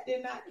 if that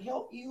did not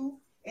help you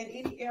in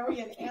any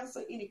area and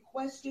answer any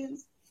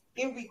questions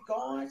in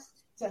regards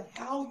to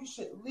how you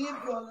should live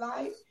your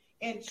life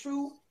in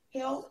true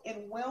health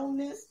and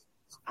wellness,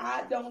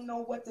 I don't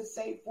know what to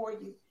say for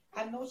you.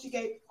 I know she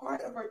gave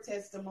part of her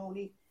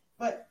testimony,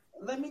 but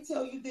let me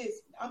tell you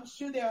this. I'm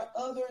sure there are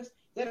others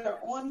that are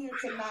on here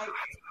tonight,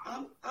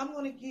 I'm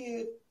going to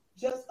give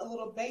just a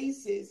little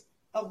basis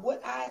of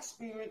what I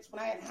experienced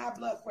when I had high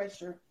blood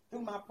pressure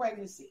through my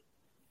pregnancy.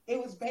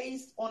 It was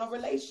based on a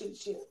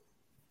relationship.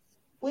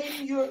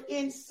 When you're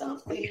in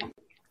something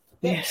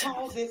that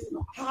causes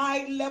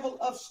high level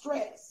of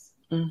stress,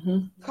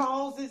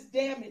 causes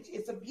damage,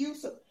 it's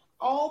abusive,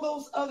 all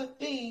those other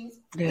things,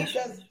 it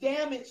does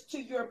damage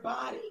to your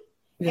body.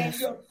 And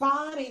your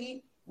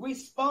body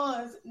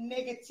responds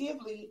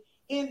negatively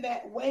in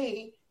that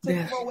way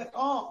to throw it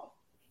off.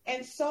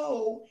 And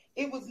so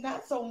it was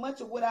not so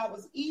much of what I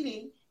was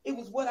eating, it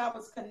was what I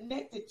was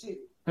connected to,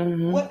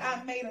 what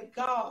I made a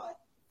God.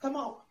 Come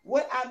on,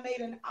 what I made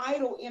an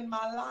idol in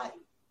my life,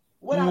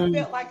 what I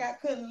felt like I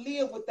couldn't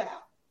live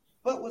without,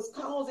 but was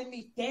causing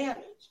me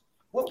damage,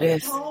 what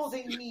was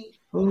causing me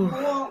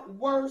more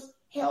worse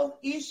health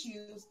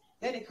issues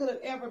than it could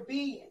have ever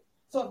been.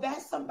 So if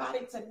that's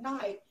somebody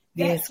tonight,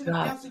 that's to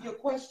answer your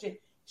question.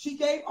 She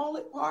gave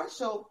only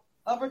partial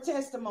of her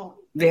testimony.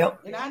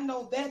 And I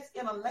know that's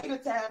in a later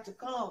time to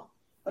come.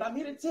 But I'm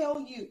here to tell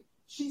you,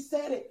 she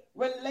said it,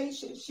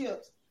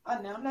 relationships.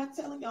 Now, I'm not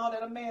telling y'all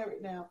that I'm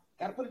married now.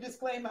 Got to put a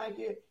disclaimer out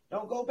here.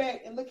 Don't go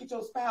back and look at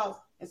your spouse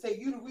and say,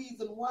 you the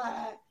reason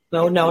why.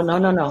 No. I'm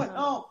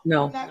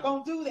not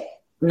going to do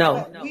that. No.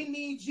 But we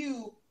need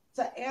you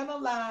to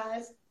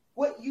analyze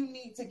what you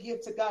need to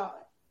give to God.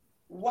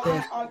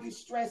 Why are you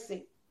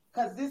stressing?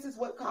 Because this is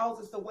what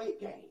causes the weight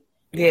gain.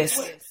 This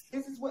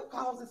is what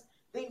causes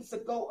things to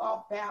go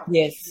off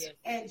balance.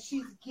 And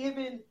she's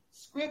given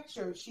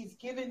scripture. She's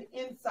given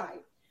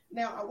insight.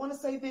 Now, I want to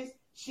say this.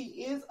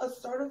 She is a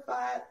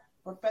certified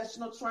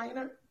professional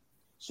trainer.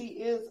 She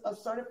is a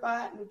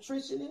certified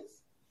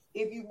nutritionist.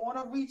 If you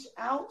want to reach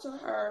out to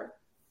her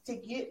to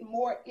get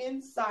more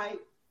insight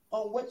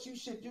on what you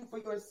should do for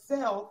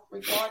yourself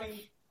regarding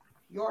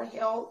your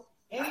health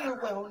and your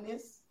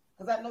wellness,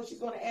 because I know she's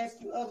going to ask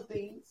you other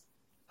things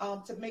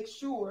to make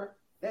sure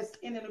that's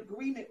in an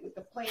agreement with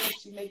the plan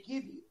she may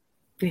give you.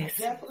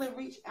 Definitely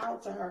reach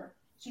out to her.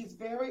 She's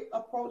very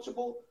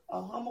approachable,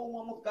 a humble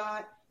woman of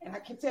God. And I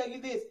can tell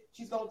you this,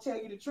 she's going to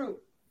tell you the truth.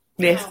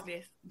 This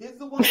is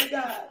the woman of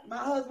God. My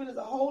husband is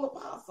a whole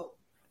apostle.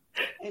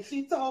 And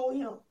she told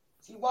him,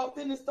 she walked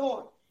in the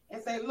store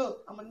and said,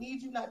 look, I'm going to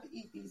need you not to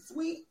eat these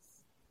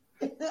sweets.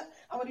 I'm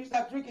going to need you to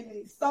stop drinking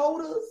these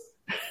sodas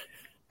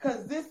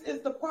because this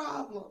is the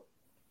problem.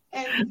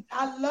 And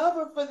I love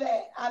her for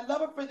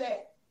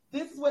that.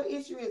 This is what the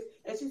issue is.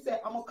 And she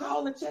said, I'm going to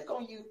call and check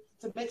on you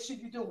to make sure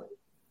you're doing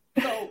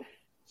it. So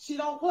she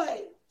don't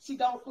play.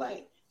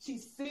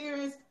 She's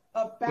serious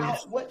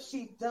about what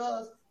she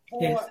does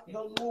for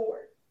the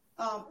Lord.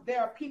 There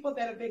are people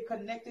that have been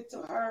connected to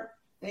her.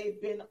 They've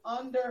been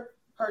under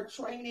her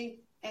training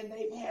and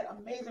they've had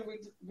amazing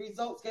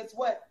results. Guess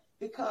what?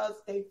 Because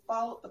they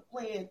followed the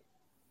plan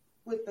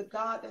with the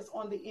God that's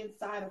on the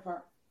inside of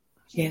her.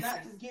 She's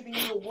not just giving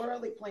you a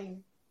worldly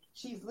plan.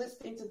 She's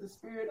listening to the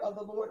Spirit of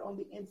the Lord on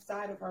the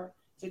inside of her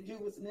to do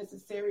what's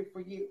necessary for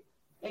you.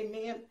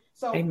 Amen.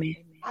 So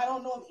I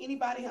don't know if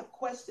anybody have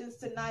questions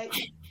tonight.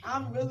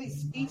 I'm really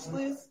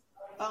speechless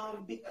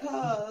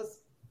because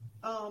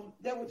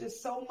there was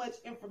just so much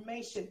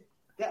information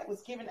that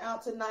was given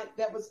out tonight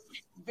that was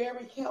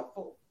very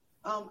helpful.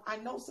 I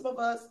know some of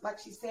us, like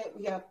she said,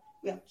 we have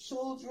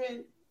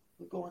children,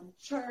 we're going to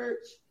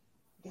church,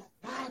 we got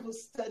Bible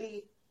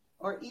study,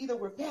 or either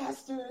we're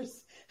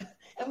pastors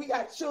and we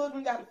got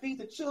children, got to feed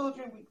the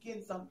children, we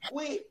getting some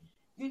quick.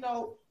 You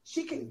know,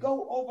 she can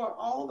go over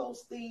all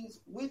those things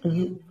with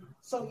you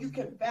so you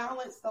can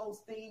balance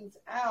those things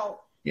out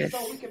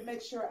so we can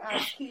make sure our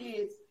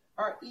kids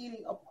are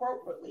eating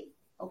appropriately.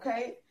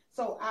 Okay?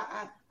 So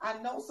I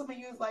know some of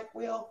you is like,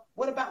 well,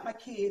 what about my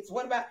kids?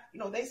 What about,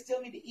 they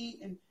still need to eat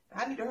and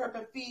I need to help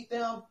and feed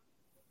them.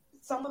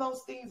 Some of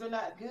those things are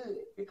not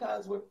good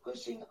because we're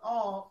pushing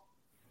off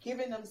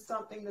giving them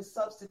something to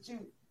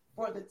substitute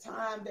for the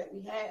time that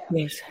we have.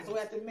 So we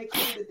have to make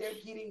sure that they're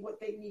getting what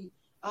they need.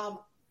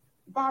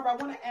 Barbara, I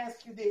want to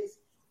ask you this.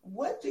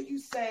 What do you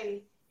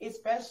say,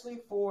 especially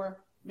for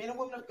men and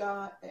women of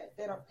God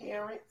that are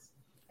parents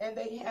and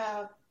they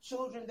have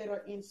children that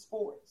are in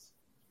sports?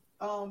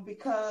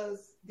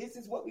 Because this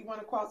is what we run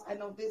across. I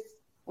know this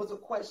was a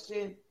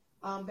question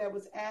that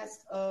was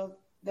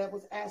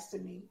asked to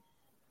me.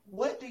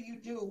 What do you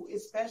do,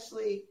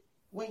 especially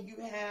when you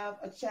have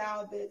a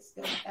child that's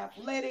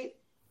athletic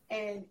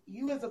and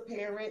you as a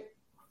parent,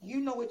 you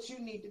know what you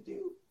need to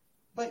do,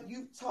 but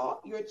you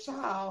taught your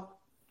child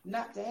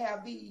not to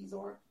have these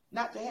or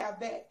not to have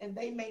that, and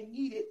they may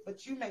need it,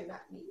 but you may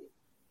not need it.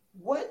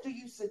 What do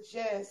you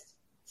suggest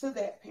to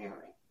that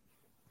parent?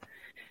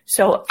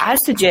 So I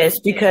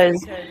suggest,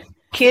 because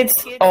kids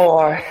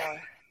are,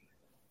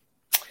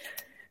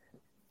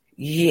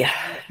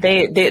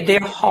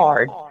 they're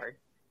hard.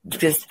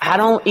 Because I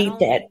don't eat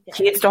that.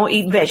 Kids don't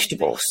eat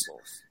vegetables.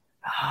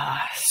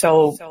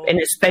 And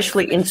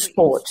especially in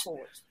sports.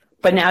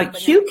 But now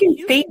you can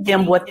feed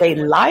them what they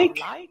like.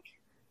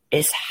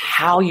 It's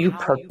how you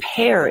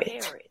prepare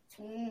it.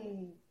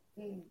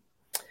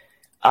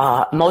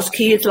 Most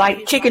kids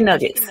like chicken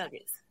nuggets.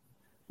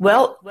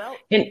 Well,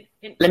 and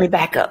let me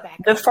back up.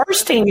 The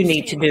first thing you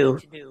need to do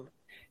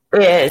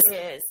is,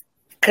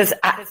 because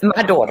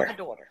my daughter,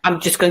 I'm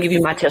just going to give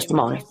you my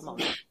testimony.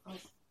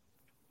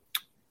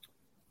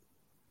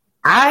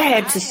 I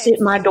had to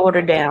sit my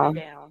daughter down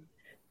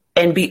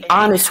and be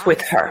honest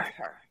with her.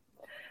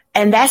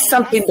 And that's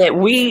something that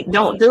we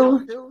don't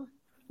do.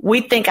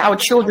 We think our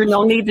children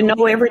don't need to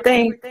know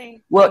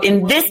everything. Well,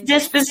 in this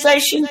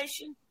dispensation,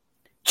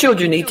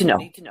 children need to know.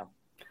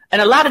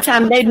 And a lot of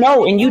times they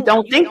know and you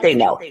don't think they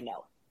know.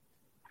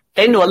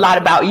 They know a lot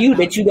about you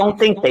that you don't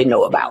think they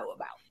know about.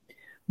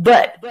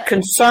 But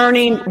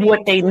concerning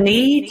what they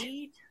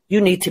need, you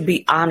need to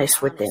be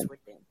honest with them.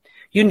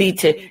 You need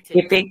to,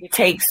 if it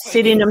takes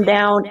sitting them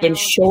down and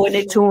showing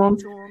it to them,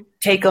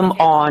 take them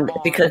on,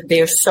 because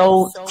they're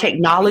so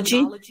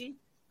technology,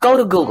 go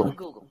to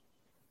Google.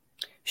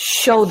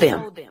 Show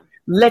them.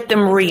 Let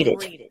them read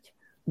it.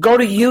 Go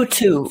to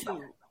YouTube.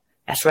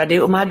 That's what I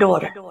did with my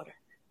daughter.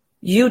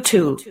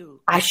 YouTube.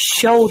 I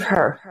showed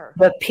her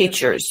the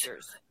pictures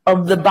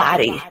of the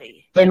body.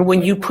 And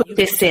when you put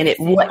this in it,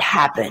 what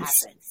happens?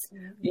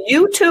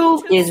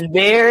 YouTube is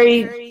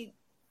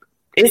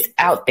it's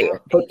out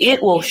there, but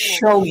it will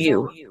show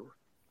you.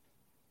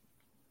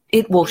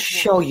 It will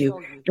show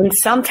you. And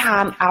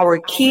sometimes our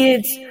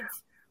kids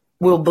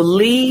will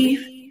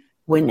believe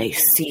when they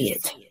see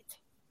it.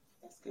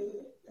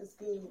 That's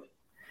good.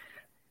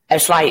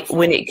 It's like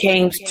when it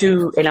came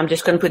to, and I'm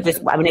just going to put this,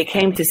 when it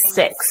came to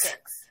sex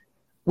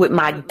with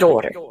my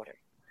daughter,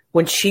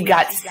 when she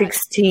got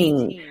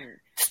 16,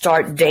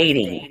 start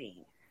dating,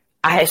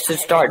 I had to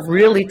start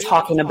really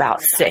talking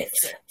about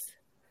sex.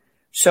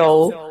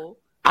 So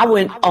I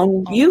went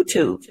on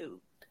YouTube.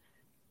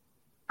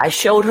 I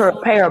showed her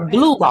a pair of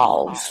blue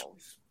balls.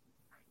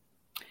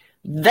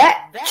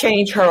 That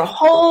changed her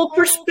whole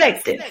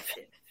perspective.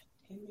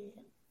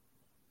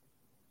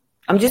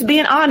 I'm just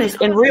being honest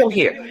and real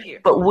here.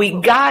 But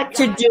we got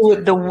to do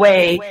it the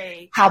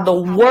way how the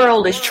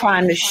world is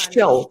trying to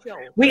show.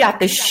 We got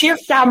to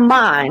shift our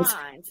minds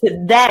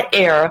to that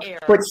era,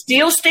 but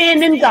still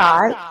stand in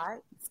God,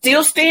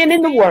 still stand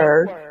in the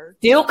Word,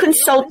 still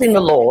consulting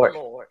the Lord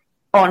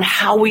on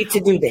how we to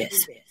do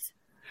this.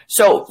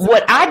 So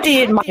what I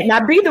did might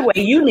not be the way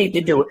you need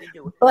to do it,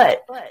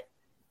 but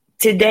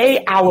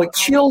today our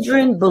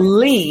children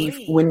believe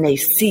when they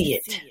see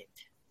it.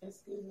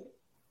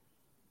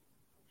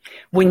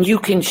 When you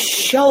can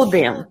show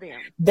them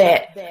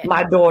that,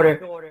 my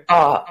daughter,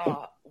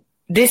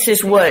 this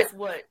is what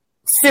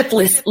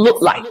syphilis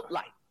looked like.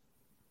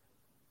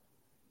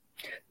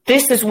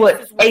 This is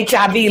what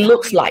HIV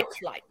looks like.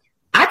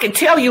 I can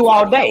tell you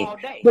all day,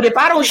 but if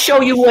I don't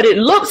show you what it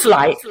looks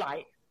like,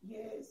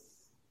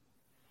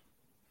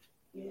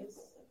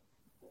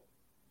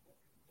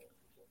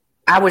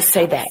 I would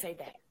say that.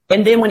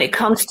 And then when it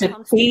comes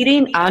to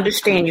feeding, I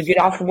understand you get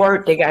off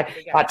work. By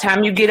the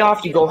time you get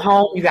off, you go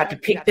home, you got to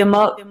pick them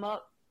up,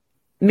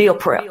 meal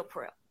prep.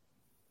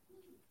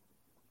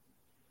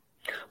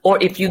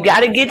 Or if you got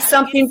to get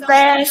something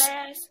fast,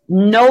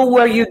 know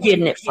where you're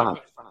getting it from.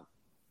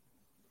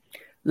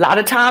 A lot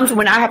of times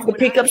when I have to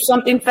pick up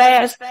something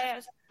fast,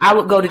 I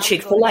would go to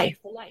Chick-fil-A.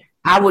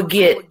 I would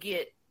get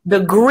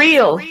the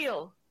grilled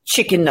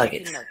chicken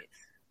nuggets.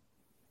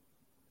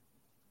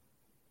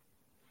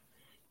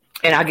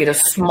 And I get a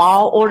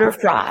small order of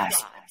fries.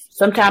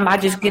 Sometimes I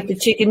just get the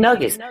chicken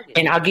nuggets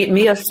and I'll get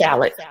me a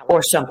salad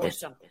or something.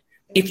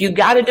 If you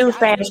got to do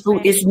fast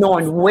food, it's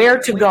knowing where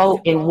to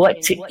go and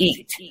what to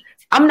eat.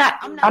 I'm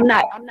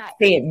not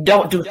saying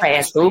don't do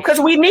fast food, because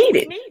we need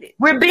it.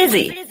 We're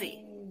busy.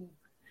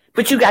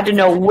 But you got to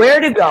know where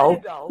to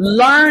go,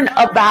 learn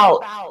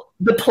about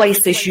the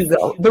places you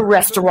go, the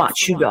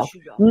restaurants you go,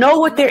 know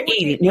what they're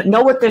eating,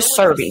 know what they're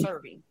serving,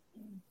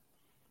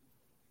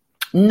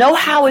 know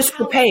how it's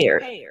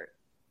prepared.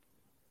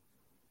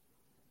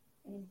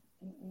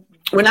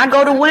 When I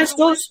go to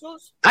Winston's,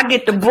 I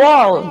get the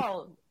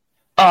broiled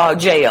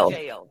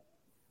jail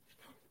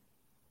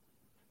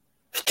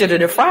instead of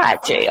the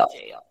fried jail.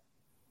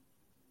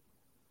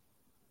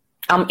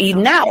 I'm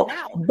eating out,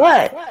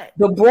 but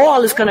the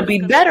broil is going to be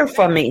better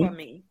for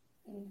me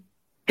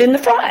than the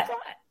fried.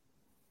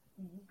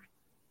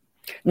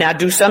 Now,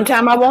 do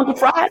sometime I want the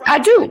fried? I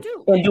do.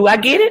 And do I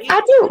get it?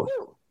 I do.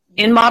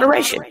 In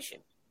moderation.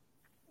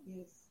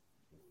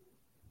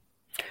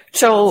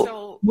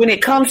 So when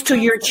it comes to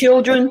your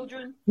children,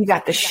 you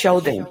got to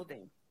show them.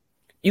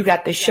 You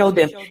got to show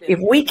them. If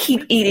we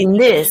keep eating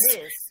this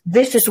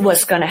is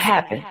what's going to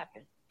happen.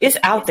 It's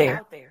out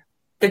there.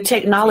 The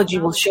technology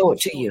will show it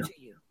to you.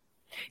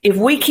 If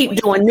we keep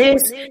doing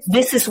this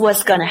is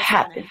what's going to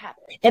happen.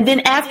 And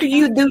then after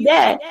you do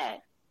that,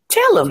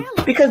 tell them,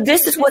 because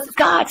this is what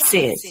God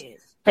says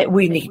that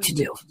we need to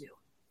do.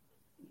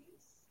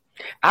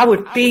 I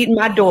would feed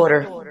my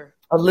daughter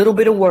a little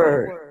bit of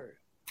word.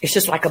 It's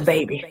just like a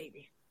baby.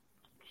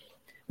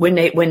 When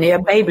they're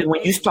a baby,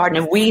 when you start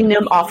to wean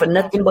them off of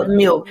nothing but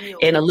milk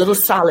and a little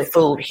solid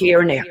food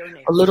here and there,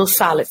 a little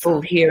solid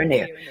food here and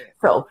there.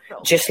 So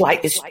just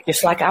like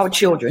our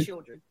children,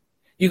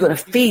 you're going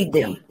to feed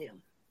them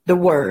the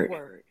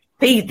word.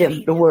 Feed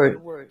them the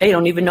word. They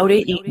don't even know they're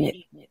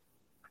eating it.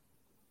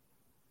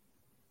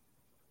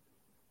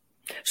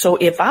 So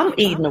if I'm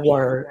eating the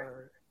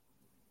word,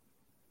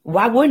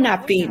 why wouldn't I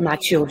feed my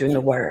children the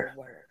word?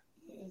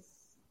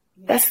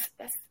 That's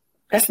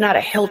not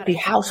a healthy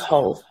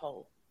household.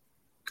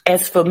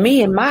 As for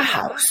me and my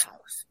house,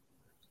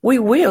 we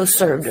will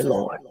serve the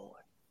Lord.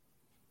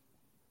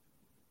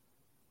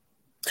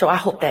 So I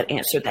hope that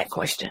answered that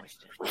question.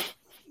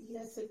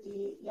 Yes, it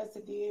did. Yes,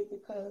 it did,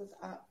 because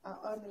I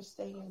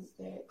understand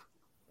that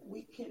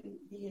we can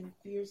be in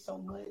fear so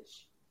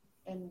much,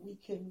 and we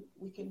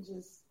can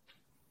just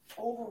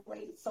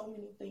overrate so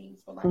many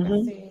things. But like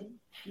I said,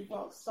 you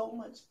brought so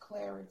much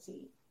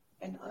clarity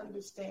and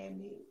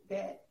understanding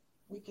that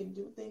we can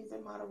do things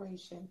in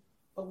moderation,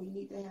 but we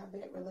need to have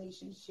that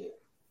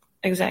relationship.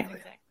 Exactly.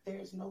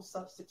 There's no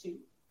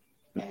substitute.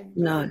 And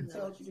none.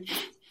 Tells you to do.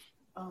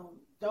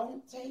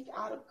 Don't take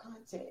out of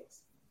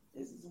context.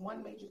 This is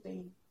one major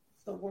thing.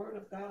 It's the word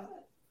of God.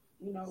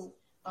 You know,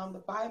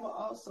 the Bible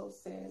also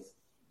says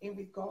in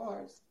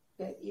regards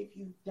that if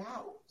you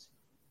doubt,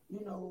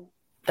 you know,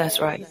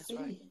 that's right.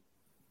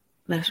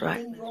 That's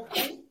right. In your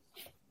faith.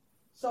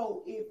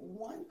 So if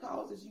one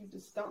causes you to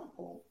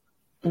stumble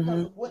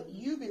because of what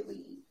you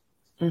believe,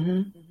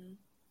 then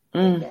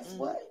guess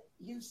what?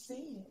 You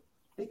sin,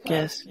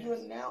 because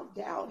you're now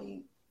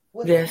doubting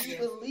what you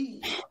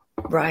believe.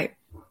 Right.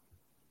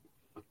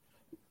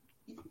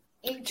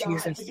 In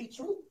God to be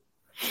true.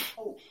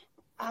 Oh,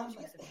 I'm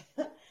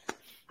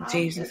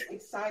just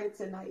excited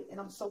tonight, and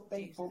I'm so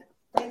thankful.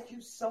 Thank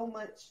you so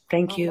much.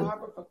 Thank you,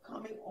 Barbara, for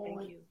coming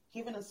on,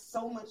 giving us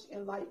so much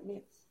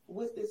enlightenment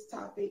with this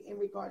topic in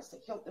regards to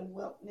health and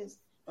wellness,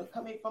 but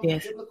coming from a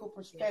biblical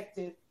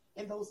perspective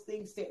and those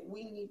things that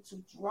we need to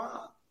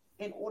drop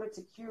in order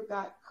to hear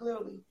God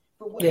clearly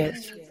for what He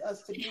needs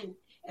us to do.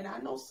 And I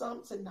know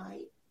some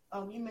tonight,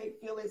 you may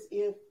feel as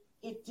if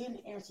it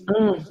didn't answer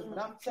your question, but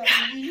I'm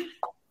telling you,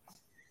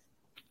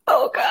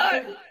 oh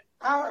God,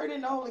 I heard it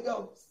in the Holy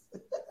Ghost.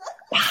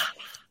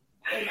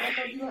 And I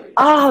know you heard it.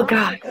 Oh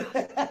God,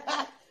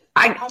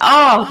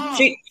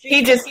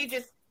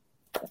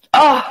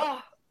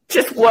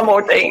 just one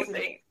more thing.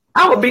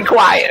 I'm gonna be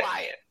quiet.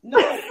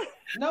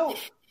 No,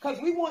 because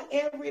we want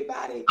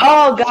everybody.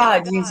 Oh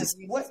God, Jesus,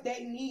 what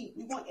they need.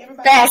 We want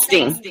everybody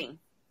fasting.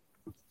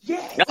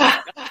 Yes.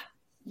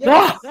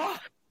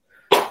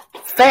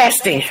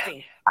 Fasting.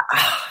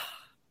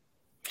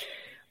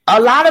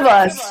 A lot of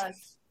us,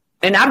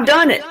 and I've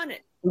done it.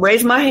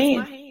 Raise my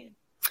hand.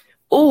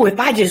 Oh, if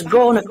I just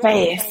go on a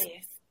fast,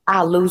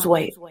 I'll lose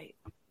weight.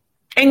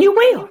 And you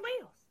will.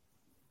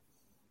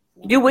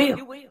 You will.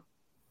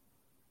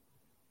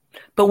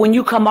 But when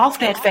you come off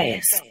that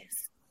fast,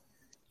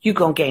 you're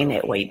going to gain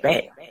that weight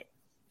back.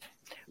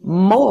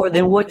 More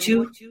than what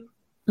you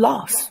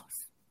lost.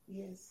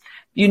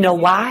 You know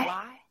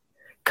why?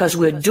 Because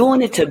we're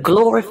doing it to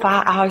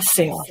glorify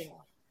ourselves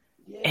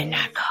and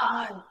not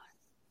God.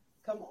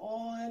 Come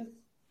on.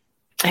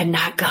 And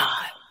not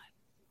God.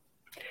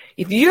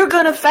 If you're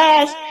going to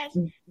fast,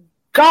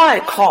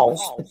 God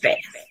calls the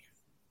fast.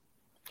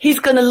 He's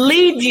going to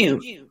lead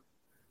you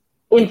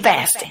in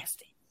fasting.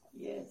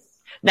 Yes.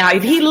 Now,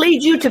 if He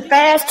leads you to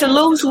fast to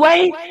lose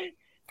weight,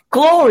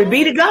 glory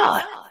be to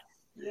God.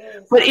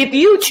 Yes. But if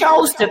you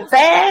chose to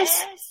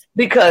fast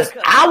because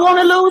I want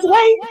to lose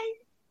weight,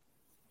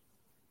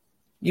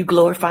 you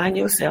glorifying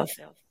yourself.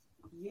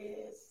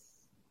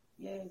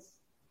 Yes.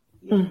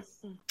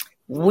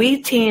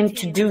 We tend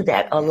to do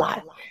that a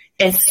lot,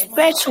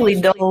 especially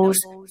those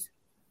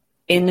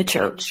in the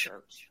church.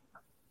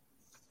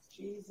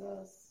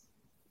 Jesus.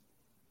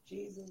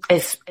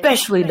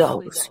 Especially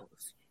those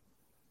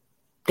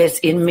that's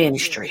in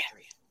ministry.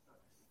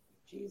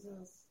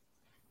 Jesus.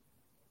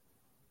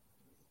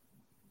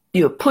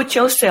 You put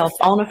yourself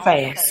on a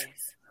fast.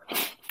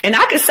 And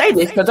I can say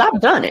this because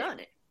I've done it.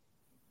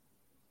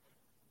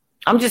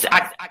 I'm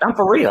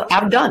for real.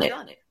 I've done it.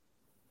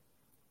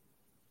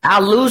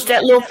 I'll lose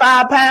that little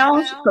 5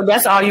 pounds, because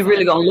that's all you're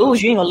really going to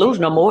lose. You ain't going to lose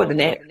no more than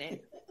that.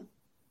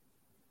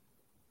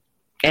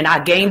 And I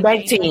gain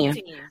back 10,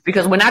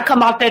 because when I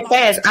come off that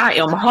fast, I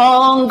am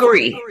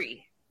hungry.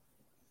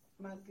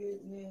 My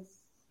goodness.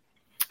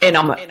 And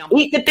I'm going to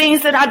eat the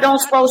things that I don't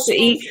supposed to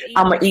eat.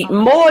 I'm going to eat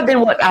more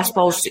than what I'm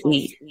supposed to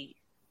eat.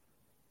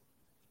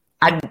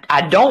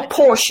 I don't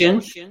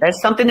portion.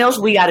 That's something else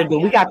we got to do.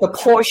 We got to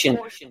portion.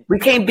 We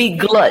can't be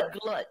glut.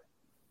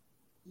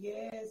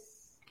 Yes.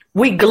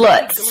 We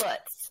gluts.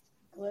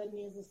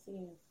 Gluttony is a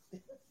sin.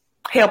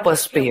 Help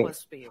us, Spirit.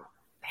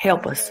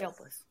 Help us.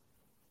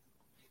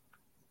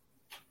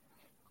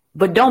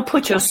 But don't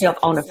put yourself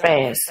on a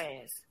fast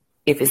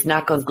if it's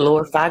not going to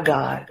glorify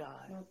God.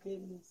 My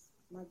goodness.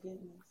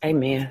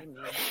 Amen.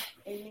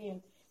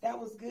 That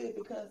was good,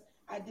 because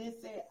I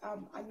did say,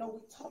 I know we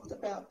talked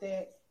about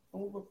that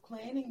when we were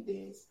planning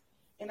this,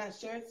 and I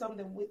shared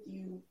something with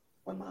you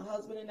when my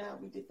husband and I,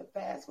 we did the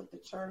fast with the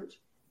church.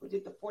 We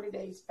did the 40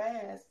 days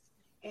fast.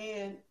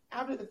 And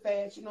after the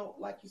fast, you know,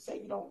 like you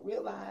said, you don't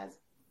realize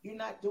you're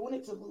not doing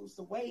it to lose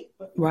the weight,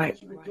 but because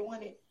you were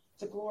doing it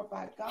to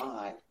glorify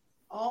God,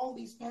 all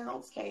these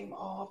pounds came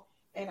off,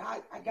 and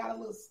I got a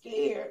little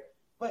scared,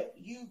 but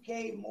you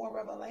gave more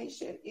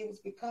revelation. It was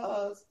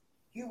because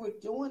you were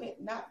doing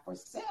it not for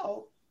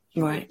self.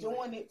 You were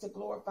doing it to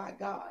glorify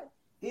God.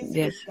 This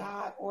is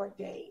God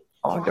ordained.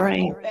 So I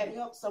hope that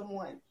helps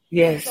someone.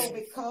 Yes. So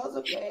because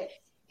of that,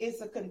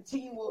 it's a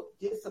continual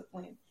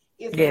discipline.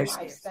 It's a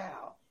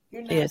lifestyle.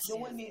 You're not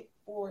doing it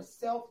for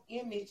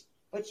self-image,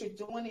 but you're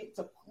doing it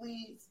to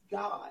please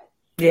God.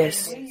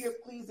 Yes. And when you're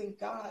pleasing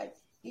God,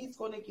 He's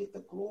going to get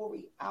the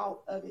glory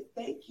out of it.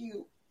 Thank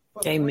you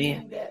for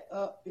bringing that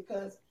up,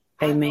 because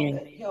I know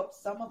that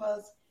helps some of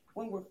us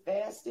when we're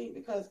fasting,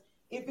 because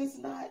if it's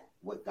not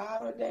what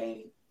God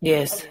ordained,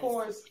 of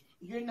course,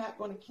 you're not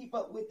going to keep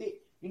up with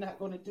it. You're not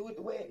going to do it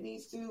the way it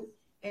needs to,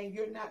 and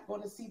you're not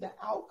going to see the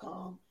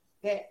outcome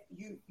that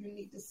you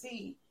need to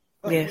see.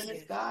 But when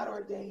it's God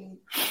ordained,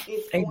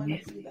 it's going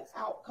to be the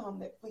outcome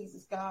that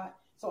pleases God.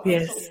 So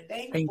I'm so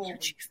thankful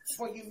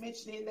for you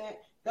mentioning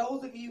that.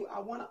 Those of you, I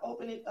want to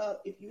open it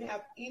up. If you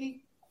have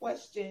any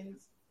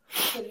questions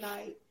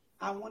tonight,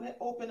 I want to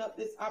open up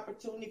this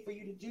opportunity for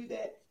you to do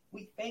that.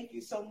 We thank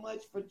you so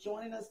much for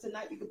joining us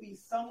tonight. You could be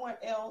somewhere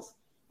else,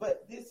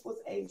 but this was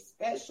a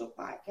special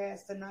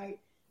podcast tonight.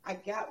 I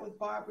got with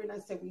Barbara and I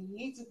said, we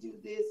need to do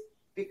this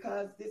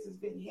because this has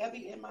been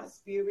heavy in my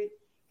spirit.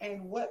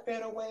 And what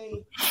better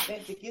way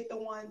than to get the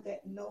one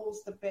that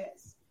knows the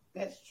best,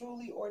 that's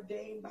truly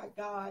ordained by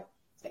God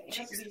to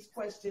answer these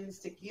questions,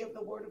 to give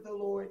the word of the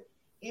Lord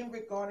in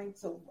regarding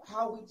to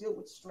how we deal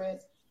with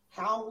stress,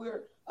 how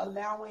we're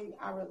allowing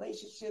our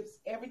relationships,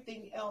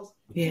 everything else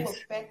to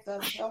affect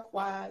us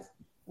health-wise,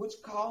 which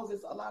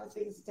causes a lot of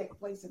things to take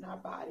place in our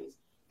bodies.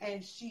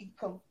 And she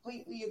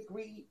completely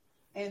agreed,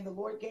 and the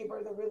Lord gave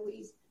her the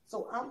release.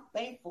 So I'm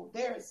thankful.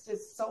 There's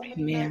just so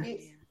many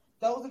nuggets.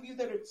 Those of you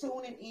that are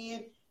tuning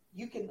in,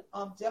 you can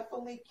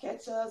definitely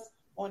catch us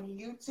on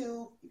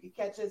YouTube. You can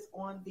catch us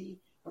on the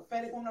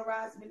Prophetic on the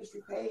Rise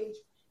Ministry page.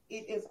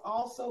 It is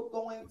also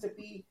going to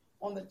be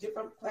on the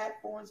different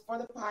platforms for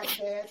the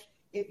podcast.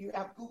 If you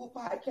have Google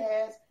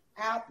Podcasts,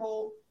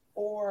 Apple,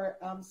 or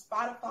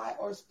Spotify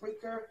or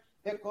Spreaker,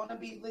 they're going to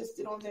be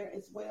listed on there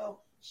as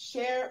well.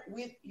 Share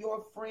with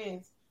your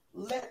friends.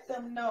 Let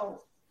them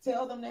know.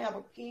 Tell them to have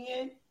a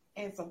pen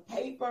and some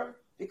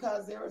paper,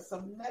 because there are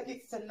some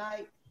nuggets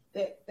tonight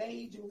that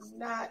they do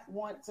not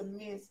want to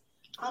miss.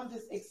 I'm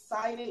just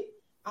excited.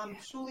 I'm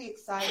truly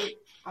excited.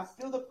 I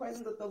feel the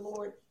presence of the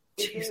Lord.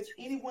 If there's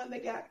anyone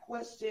that got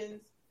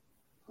questions,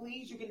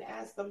 please, you can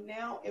ask them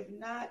now. If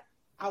not,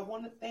 I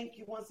want to thank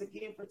you once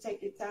again for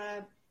taking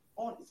time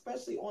on,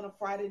 especially on a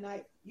Friday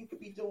night. You could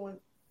be doing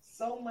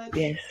so much,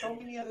 so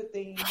many other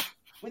things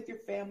with your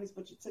families,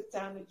 but you took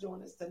time to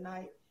join us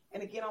tonight.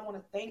 And again, I want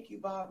to thank you,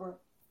 Barbara,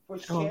 for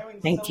sharing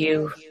much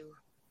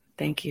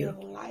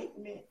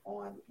enlightenment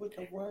on with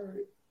the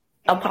word.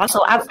 And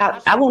Apostle,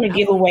 I want to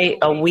give away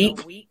a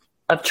week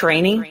of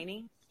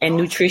training and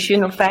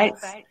nutritional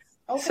facts.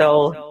 Okay.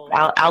 So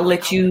I'll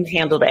let you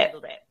handle that.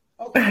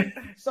 Okay.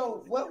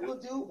 So what we'll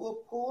do, we'll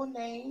pull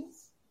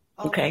names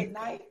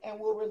tonight, and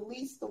we'll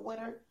release the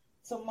winner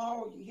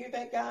tomorrow. You hear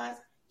that, guys?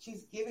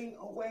 She's giving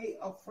away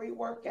a free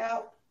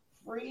workout,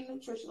 free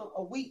nutritional,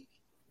 a week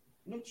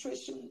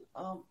nutritional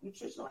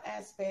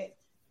aspect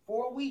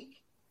for a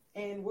week.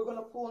 And we're going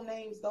to pull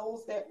names,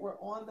 those that were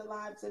on the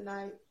live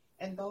tonight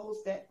and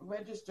those that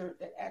registered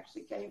that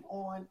actually came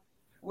on.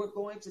 We're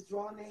going to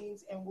draw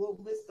names, and we'll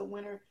list the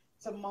winner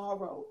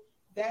tomorrow.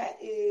 That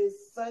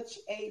is such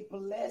a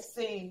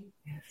blessing,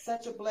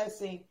 such a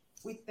blessing.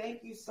 We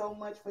thank you so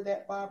much for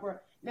that,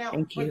 Barbara. Now,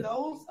 for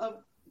those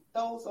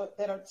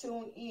that are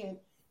tuned in,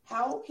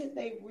 how can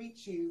they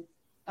reach you?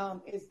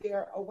 Is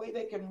there a way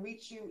they can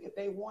reach you if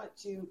they want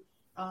to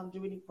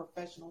do any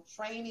professional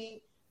training,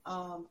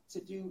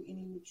 to do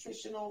any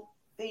nutritional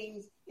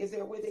things? Is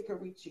there a way they can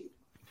reach you?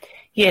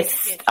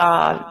 Yes.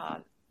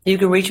 You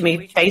can reach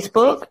me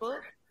Facebook,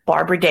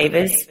 Barbara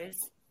Davis,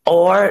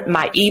 or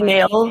my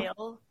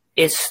email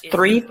is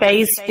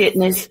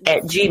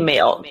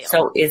 3phasefitness@gmail.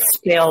 So it's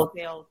spelled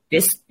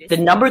the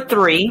number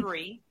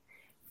 3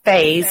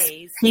 phase,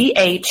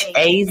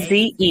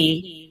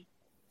 PHAZE,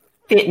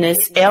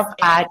 fitness, FITNEZZ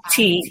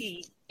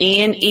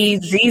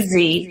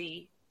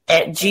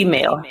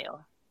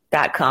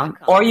 @gmail.com.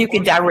 Or you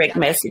can direct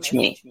message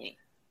me.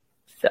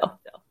 So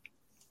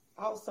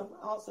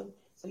awesome.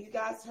 So you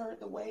guys heard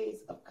the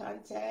ways of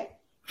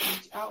contact.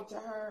 Reach out to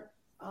her.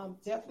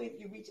 Definitely, if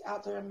you reach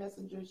out to her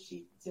messenger,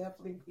 she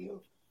definitely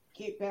will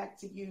get back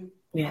to you.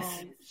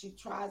 Yes. She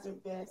tries her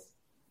best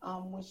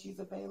when she's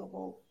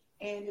available.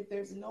 And if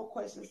there's no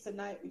questions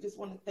tonight, we just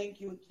want to thank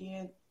you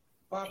again,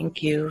 Barbara,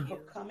 thank you for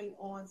coming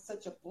on.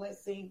 Such a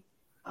blessing.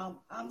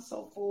 I'm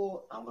so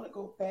full. I'm going to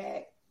go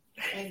back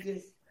and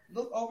just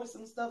look over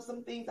some stuff.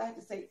 Some things I had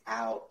to say,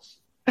 ouch.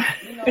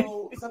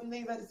 Some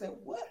things I had to say,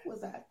 what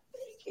was I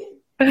thinking?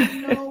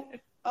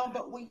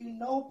 But when you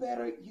know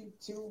better, you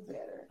do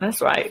better.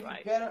 That's right.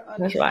 You better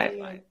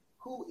understand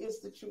who is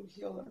the true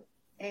healer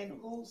and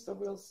who's the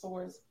real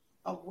source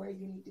of where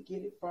you need to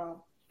get it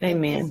from.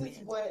 Amen. And this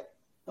is what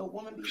the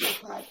Woman Be Healed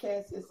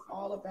podcast is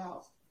all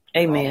about.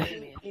 Amen.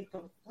 Walking in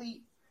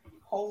complete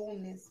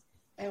wholeness.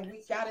 And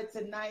we got it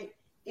tonight.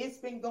 It's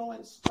been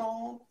going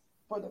strong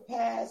for the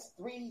past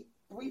three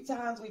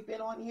times we've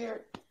been on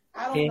here.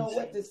 I don't know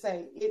what to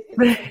say. It's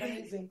been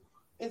amazing.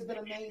 It's been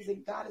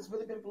amazing. God has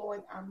really been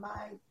blowing our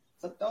mind.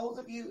 So those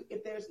of you,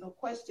 if there's no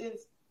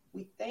questions,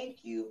 we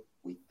thank you.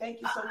 We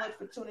thank you so much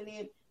for tuning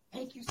in.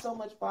 Thank you so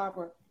much,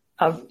 Barbara.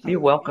 You're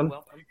welcome.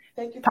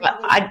 Thank you.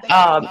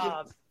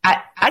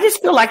 I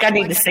just feel like I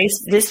need to say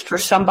this for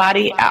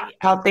somebody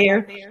out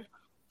there.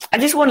 I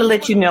just want to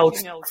let you know,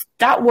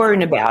 stop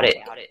worrying about it.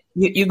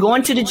 You're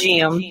going to the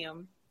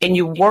gym and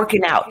you're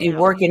working out,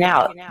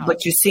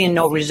 but you're seeing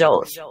no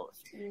results.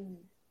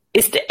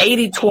 It's the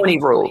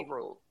 80-20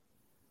 rule.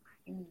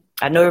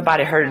 I know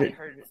everybody heard it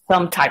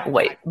some type of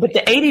way, but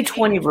the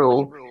 80-20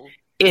 rule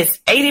is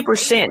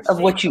 80% of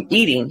what you're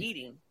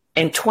eating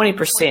and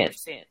 20%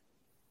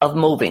 of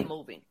moving.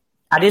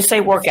 I didn't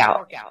say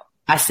workout.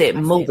 I said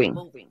moving.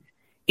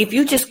 If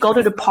you just go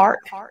to the park,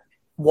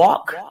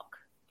 walk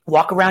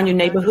around your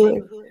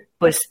neighborhood,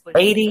 but it's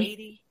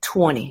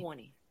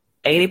 80-20.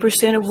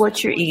 80% of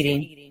what you're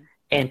eating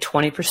and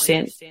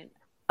 20%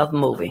 of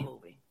moving.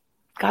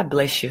 God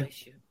bless you.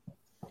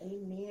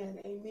 Amen.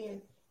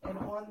 Amen. And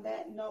on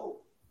that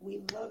note,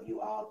 we love you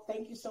all.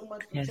 Thank you so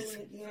much for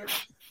tuning in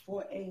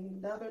for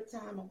another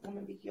time of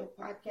Woman Be Healed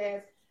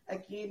podcast.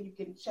 Again, you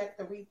can check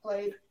the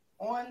replay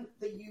on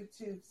the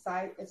YouTube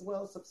site as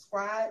well.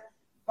 Subscribe.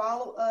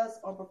 Follow us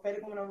on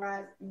Prophetic Woman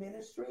Arise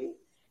Ministry.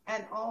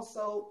 And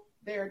also,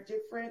 there are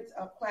different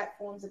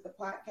platforms that the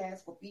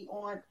podcast will be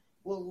on.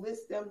 We'll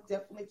list them.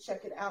 Definitely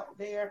check it out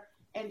there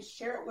and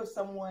share it with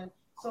someone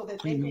so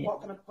that they can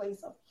walk in a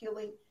place of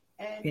healing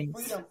and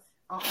freedom.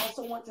 I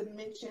also want to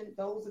mention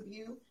those of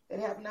you that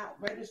have not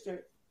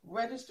registered.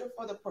 Register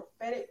for the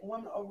Prophetic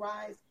Woman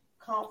Arise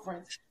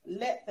Conference.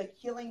 Let the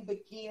healing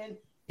begin.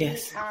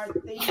 Is our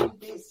theme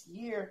this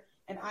year.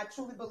 And I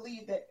truly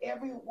believe that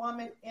every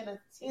woman in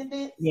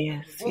attendance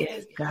will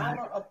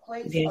encounter a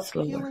place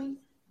of healing,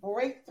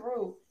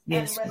 breakthrough,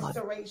 and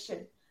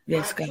restoration.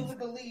 I truly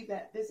believe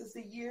that this is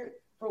the year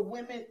for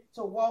women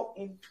to walk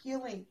in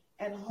healing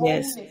and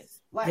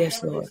wholeness like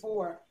never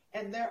before.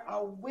 And there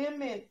are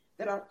women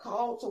that are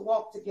called to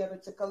walk together,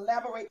 to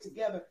collaborate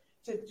together,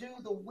 to do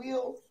the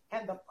will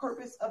and the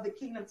purpose of the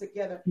kingdom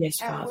together.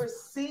 And we're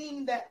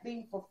seeing that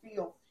being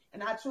fulfilled.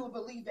 And I truly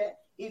believe that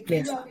if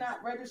you have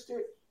not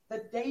registered,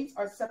 the dates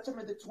are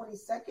September the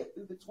 22nd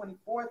through the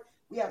 24th.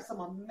 We have some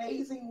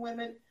amazing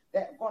women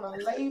that are going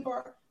to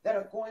labor, that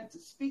are going to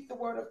speak the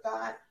word of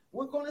God.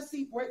 We're going to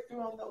see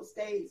breakthrough on those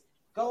days.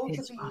 Go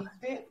to the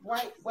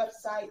Eventbrite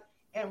website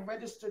and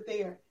register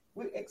there.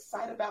 We're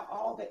excited about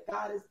all that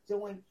God is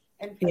doing.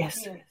 And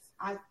again,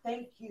 I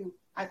thank you.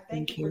 I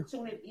thank you for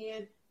tuning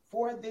in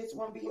for this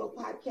One Be Healed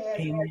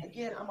podcast.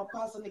 Again, I'm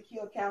Apostle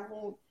Nikia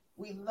Calhoun.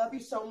 We love you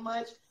so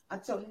much.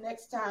 Until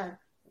next time,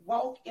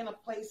 walk in a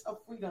place of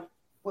freedom,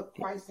 what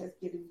Christ has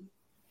given you.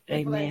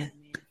 Amen.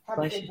 Have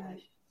a good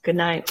night. Good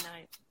night.